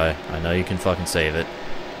Ninja guy. I know you can fucking save it.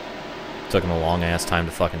 Took him a long ass time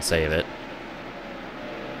to fucking save it.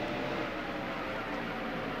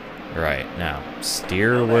 Right, now,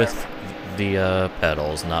 steer with the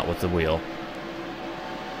pedals, not with the wheel.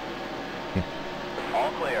 All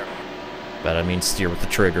clear. But I mean steer with the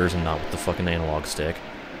triggers and not with the fucking analog stick.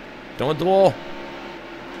 Don't hit the wall!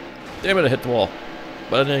 Damn it, I hit the wall.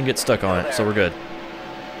 But I didn't get stuck on it, so we're good.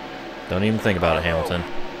 Don't even think about it, Hamilton.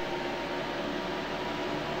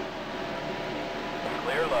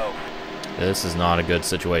 Clear low. This is not a good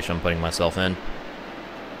situation I'm putting myself in.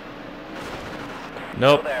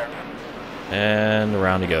 Nope. Still there. And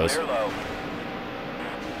around he goes. Clear low.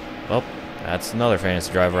 Well, that's another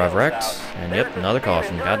fantasy driver I've wrecked. And yep, another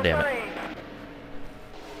caution. God damn it.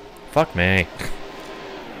 Fuck me.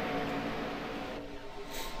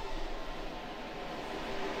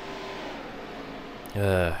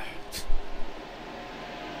 I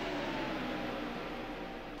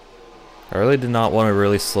really did not want to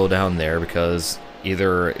really slow down there because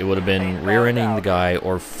either it would have been rear-ending the guy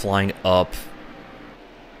or flying up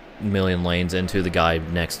a million lanes into the guy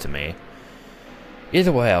next to me.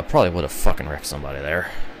 Either way, I probably would have fucking wrecked somebody there.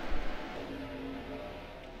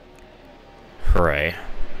 Hooray.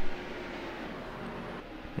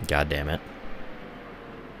 God damn it.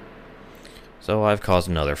 So I've caused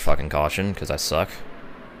another fucking caution because I suck.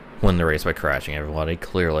 Win the race by crashing everybody,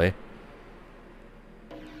 clearly.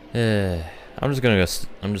 I'm just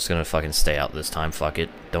gonna fucking stay out this time. Fuck it,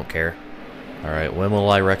 don't care. All right, when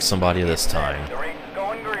will I wreck somebody this time? The race is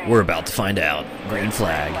going green. We're about to find out. Green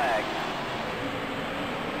flag.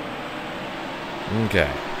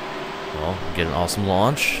 Okay. Well, get an awesome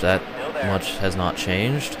launch. That much has not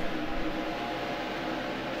changed.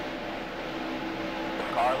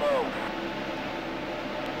 Car low.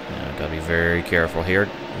 Yeah, gotta be very careful here.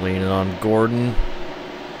 Leaning on Gordon.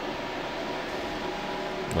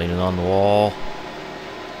 Leaning on the wall.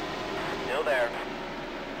 Still there.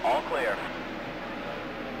 All clear.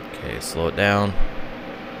 Okay, slow it down.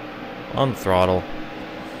 On the throttle.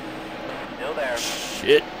 Still there.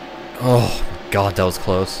 Shit. Oh, my God, that was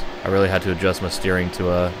close. I really had to adjust my steering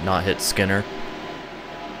to not hit Skinner.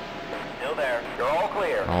 Still there. You're all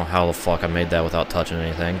clear. I don't know how the fuck I made that without touching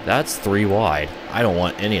anything. That's 3 wide. I don't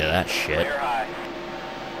want any of that shit. Clear high.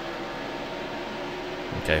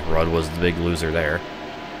 Okay, Rudd was the big loser there.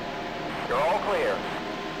 You're all clear.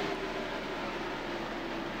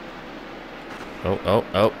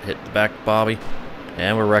 Oh, hit the back, Bobby.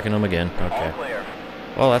 And we're wrecking him again. All Okay. clear.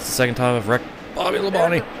 Well, that's the second time I've wrecked Bobby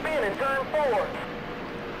Labonte. Spin in turn 4.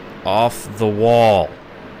 Off the wall.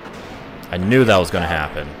 I knew that was going to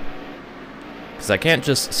happen. Because I can't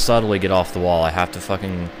just subtly get off the wall. I have to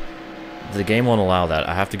fucking... The game won't allow that.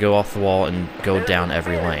 I have to go off the wall and go down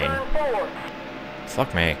every lane.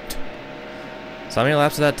 Fuck me. So how many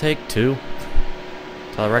laps did that take? 2?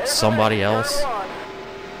 Till I wrecked somebody else?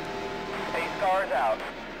 Pace car is out.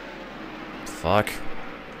 Fuck.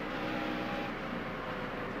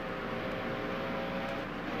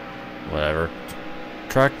 Whatever.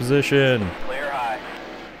 Track position. Clear high.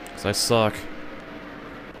 Because I suck.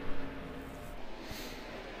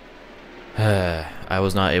 I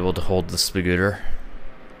was not able to hold the scooter.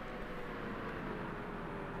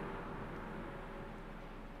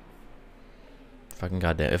 Fucking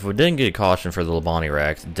goddamn. If we didn't get a caution for the Labonte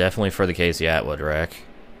wreck, definitely for the Casey Atwood wreck.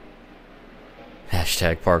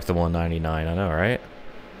 Hashtag park the 199, I know, right?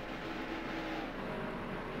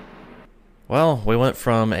 Well, we went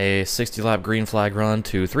from a 60-lap green flag run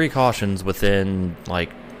to 3 cautions within,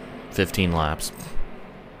 like, 15 laps.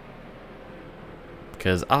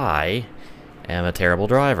 Because I am a terrible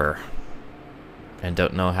driver. And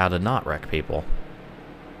don't know how to not wreck people.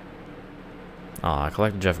 Aw, I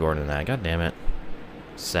collected Jeff Gordon in that. God damn it.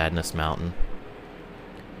 Sadness Mountain.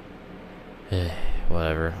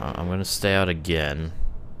 Whatever. I'm gonna stay out again.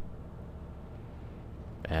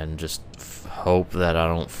 And just hope that I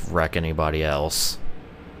don't wreck anybody else.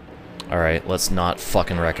 Alright, let's not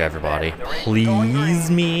fucking wreck everybody.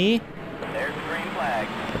 Please me? There's the green flag.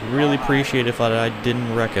 I'd really appreciate if I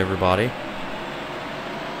didn't wreck everybody.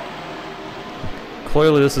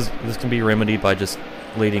 Clearly this can be remedied by just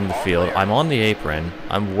leading the field. I'm on the apron.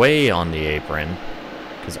 I'm way on the apron.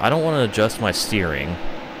 Because I don't want to adjust my steering.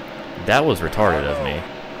 That was retarded of me.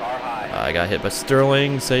 Car high. I got hit by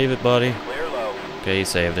Sterling. Save it, buddy. Clear low. Okay, he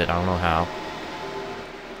saved it. I don't know how.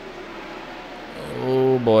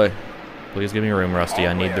 Oh, boy. Please give me room, Rusty.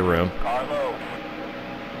 I need the room. Car low.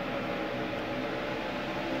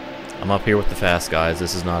 I'm up here with the fast guys.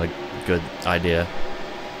 This is not a good idea.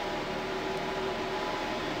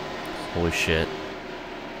 Holy shit.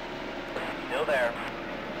 Still there.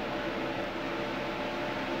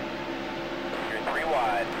 You're 3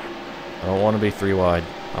 wide. I don't want to be 3 wide.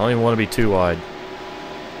 I don't even want to be 2 wide.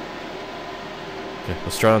 Okay,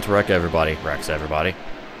 let's try not to wreck everybody. Wrecks everybody.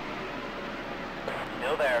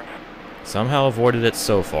 Still there. Somehow avoided it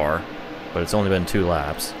so far, but it's only been 2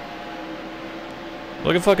 laps.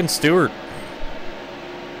 Look at fucking Stewart.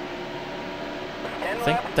 I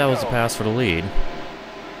think that was the pass for the lead.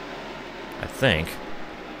 I think.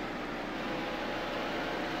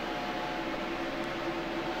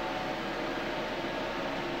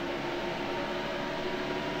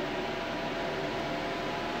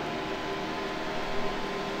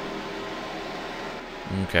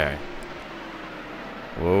 Okay.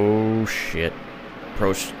 Whoa, shit.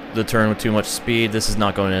 Approached the turn with too much speed. This is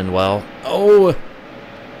not going to end well. Oh!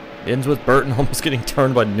 Ends with Burton almost getting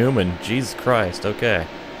turned by Newman. Jesus Christ, okay.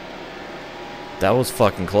 That was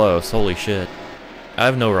fucking close. Holy shit. I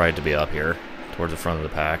have no right to be up here towards the front of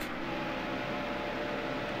the pack.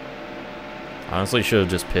 Honestly, should have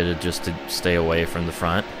just pitted just to stay away from the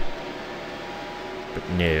front. But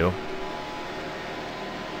no.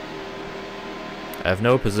 I have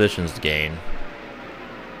no positions to gain.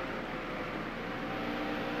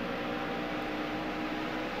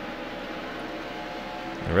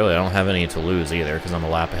 And really, I don't have any to lose either, because I'm a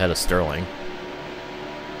lap ahead of Sterling.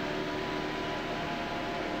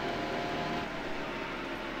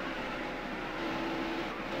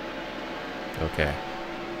 Okay.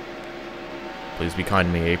 Please be kind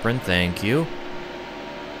to me, apron. Thank you.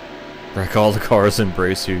 Wreck all the cars,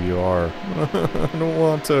 embrace who you are. I don't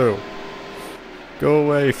want to. Go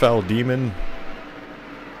away, foul demon.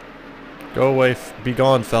 Go away, be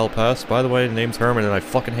gone, foul pest. By the way, the name's Herman and I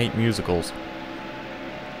fucking hate musicals.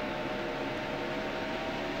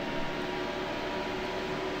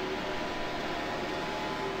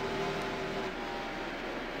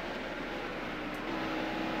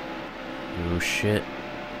 Oh shit.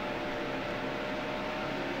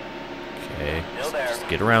 Okay. Just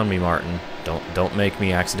get around me, Martin. Don't make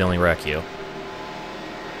me accidentally wreck you.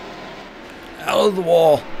 Out of the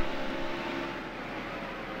wall.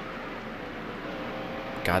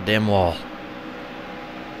 Goddamn wall.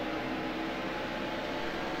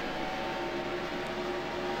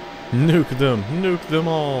 Nuke them. Nuke them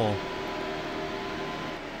all.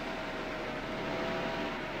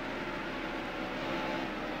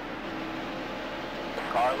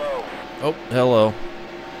 Car low. Oh, hello.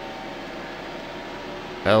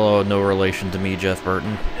 Hello, no relation to me, Jeff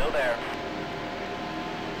Burton. Still there.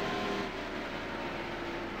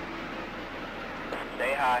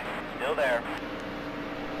 Stay high. Still there.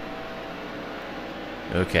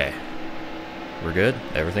 Okay. We're good.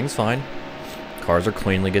 Everything's fine. Cars are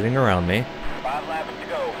cleanly getting around me. 5 laps to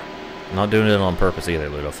go. I'm not doing it on purpose either,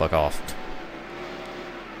 Ludo. Fuck off.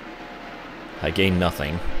 I gained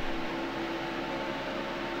nothing.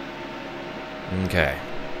 Okay.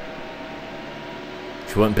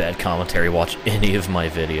 If you want bad commentary, watch any of my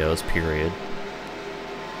videos, period.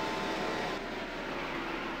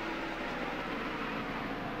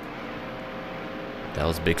 That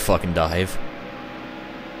was a big fucking dive.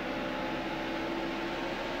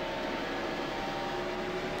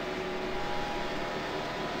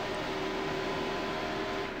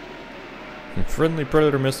 Friendly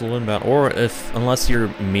Predator missile inbound, or unless you're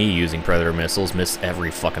me using Predator missiles, miss every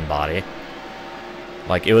fucking body.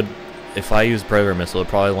 Like, it would, if I use Predator missile, it'd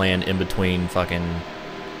probably land in between fucking,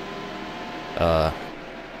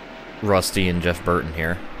 Rusty and Jeff Burton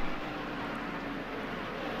here.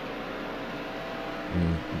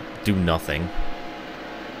 And do nothing.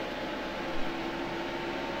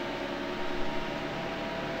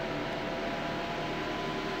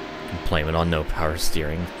 Blaming on no power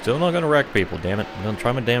steering. Still not gonna wreck people, damn it. I'm gonna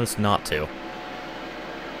try my damnedest not to.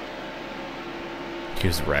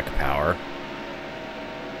 Use wreck power.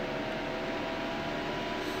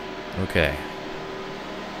 Okay.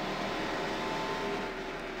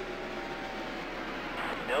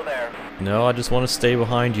 Still there. No, I just want to stay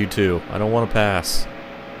behind you two. I don't want to pass.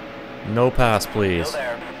 No pass, please. Still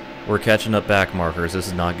there. We're catching up back markers. This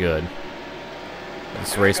is not good.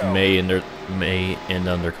 This race may end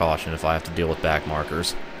under caution if I have to deal with back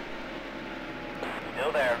markers.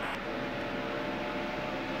 Still there.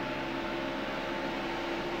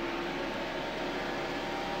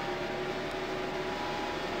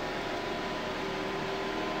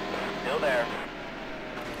 Still there.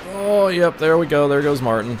 Oh, yep, there we go. There goes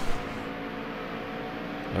Martin.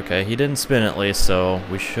 Okay, he didn't spin at least, so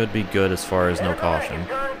we should be good as far as no caution.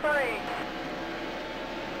 Turn 3.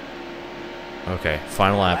 Okay,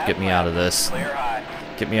 final lap. Get me out of this. Clear high.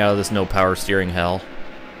 Get me out of this no power steering hell.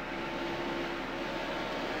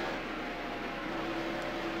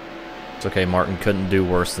 It's okay, Martin couldn't do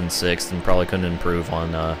worse than 6th and probably couldn't improve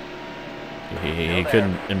on, he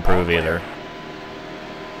couldn't improve either.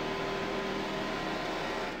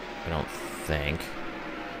 I don't think.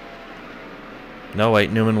 No,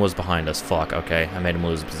 wait, Newman was behind us. Fuck, okay, I made him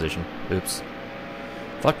lose a position. Oops.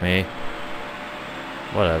 Fuck me.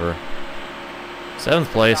 Whatever.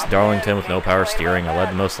 7th place, Darlington with no power steering. I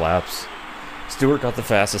led the most laps. Stewart got the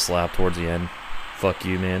fastest lap towards the end. Fuck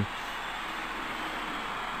you, man.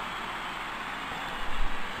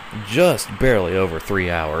 Just barely over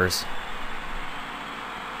 3 hours.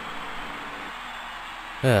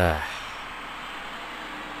 Fuck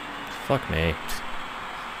me.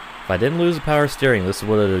 If I didn't lose the power steering, this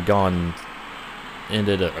would have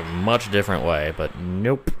ended a much different way, but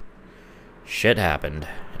nope. Shit happened.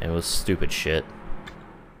 It was stupid shit.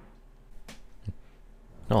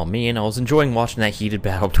 Oh, man, I was enjoying watching that heated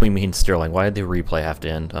battle between me and Sterling. Why did the replay have to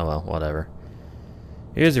end? Oh, well, whatever.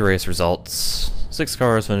 Here's the race results. 6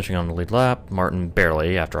 cars finishing on the lead lap. Martin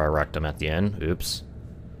barely after I wrecked him at the end. Oops.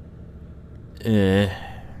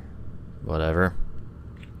 Whatever.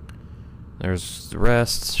 There's the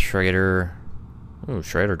rest. Schrader. Ooh,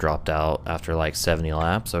 Schrader dropped out after like 70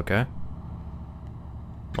 laps. Okay.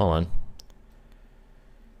 Hold on.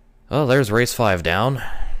 Oh, there's race 5 down.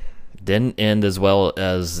 Didn't end as well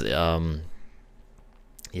as,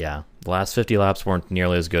 yeah. The last 50 laps weren't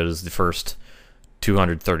nearly as good as the first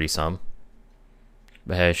 230-some.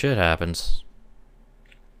 But hey, shit happens.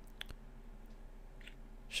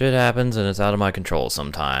 Shit happens, and it's out of my control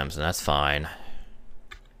sometimes, and that's fine.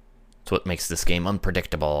 It's what makes this game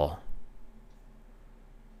unpredictable.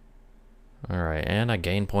 Alright, and I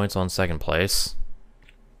gained points on 2nd place.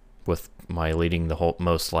 With my leading the whole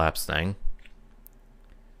most laps thing.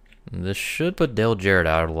 This should put Dale Jarrett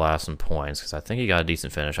out of the last in points, because I think he got a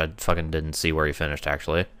decent finish. I fucking didn't see where he finished,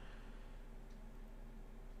 actually.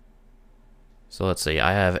 So let's see,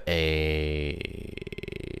 I have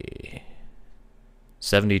a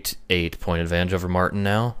 78 point advantage over Martin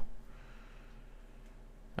now.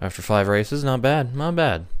 After 5 races, not bad, not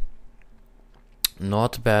bad.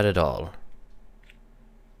 Not bad at all.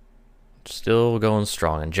 Still going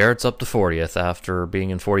strong, and Jarrett's up to 40th after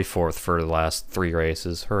being in 44th for the last 3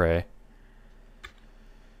 races. Hooray.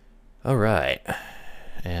 Alright.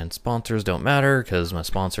 And sponsors don't matter, because my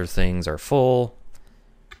sponsor things are full.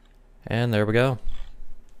 And there we go.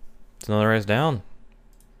 It's another race down.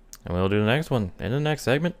 And we'll do the next one in the next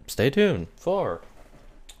segment. Stay tuned for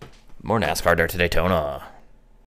more NASCAR Dirt to Daytona.